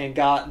pirated it and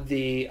got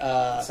the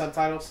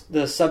subtitles.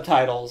 The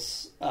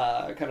subtitles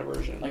kind of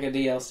version, like a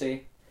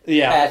DLC.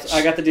 Yeah, patch.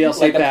 I got the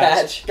DLC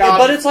patch.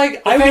 But it's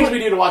things we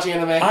do to watch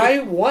anime. I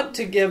want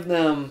to give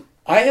them.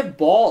 I have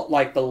bought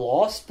the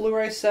Lost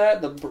Blu-ray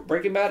set, the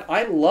Breaking Bad.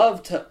 I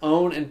love to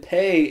own and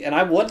pay, and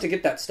I want to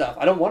get that stuff.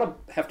 I don't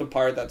want to have to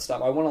pirate that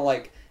stuff. I want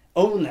to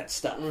own that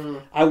stuff.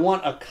 I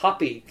want a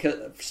copy,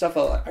 stuff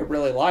I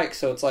really like.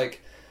 So it's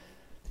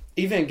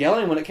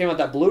Evangelion, when it came out,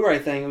 that Blu-ray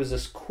thing, it was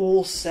this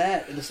cool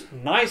set, this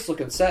nice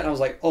looking set, and I was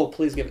like, oh,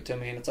 please give it to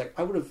me. And it's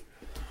I would have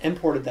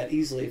imported that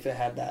easily if it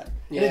had that.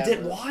 Yeah, and it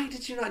did. Why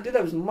did you not do that?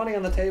 It was money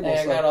on the table.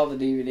 Hey, I got all the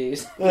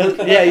DVDs.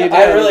 Yeah, you do.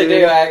 I really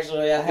do,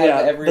 actually. I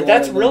have every But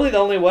that's really the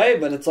only way,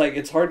 but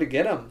it's hard to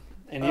get them.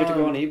 And you have to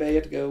go on eBay, you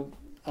have to go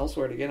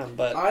elsewhere to get them.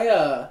 But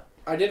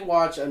I did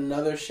watch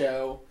another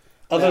show.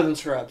 Other than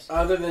Scrubs.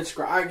 I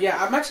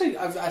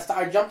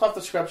jumped off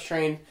the Scrubs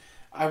train.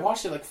 I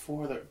watched it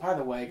 4. By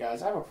the way,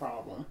 guys, I have a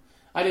problem.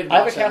 I have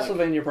a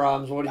Castlevania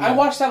problems. What do you? I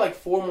watched that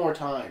 4 more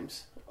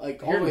times, all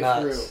the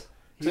way through.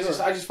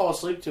 I just fall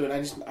asleep to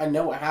it. I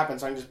know what happens.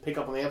 So I can just pick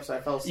up on the episode.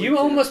 I fell asleep. You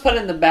almost put it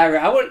in the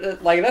background. I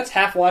would that's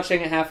half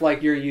watching it, half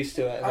you're used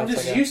to it. I'm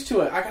just used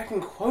to it. I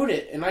can quote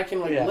it and I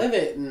can live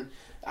it. And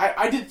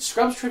I did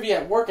Scrubs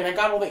trivia at work and I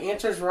got all the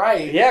answers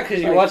right. Yeah,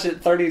 because you watched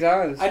it 30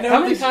 times. I know.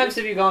 How many times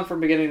have you gone from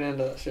beginning to end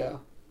of the show?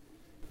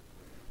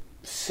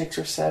 6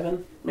 or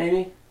 7,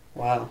 maybe.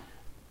 Wow.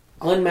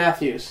 Glenn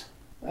Matthews.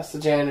 That's the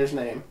janitor's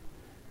name.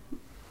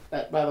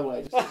 That, by the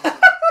way.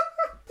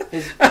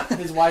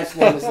 His wife's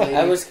name is Lady.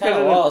 I was kind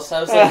of lost.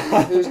 I was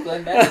like, who's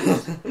Glenn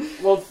Matthews?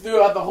 Well,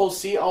 throughout the whole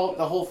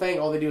thing,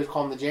 all they do is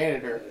call him the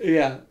janitor.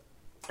 Yeah.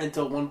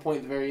 Until one point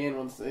at the very end,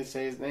 once they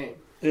say his name.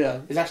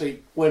 Yeah. It's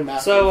actually Glenn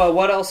Matthews. So,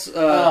 what else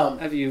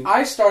have you...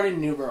 I started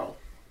New Girl.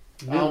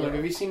 I don't know.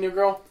 Have you seen New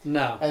Girl?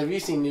 No. Have you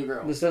seen New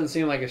Girl? This doesn't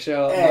seem like a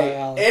show.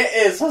 Hey,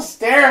 it is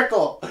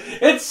hysterical.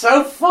 It's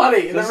so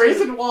funny. And the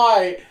reason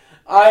why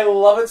I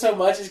love it so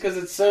much is because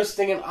it's so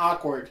stinging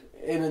awkward.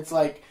 And it's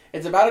like,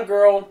 it's about a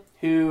girl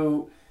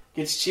who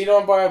gets cheated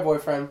on by her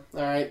boyfriend,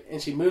 all right?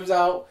 And she moves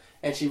out,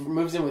 and she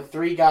moves in with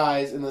 3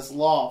 guys in this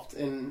loft.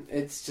 And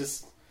it's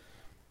just,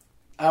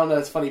 I don't know,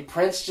 it's funny.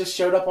 Prince just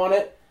showed up on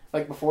it,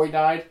 like, before he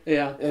died.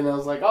 Yeah. And I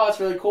was like, oh, it's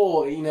really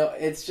cool. You know,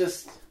 it's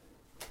just...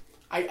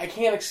 I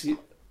can't explain.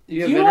 Do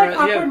you like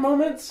awkward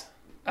moments?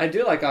 I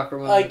do like awkward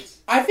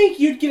moments. Like, I think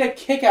you'd get a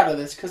kick out of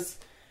this because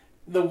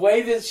the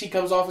way that she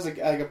comes off as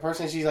a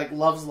person, she's like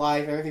loves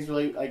life. Everything's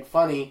really like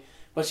funny,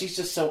 but she's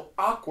just so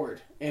awkward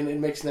and it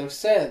makes no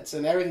sense.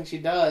 And everything she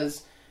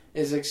does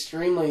is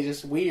extremely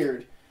just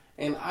weird.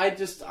 And I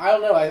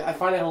don't know. I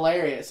find it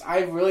hilarious.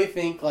 I really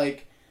think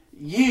like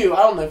I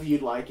don't know if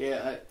you'd like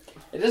it.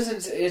 It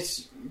doesn't.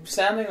 It's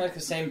sounding like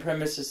the same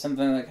premise as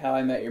something like How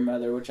I Met Your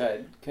Mother, which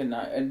I could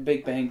not. And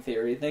Big Bang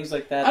Theory, things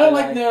like that. I don't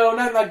like. No,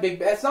 not like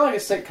Big. It's not like a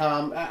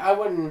sitcom. I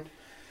wouldn't.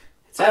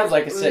 It sounds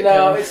like a sitcom.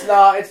 No, it's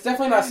not. It's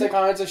definitely not a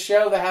sitcom. It's a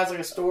show that has like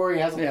a story,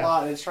 has a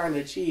plot, and it's trying to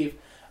achieve.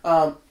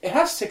 It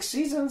has 6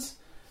 seasons.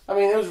 I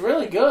mean, it was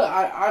really good.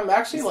 I'm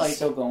actually Is it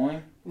still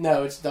going?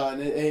 No, it's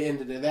done. It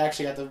ended it. They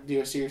actually got to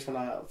do a series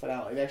finale.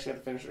 They actually got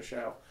to finish the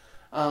show.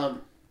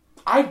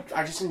 I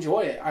just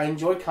enjoy it. I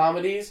enjoy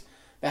comedies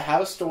that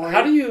have a story.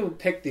 How do you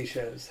pick these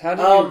shows? How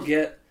do you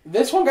get...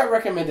 This one got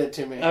recommended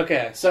to me.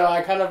 Okay. So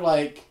I kind of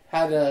like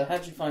had to...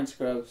 How'd you find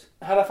Scrubs?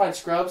 How to find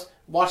Scrubs?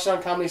 Watched it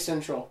on Comedy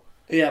Central.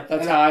 Yeah,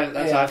 that's how I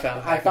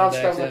found it. I found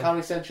Scrubs on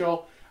Comedy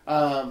Central.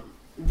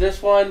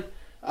 This one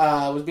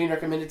was being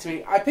recommended to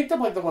me. I picked up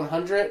like the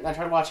 100 and I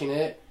tried watching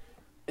it.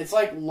 It's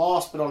like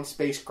Lost but on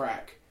space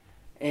crack.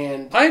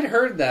 And I'd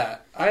heard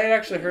that. I had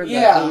actually heard that.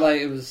 Yeah.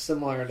 Like, it was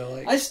similar to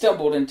like... I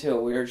stumbled into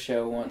a weird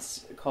show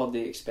once called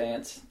The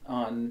Expanse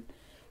on...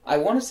 I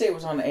want to say it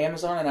was on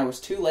Amazon, and I was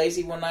too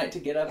lazy one night to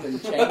get up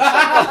and change something. So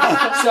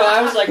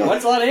I was like,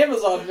 what's on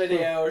Amazon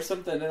Video or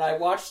something? And I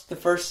watched the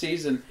first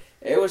season.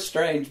 It was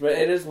strange, but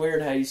it is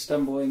weird how you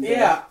stumble into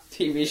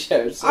TV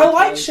shows. Sometimes. I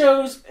like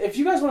shows, if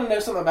you guys want to know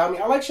something about me,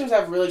 I like shows that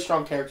have really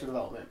strong character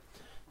development.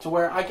 To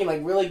where I can like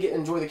really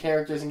enjoy the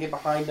characters and get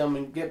behind them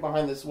and get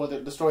behind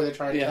the story they're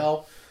trying to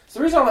tell. So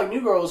the reason I like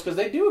New Girl is because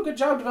they do a good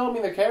job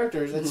developing their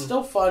characters. It's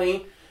still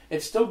funny,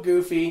 it's still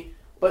goofy,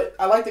 but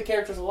I like the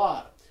characters a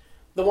lot.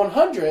 The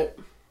 100,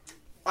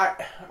 I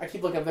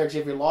keep looking up there,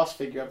 Xavier Lost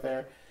figure up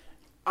there.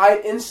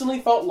 I instantly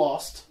felt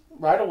lost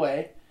right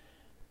away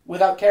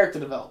without character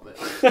development.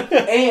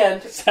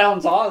 And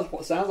sounds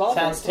awful.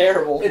 Sounds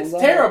terrible. It's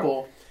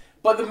terrible.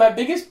 But my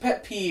biggest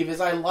pet peeve is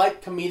I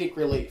like comedic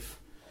relief.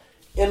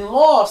 In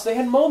Lost, they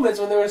had moments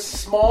when there was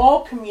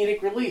small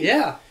comedic relief.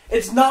 Yeah.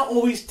 It's not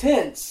always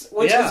tense,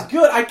 which is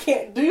good. I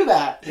can't do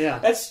that. Yeah.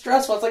 That's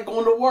stressful. It's like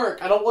going to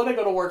work. I don't want to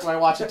go to work when I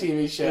watch a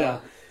TV show. Yeah.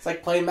 It's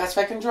like playing Mass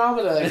Effect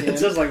Andromeda again.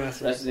 It's just like Mass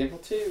Effect. Resident Evil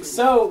 2.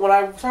 So, when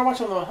I started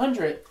watching the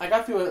 100, I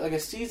got through like a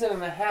season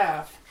and a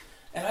half,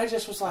 and I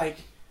just was like,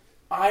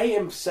 I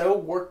am so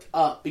worked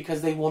up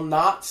because they will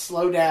not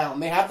slow down.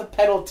 They have the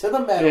pedal to the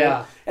metal.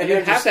 Yeah. And you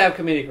have to have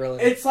comedic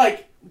relief. It's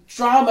like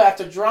drama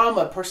after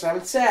drama, person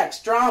having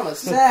sex, drama,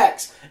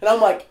 sex. And I'm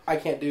like, I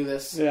can't do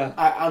this. Yeah.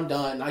 I'm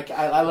done.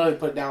 I literally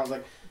put it down. I was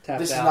like,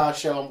 this is not a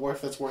show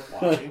that's worth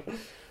watching.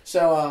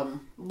 So,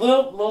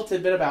 little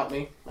tidbit about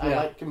me. I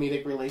like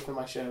comedic relief in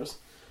my shows.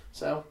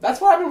 So,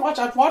 that's what I've been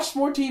watching. I've watched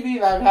more TV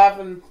than I have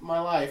in my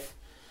life.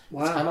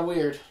 Wow. It's kind of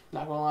weird.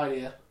 Not going to lie to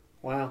you.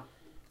 Wow.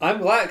 I'm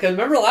glad, because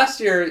remember last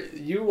year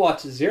you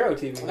watched zero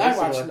TV. I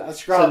watched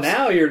Scrubs. So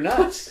now you're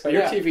nuts.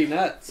 You're TV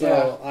nuts.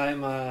 So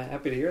I'm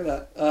happy to hear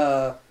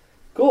that.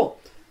 Cool.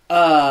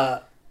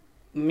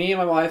 Me and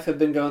my wife have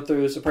been going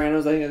through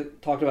Sopranos. I think I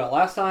talked about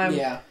last time.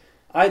 Yeah.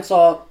 I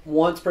saw it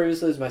once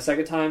previously. It was my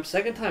second time.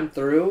 Second time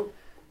through,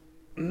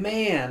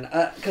 man,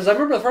 because I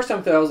remember the first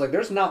time through, I was like,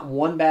 "There's not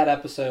one bad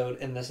episode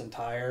in this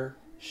entire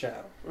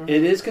show. Mm-hmm.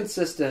 It is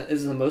consistent. It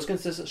is the most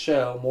consistent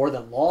show. More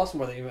than Lost.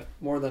 More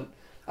than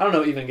I don't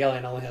know.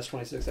 Evangelion only has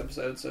 26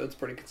 episodes, so it's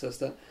pretty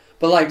consistent.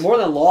 But like more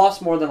than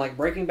Lost, more than like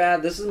Breaking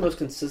Bad, this is the most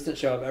consistent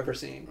show I've ever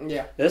seen.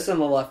 Yeah. This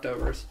and The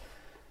Leftovers.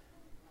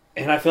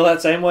 And I feel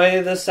that same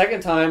way the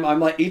second time. I'm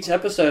like, each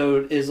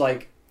episode is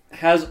like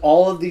has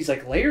all of these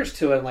like layers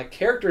to it, and like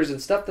characters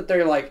and stuff that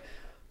they're like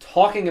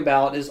talking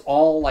about is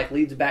all like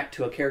leads back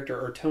to a character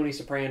or Tony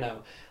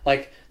Soprano.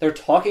 Like they're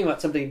talking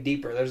about something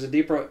deeper. There's a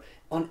deeper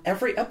on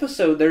every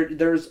episode.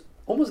 There's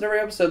almost every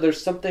episode.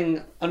 There's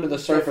something under the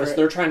surface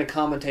they're trying to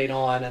commentate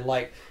on and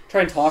like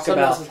try and talk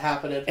something about. Else is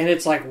happening. And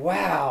it's like,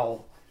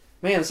 wow.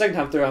 Man, the second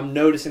time through, I'm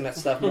noticing that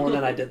stuff more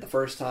than I did the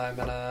first time,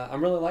 and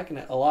I'm really liking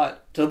it a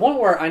lot. To the point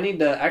where I need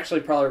to actually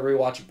probably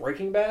rewatch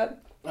Breaking Bad.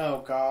 Oh,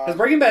 God. Because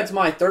Breaking Bad's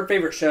my third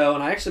favorite show,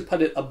 and I actually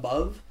put it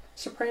above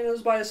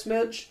Sopranos by a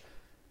smidge.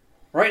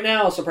 Right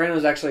now,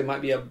 Sopranos actually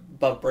might be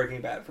above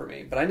Breaking Bad for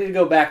me, but I need to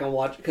go back and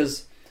watch it,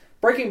 because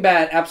Breaking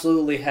Bad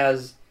absolutely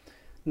has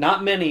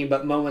not many,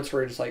 but moments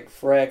where you're just like,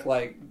 frick,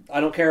 like,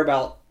 I don't care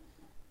about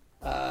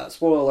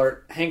spoiler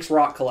alert, Hank's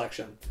Rock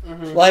Collection.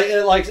 Mm-hmm.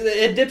 Like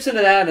it dips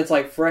into that, and it's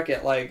like, frick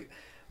it, like.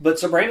 But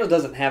Sopranos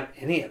doesn't have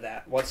any of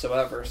that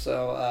whatsoever,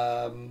 so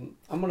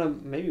I'm gonna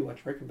maybe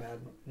watch Breaking Bad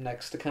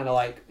next to kind of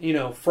like, you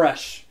know,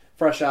 fresh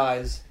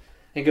eyes,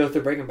 and go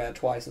through Breaking Bad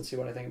twice and see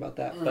what I think about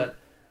that.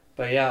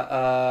 But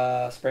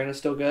yeah, Sopranos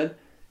still good,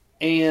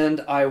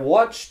 and I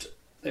watched.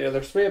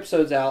 There's 3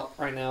 episodes out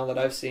right now that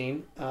I've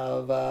seen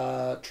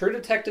of True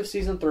Detective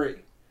season 3.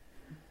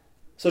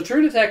 So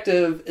True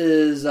Detective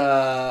is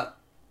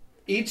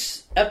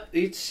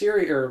each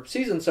series or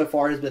season so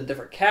far has been a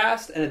different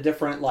cast and a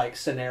different like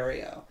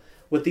scenario,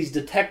 with these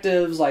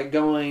detectives like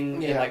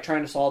going and like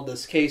trying to solve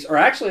this case. Or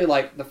actually,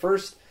 like the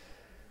first,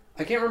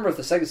 I can't remember if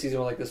the second season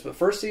was like this, but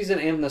first season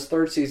and this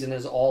third season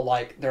is all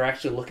like they're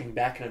actually looking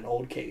back at an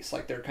old case.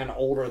 Like they're kind of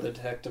older. The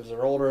detectives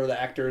are older.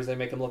 The actors, they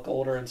make them look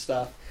older and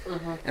stuff.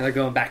 Mm-hmm. And they're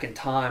going back in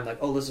time. Like,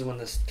 oh, this is when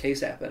this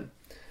case happened.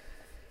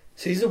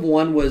 Season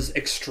 1 was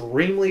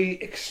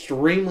extremely,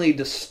 extremely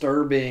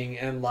disturbing,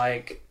 and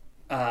like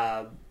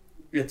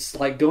it's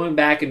like going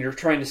back and you're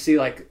trying to see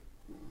like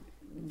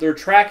they're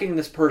tracking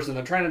this person.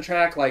 They're trying to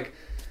track like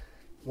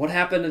what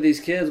happened to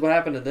these kids, what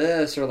happened to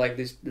this, or like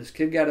this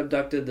kid got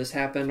abducted, this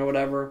happened or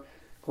whatever.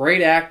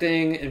 Great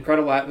acting,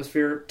 incredible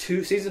atmosphere.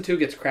 Season 2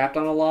 gets crapped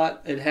on a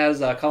lot. It has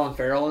Colin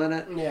Farrell in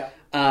it. Yeah.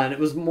 And it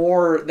was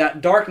more,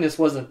 that darkness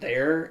wasn't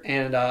there,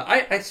 and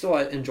I still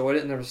enjoyed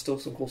it, and there was still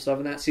some cool stuff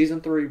in that.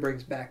 Season 3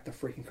 brings back the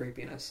freaking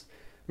creepiness.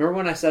 Remember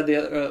when I said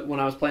when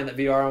I was playing that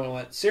VR, and I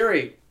went,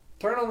 Siri,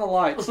 turn on the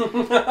lights.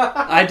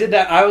 I did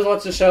that. I was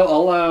watching the show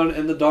alone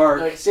in the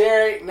dark. Like,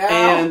 Siri,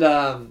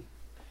 now.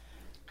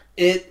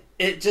 And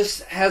it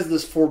just has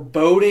this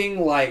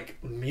foreboding,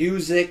 like,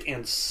 music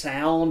and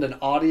sound and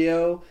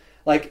audio.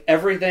 Like,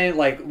 everything,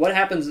 like, what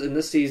happens in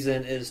this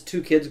season is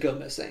 2 kids go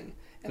missing.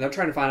 And they're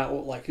trying to find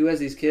out, like, who has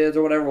these kids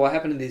or whatever, what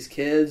happened to these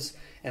kids.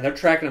 And they're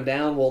tracking them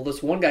down. Well,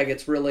 this one guy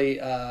gets really,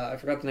 I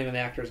forgot the name of the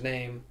actor's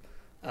name,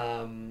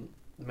 the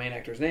main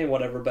actor's name,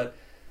 whatever, but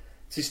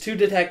it's these 2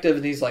 detectives,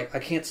 and he's like, I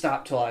can't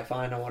stop till I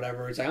find them,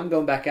 whatever. He's like, I'm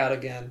going back out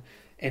again.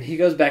 And he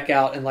goes back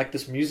out, and, like,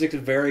 this music is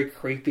very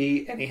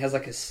creepy, and he has,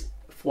 like, his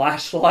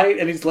flashlight,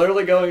 and he's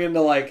literally going into,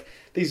 like,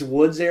 these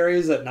woods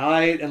areas at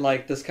night, and,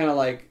 like, this kind of,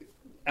 like,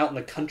 out in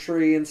the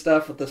country and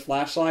stuff with this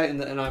flashlight,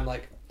 and I'm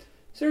like,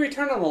 Siri,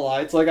 turn on the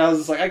lights. Like, I was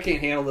just like, I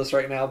can't handle this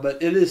right now,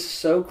 but it is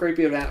so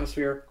creepy of an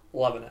atmosphere.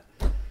 Loving it.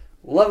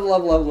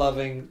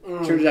 Loving.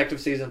 True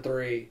Detective Season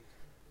 3.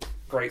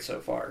 Great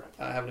so far.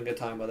 Having a good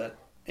time with it.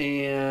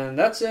 And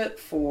that's it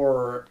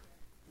for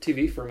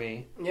TV for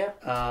me. Yeah.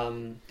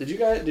 Did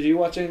you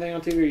watch anything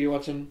on TV? Are you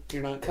watching?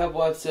 You're not. A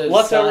couple episodes.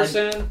 Leftovers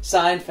soon.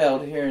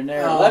 Seinfeld here and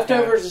there.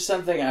 Leftovers is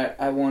something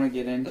I want to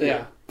get into.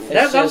 Yeah.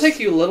 That'll take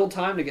you a little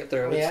time to get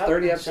through. It's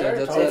 30 episodes. Sure,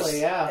 that's totally,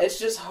 it. Yeah. It's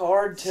just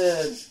hard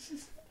to.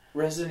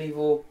 Resident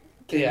Evil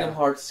Kingdom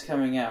Hearts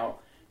coming out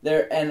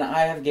there, and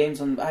I have games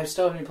on. I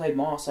still haven't played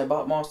Moss. I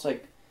bought Moss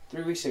like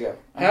 3 weeks ago.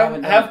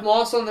 Have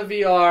Moss on the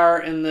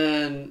VR, and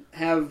then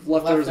have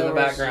Leftovers in the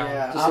background.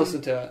 Yeah. Just listen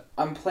to it.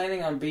 I'm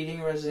planning on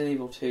beating Resident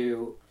Evil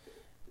 2,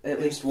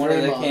 at least one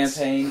of the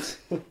campaigns,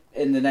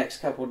 in the next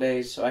couple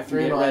days, so I can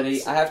get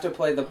ready. I have to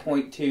play the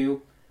point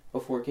 2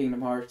 before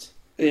Kingdom Hearts.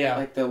 Yeah,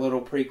 like the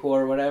little prequel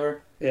or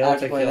whatever. Yeah, I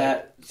have to play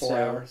that. Like 4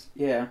 hours.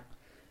 Yeah.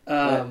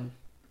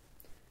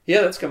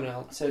 Yeah, that's coming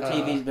out. So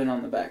TV's been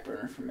on the back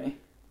burner for me.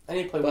 I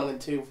need to play 1 and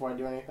 2 before I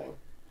do anything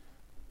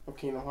with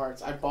Kingdom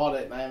Hearts. I bought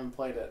it and I haven't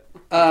played it.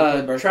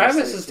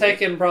 Travis has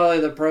taken probably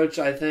the approach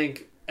I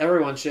think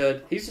everyone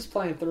should. He's just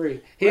playing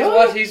 3.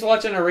 He's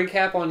watching a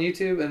recap on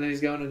YouTube, and then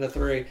he's going into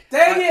 3.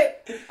 Dang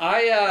it!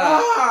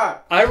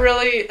 I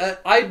really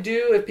I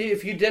do.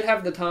 If you did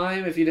have the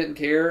time, if you didn't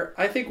care,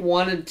 I think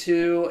 1 and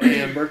 2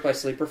 and Birth by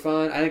Sleep are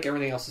fun. I think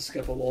everything else is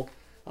skippable,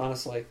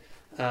 honestly.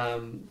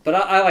 But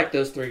I like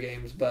those 3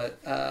 games.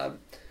 But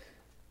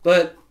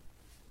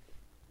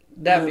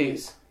that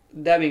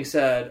being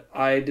said,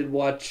 I did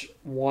watch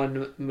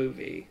 1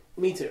 movie.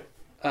 Me too.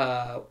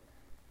 I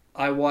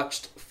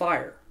watched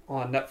Fire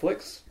on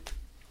Netflix,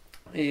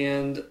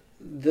 and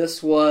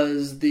this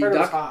was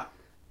the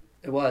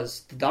It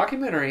was the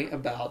documentary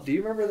about. Do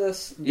you remember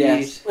this?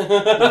 Yes. The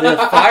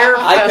Fire Festival.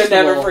 I could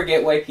never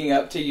forget waking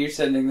up to you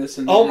sending this.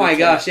 In the oh my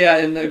gosh! Yeah,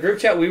 in the group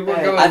chat we were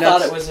going. I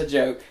thought it was a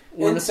joke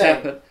when this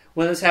happened.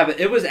 When this happened,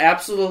 it was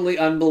absolutely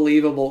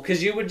unbelievable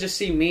because you would just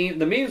see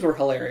the memes were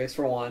hilarious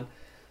for 1.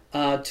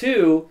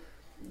 2,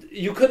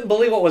 you couldn't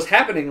believe what was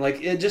happening.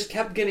 Like, it just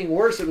kept getting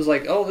worse. It was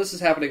like, oh, this is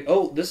happening.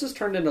 Oh, this has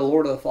turned into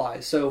Lord of the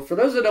Flies. So, for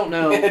those that don't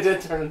know, it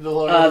did turn into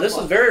Lord of the Flies. This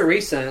was very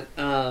recent.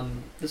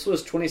 This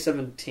was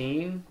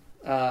 2017,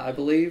 I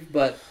believe.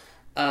 But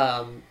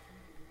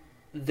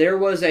there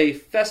was a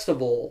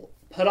festival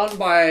put on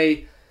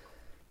by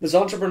this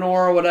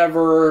entrepreneur or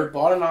whatever. He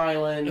bought an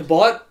island.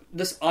 Bought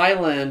this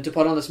island to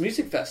put on this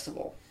music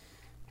festival.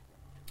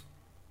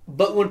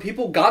 But when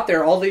people got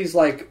there, all these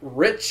like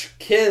rich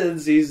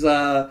kids, these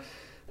like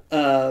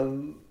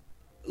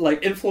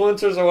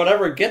influencers or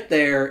whatever get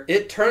there,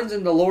 it turns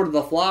into Lord of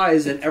the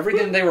Flies, and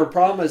everything they were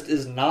promised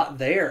is not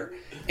there.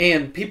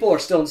 And people are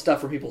stealing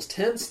stuff from people's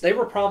tents. They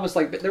were promised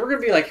they were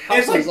going to be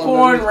houses. It's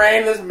pouring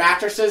rain. There's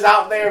mattresses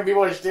out there, and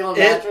people are stealing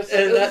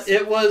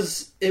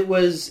mattresses. It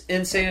was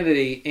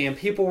insanity, and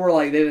people were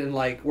they didn't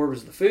where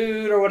was the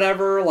food or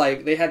whatever.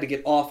 They had to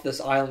get off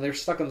this island. They were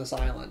stuck on this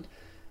island,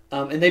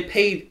 and they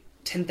paid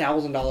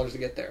 $10,000 to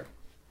get there.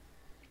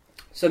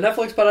 So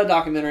Netflix put out a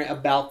documentary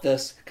about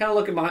this, kind of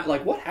looking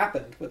behind, what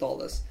happened with all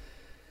this.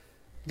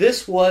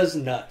 This was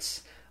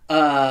nuts.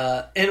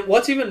 And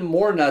what's even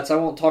more nuts, I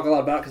won't talk a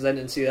lot about because I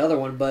didn't see the other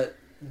one, but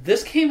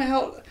this came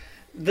out,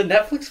 the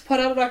Netflix put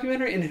out a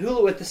documentary and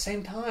Hulu at the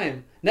same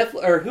time.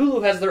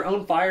 Hulu has their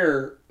own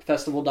Fire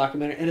Festival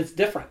documentary, and it's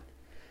different.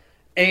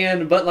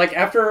 But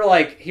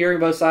after hearing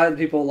both sides,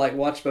 people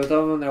watch both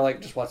of them, they're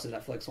just watch the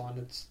Netflix one,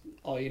 it's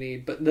all you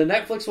need. But the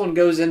Netflix one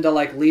goes into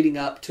leading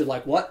up to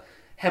what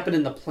happened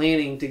in the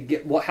planning to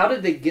get, how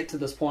did they get to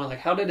this point?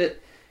 How did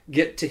it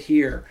get to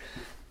here?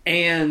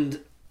 And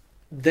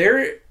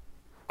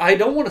I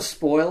don't want to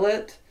spoil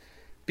it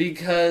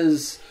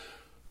because,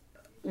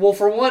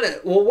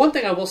 one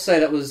thing I will say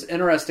that was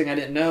interesting I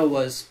didn't know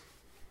was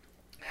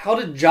how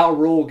did Ja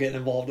Rule get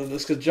involved in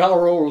this? Because Ja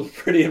Rule was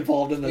pretty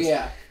involved in this,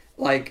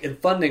 in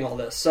funding all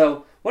this.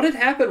 So what had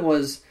happened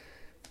was,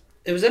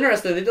 it was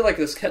interesting. They did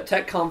this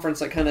tech conference,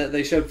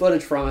 they showed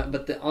footage from it,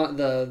 but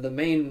the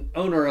main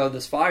owner of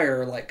this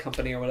Fire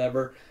company or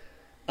whatever,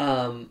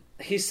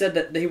 he said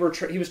that he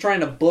was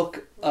trying to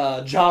book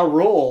Ja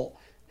Rule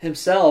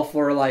himself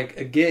for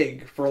a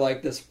gig for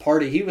this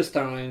party he was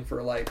throwing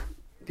for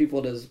people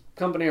at his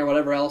company or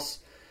whatever else,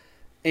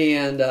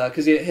 and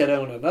because he had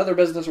owned another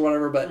business or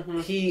whatever, but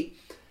he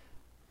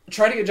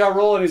tried to get Ja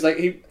Rule, and he's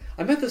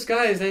I met this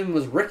guy, his name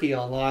was Ricky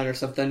online or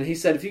something, and he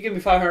said, if you give me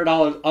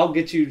 $500, I'll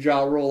get you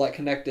Ja Rule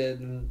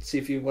connected and see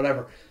if you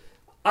whatever.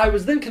 I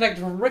was then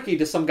connected from Ricky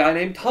to some guy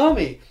named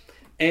Tommy,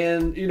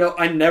 and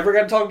I never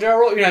got to talk to Ja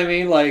Rule, you know what I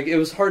mean? It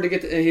was hard to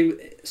get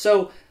to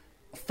so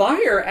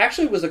Fire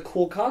actually was a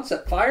cool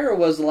concept. Fire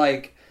was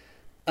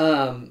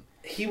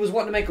he was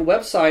wanting to make a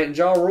website, and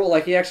Ja Rule,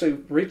 he actually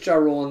reached Ja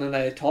Rule, and then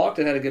they talked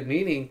and had a good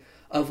meeting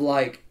of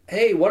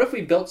hey, what if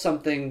we built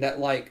something that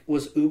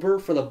was Uber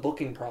for the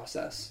booking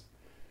process?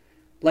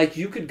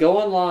 You could go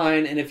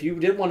online, and if you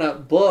did want to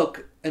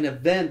book an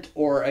event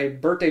or a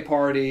birthday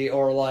party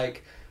or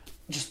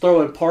just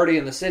throw a party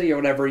in the city or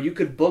whatever, you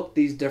could book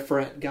these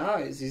different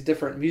guys, these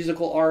different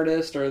musical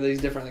artists or these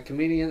different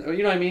comedians, or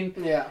you know what I mean?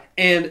 Yeah.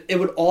 And it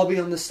would all be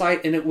on the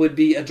site, and it would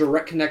be a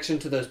direct connection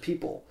to those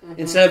people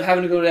instead of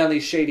having to go down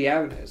these shady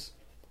avenues.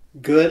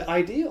 Good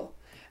idea.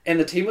 And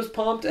the team was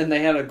pumped, and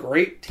they had a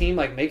great team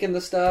making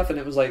this stuff, and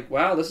it was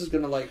wow, this is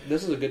gonna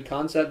this is a good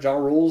concept. Ja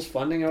Rule's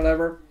funding or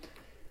whatever.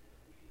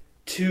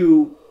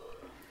 To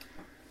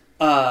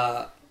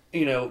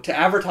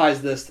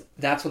advertise this,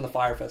 that's when the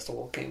Fire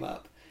Festival came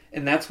up.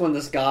 And that's when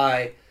this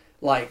guy,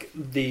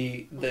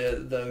 the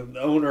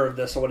owner of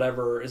this or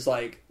whatever, is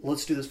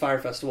let's do this Fire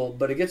Festival.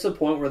 But it gets to the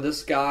point where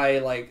this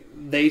guy,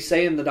 they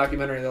say in the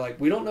documentary, they're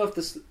we don't know if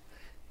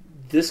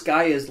this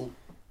guy is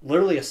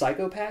literally a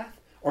psychopath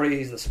or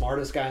he's the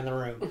smartest guy in the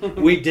room.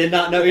 We did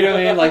not know, you know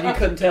what I mean? You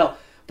couldn't tell.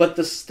 But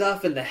the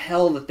stuff and the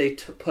hell that they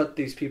put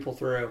these people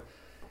through,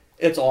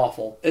 it's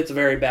awful. It's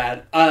very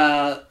bad.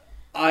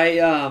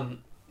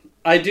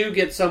 I do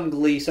get some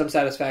glee, some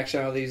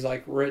satisfaction out of these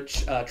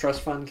rich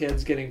trust fund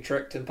kids getting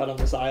tricked and put on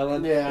this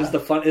island. Yeah,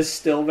 is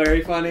still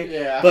very funny.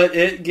 Yeah, but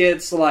it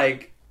gets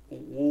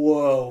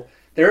whoa.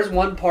 There's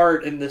one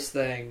part in this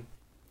thing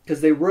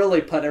because they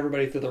really put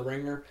everybody through the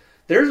ringer.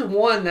 There's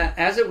one that,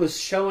 as it was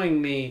showing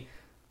me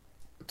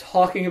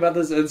talking about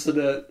this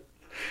incident,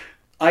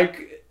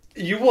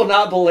 you will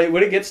not believe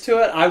when it gets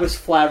to it. I was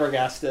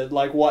flabbergasted.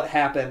 What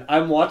happened?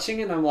 I'm watching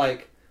it and I'm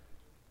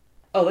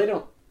oh, they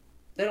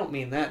don't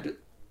mean that.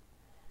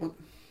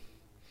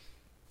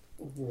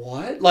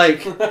 What?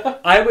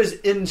 I was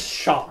in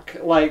shock.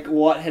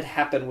 What had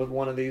happened with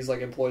one of these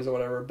employees or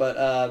whatever.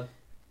 But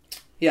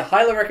yeah,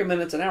 highly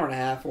recommend. It's an hour and a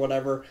half or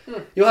whatever.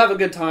 You'll have a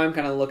good time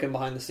kind of looking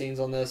behind the scenes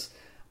on this.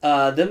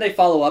 Then they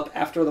follow up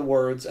after the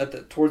words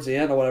towards the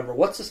end or whatever.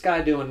 What's this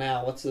guy doing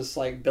now? What's this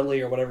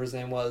Billy or whatever his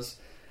name was?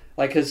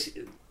 Because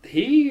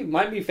he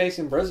might be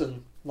facing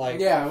prison.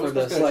 For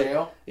this.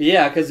 Jail.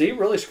 Yeah, because he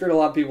really screwed a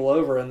lot of people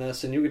over in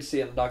this, and you could see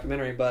it in the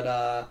documentary.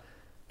 But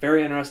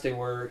very interesting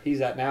where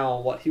he's at now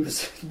and what he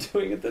was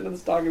doing at the end of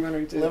this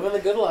documentary too. Living the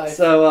good life.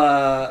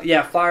 So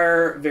yeah,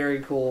 Fire,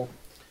 very cool.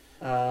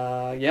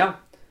 Yeah.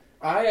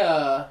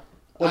 I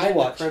had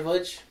watch? The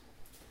privilege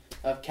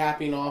of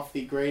capping off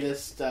the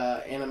greatest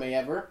anime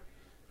ever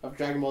of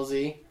Dragon Ball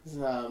Z.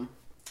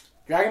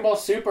 Dragon Ball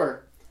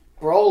Super,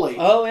 Broly.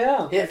 Oh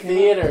yeah, hit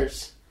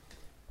theaters.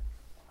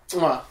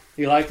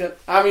 You liked it?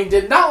 I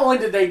mean, not only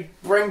did they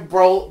bring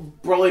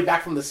Broly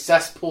back from the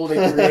cesspool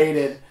they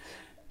created,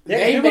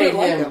 they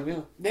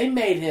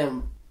made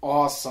him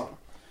awesome.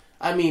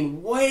 I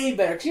mean, way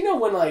better.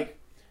 Cause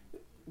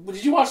when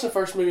did you watch the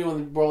first movie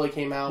when Broly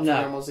came out? No,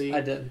 Dragon Ball Z?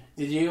 I didn't.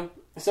 Did you?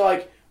 So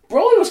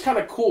Broly was kind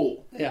of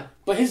cool. Yeah.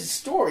 But his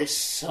story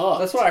sucked.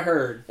 That's what I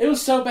heard. It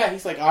was so bad.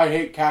 He's I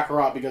hate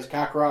Kakarot because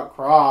Kakarot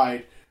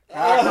cried.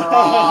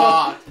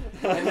 Kakarot.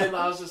 And then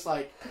I was just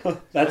like,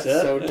 that's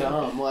it? So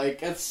dumb.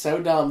 Like, that's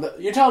so dumb.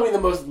 You're telling me the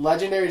most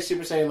legendary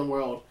Super Saiyan in the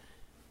world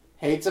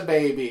hates a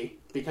baby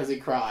because he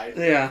cried.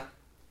 Yeah.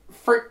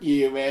 Frick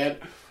you, man.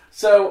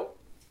 So,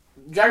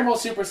 Dragon Ball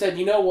Super said,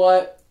 you know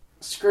what?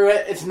 Screw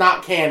it. It's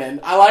not canon.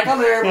 I like how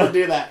they're able to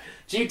do that.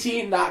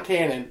 GT, not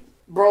canon.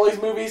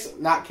 Broly's movies,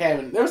 not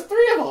canon. There's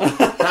 3 of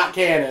them. Not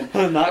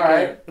canon. Not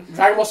right.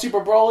 Dragon Ball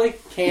Super Broly,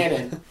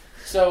 canon.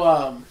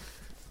 So,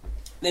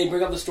 they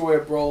bring up the story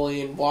of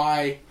Broly and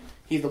why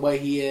he's the way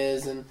he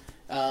is, and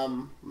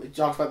it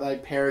talks about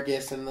like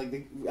Paragus and like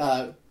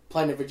the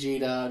Planet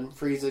Vegeta and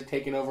Frieza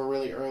taking over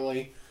really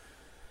early.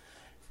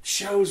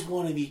 Shows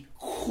one of the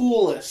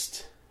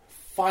coolest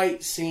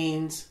fight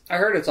scenes. I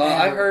heard it's all.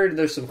 I heard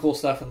there's some cool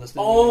stuff in this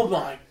movie. Oh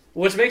my!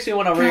 Which makes me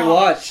want to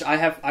rewatch.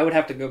 I would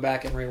have to go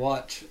back and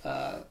rewatch.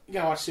 You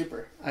gotta watch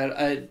Super.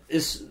 I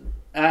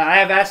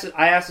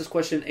asked this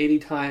question 80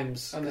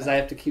 times because I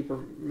have to keep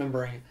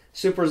remembering.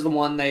 Super is the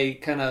one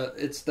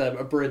it's the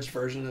abridged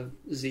version of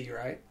Z,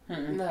 right?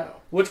 No.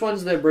 Which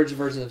one's the abridged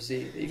version of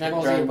Z?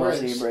 Dragon Ball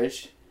Z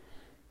abridged.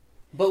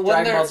 But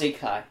Dragon Ball Z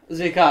Kai.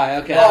 Z Kai,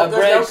 okay. Oh,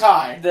 there's no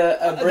Kai.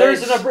 The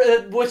abridged,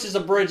 there's which is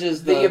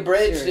abridges the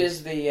abridged series.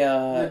 Is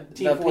the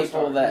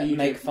people that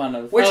make fun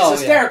of, which is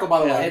hysterical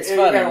by the way. It's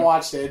funny. You haven't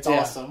watched it. It's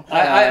awesome.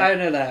 I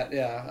know that.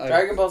 Yeah.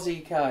 Dragon Ball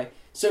Z Kai.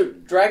 So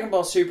Dragon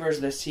Ball Super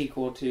is the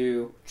sequel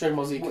to Dragon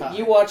Ball Z Kai.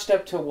 You watched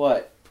up to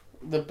what?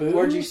 The Boo?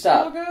 Where'd you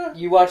stop? Saga?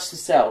 You watched the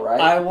Cell, right?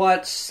 I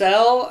watched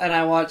Cell and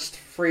I watched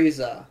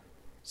Frieza.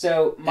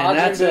 So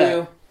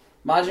Majin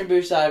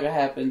Buu Saga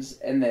happens,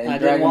 and then I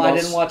didn't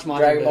watch Majin Buu.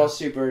 Dragon Ball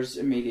Super's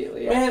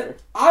immediately after. Man,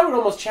 I would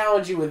almost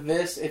challenge you with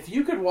this. If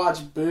you could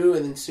watch Boo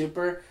and then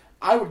Super,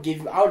 I'd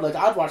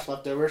watch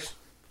Leftovers.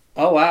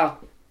 Oh wow!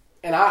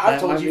 And I've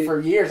told you for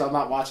years I'm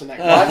not watching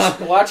that.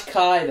 Watch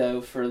Kai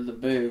though for the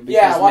Boo.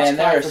 Because, watch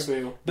Kai for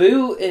Boo.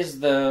 Boo is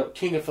the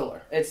king of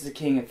filler. It's the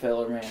king of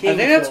filler, man. I think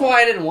that's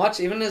why I didn't watch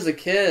even as a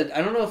kid.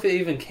 I don't know if it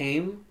even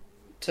came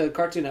to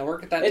Cartoon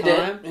Network at that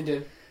time. It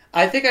did.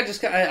 I think I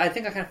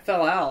kind of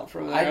fell out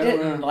from it. I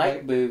didn't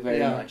like Boo very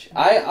much.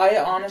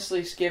 I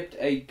honestly skipped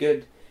a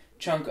good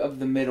chunk of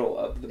the middle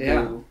of the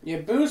Boo.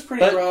 Yeah, Boo's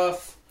pretty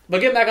rough. But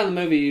getting back on the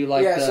movie, you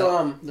like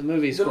the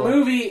movie's the cool.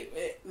 movie,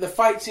 the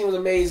fight scene was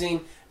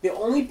amazing. The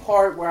only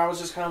part where I was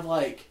just kind of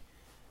like,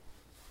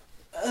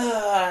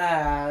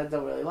 I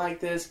don't really like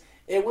this.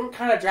 It went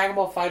kind of Dragon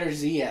Ball Fighter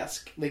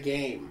Z-esque, the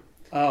game.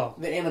 Oh.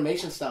 The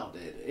animation style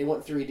did. It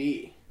went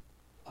 3D.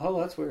 Oh,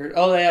 that's weird.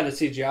 Oh, they had a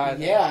CGI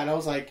there. Yeah, and I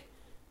was like,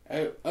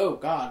 oh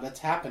God, that's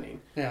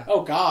happening. Yeah.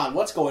 Oh God,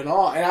 what's going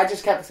on? And I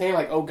just kept saying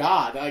like, oh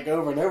God, like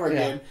over and over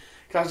again.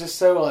 Because I was just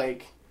so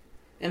like...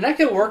 And that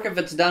could work if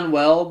it's done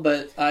well,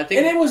 but I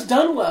think... And it was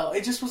done well.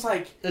 It just was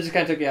like... It just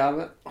kind of took you out of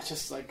it? It's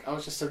just like, I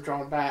was just so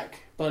drawn back.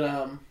 But,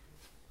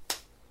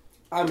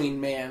 I mean,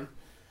 man.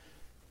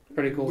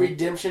 Pretty cool.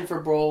 Redemption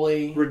for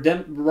Broly.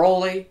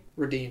 Broly,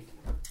 redeemed.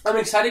 I'm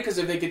excited because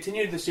if they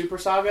continue the Super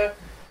Saga,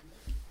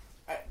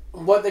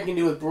 what they can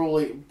do with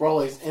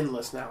Broly's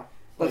endless now.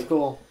 That's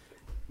cool.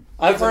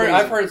 I've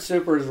heard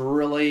Super is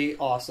really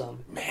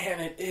awesome. Man,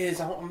 it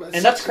is. And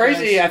that's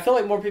crazy. Nice. I feel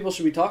like more people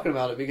should be talking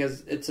about it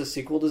because it's a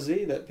sequel to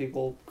Z that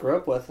people grew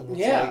up with.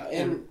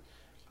 And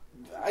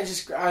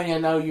I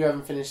know you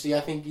haven't finished Z. I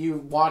think you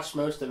watched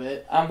most of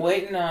it. I'm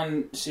waiting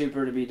on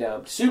Super to be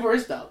dubbed. Super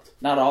is dubbed.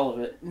 Not all of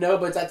it. No,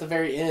 but it's at the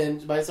very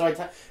end. But so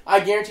I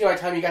guarantee you by the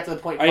time you got to the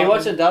point... Are you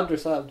watching dubbed or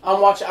subbed? I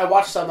watched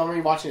subbed.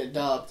 I'm rewatching it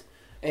dubbed.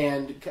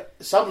 And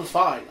sub was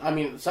fine. I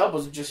mean, sub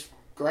was just...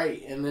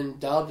 great, and then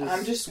dubbed is...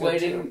 I'm just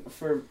waiting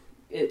for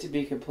it to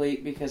be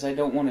complete because I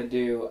don't want to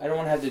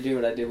have to do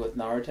what I did with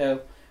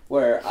Naruto,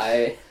 where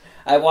I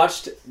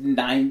watched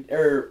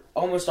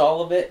almost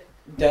all of it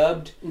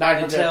dubbed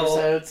 900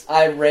 episodes.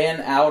 I ran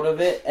out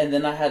of it, and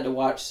then I had to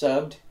watch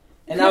subbed,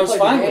 and I was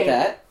fine with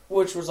that,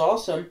 which was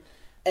awesome.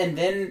 And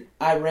then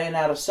I ran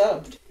out of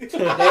subbed. They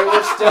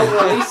were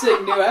still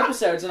releasing new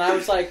episodes, and I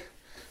was like,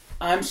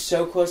 I'm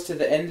so close to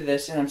the end of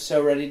this, and I'm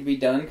so ready to be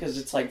done because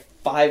it's like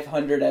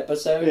 500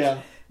 episodes.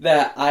 Yeah.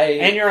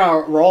 And you're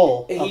on a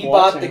roll. He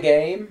bought the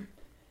game,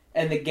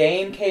 and the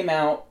game came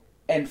out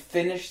and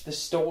finished the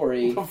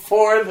story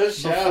before the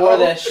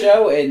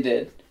show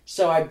ended.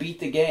 So I beat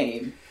the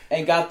game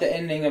and got the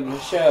ending of the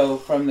show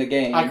from the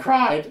game. I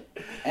cried,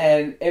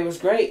 and it was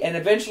great. And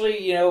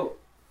eventually,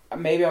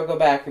 maybe I'll go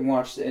back and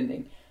watch the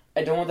ending.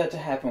 I don't want that to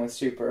happen with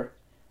Super.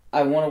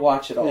 I want to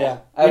watch it all. Yeah.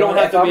 I don't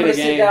have to beat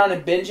sit down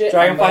and binge it.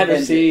 Dragon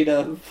Fighter Z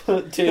to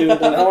I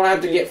don't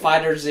have to get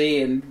Fighter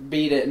Z and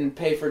beat it and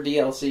pay for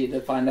DLC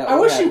to find out. I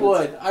wish you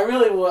would. I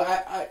really would.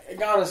 I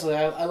honestly,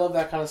 I love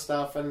that kind of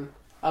stuff, and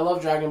I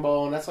love Dragon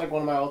Ball, and that's like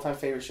one of my all-time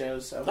favorite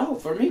shows. So. Oh,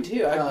 for me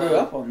too. I grew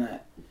up on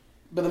that.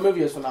 But the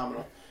movie is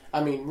phenomenal.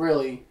 I mean,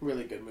 really,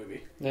 really good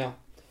movie. Yeah.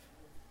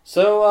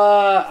 So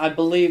I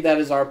believe that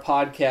is our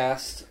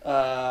podcast.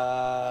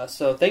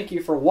 So thank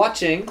you for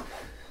watching.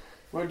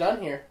 We're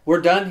done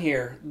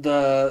here.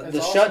 The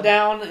awesome.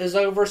 Shutdown is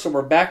over, so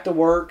we're back to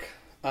work.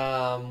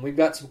 We've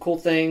got some cool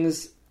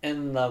things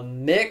in the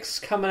mix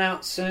coming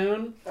out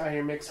soon. I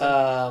hear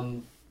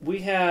mixing. we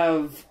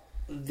have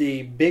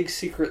the Big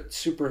Secret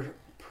Super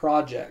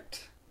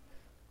Project.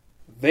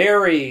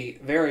 Very,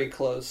 very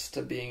close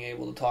to being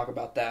able to talk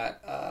about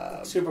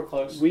that. Super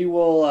close. We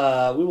will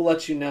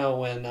let you know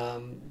when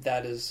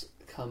that is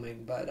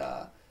coming,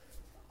 but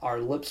our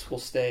lips will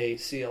stay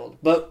sealed.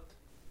 But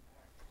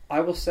I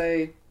will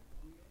say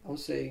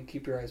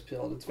keep your eyes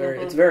peeled. It's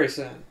very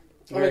soon.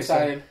 I'm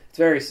excited. It's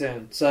very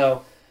soon.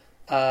 So,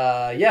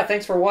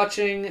 thanks for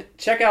watching.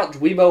 Check out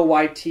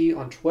DweeboYT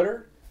on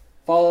Twitter.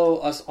 Follow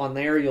us on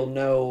there. You'll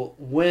know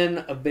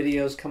when a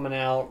video's coming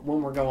out,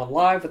 when we're going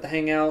live with the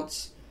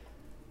Hangouts,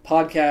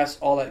 podcast,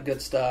 all that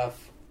good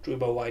stuff.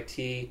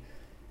 DweeboYT.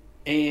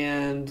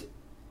 And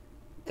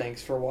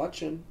thanks for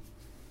watching.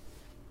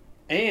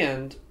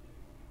 And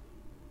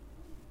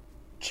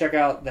check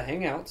out the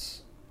Hangouts.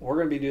 We're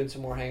going to be doing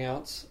some more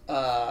Hangouts.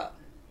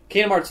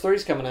 Kingdom Hearts 3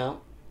 is coming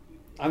out.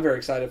 I'm very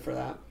excited for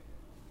that.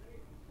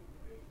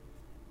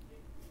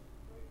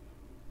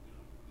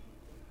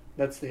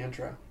 That's the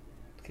intro.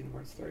 Kingdom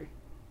Hearts 3.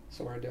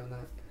 So we're doing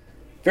that.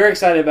 Very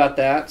excited about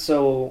that.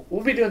 So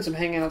we'll be doing some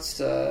Hangouts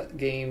to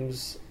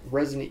games.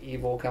 Resident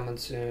Evil coming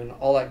soon.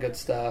 All that good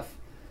stuff.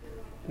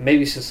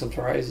 Maybe some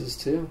surprises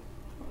too.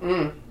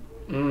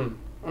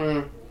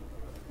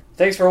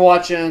 Thanks for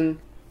watching.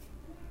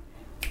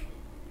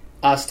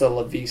 Hasta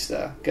la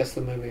vista. Guess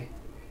the movie.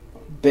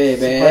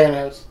 Baby.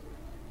 Sopranos.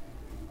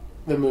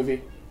 The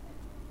movie.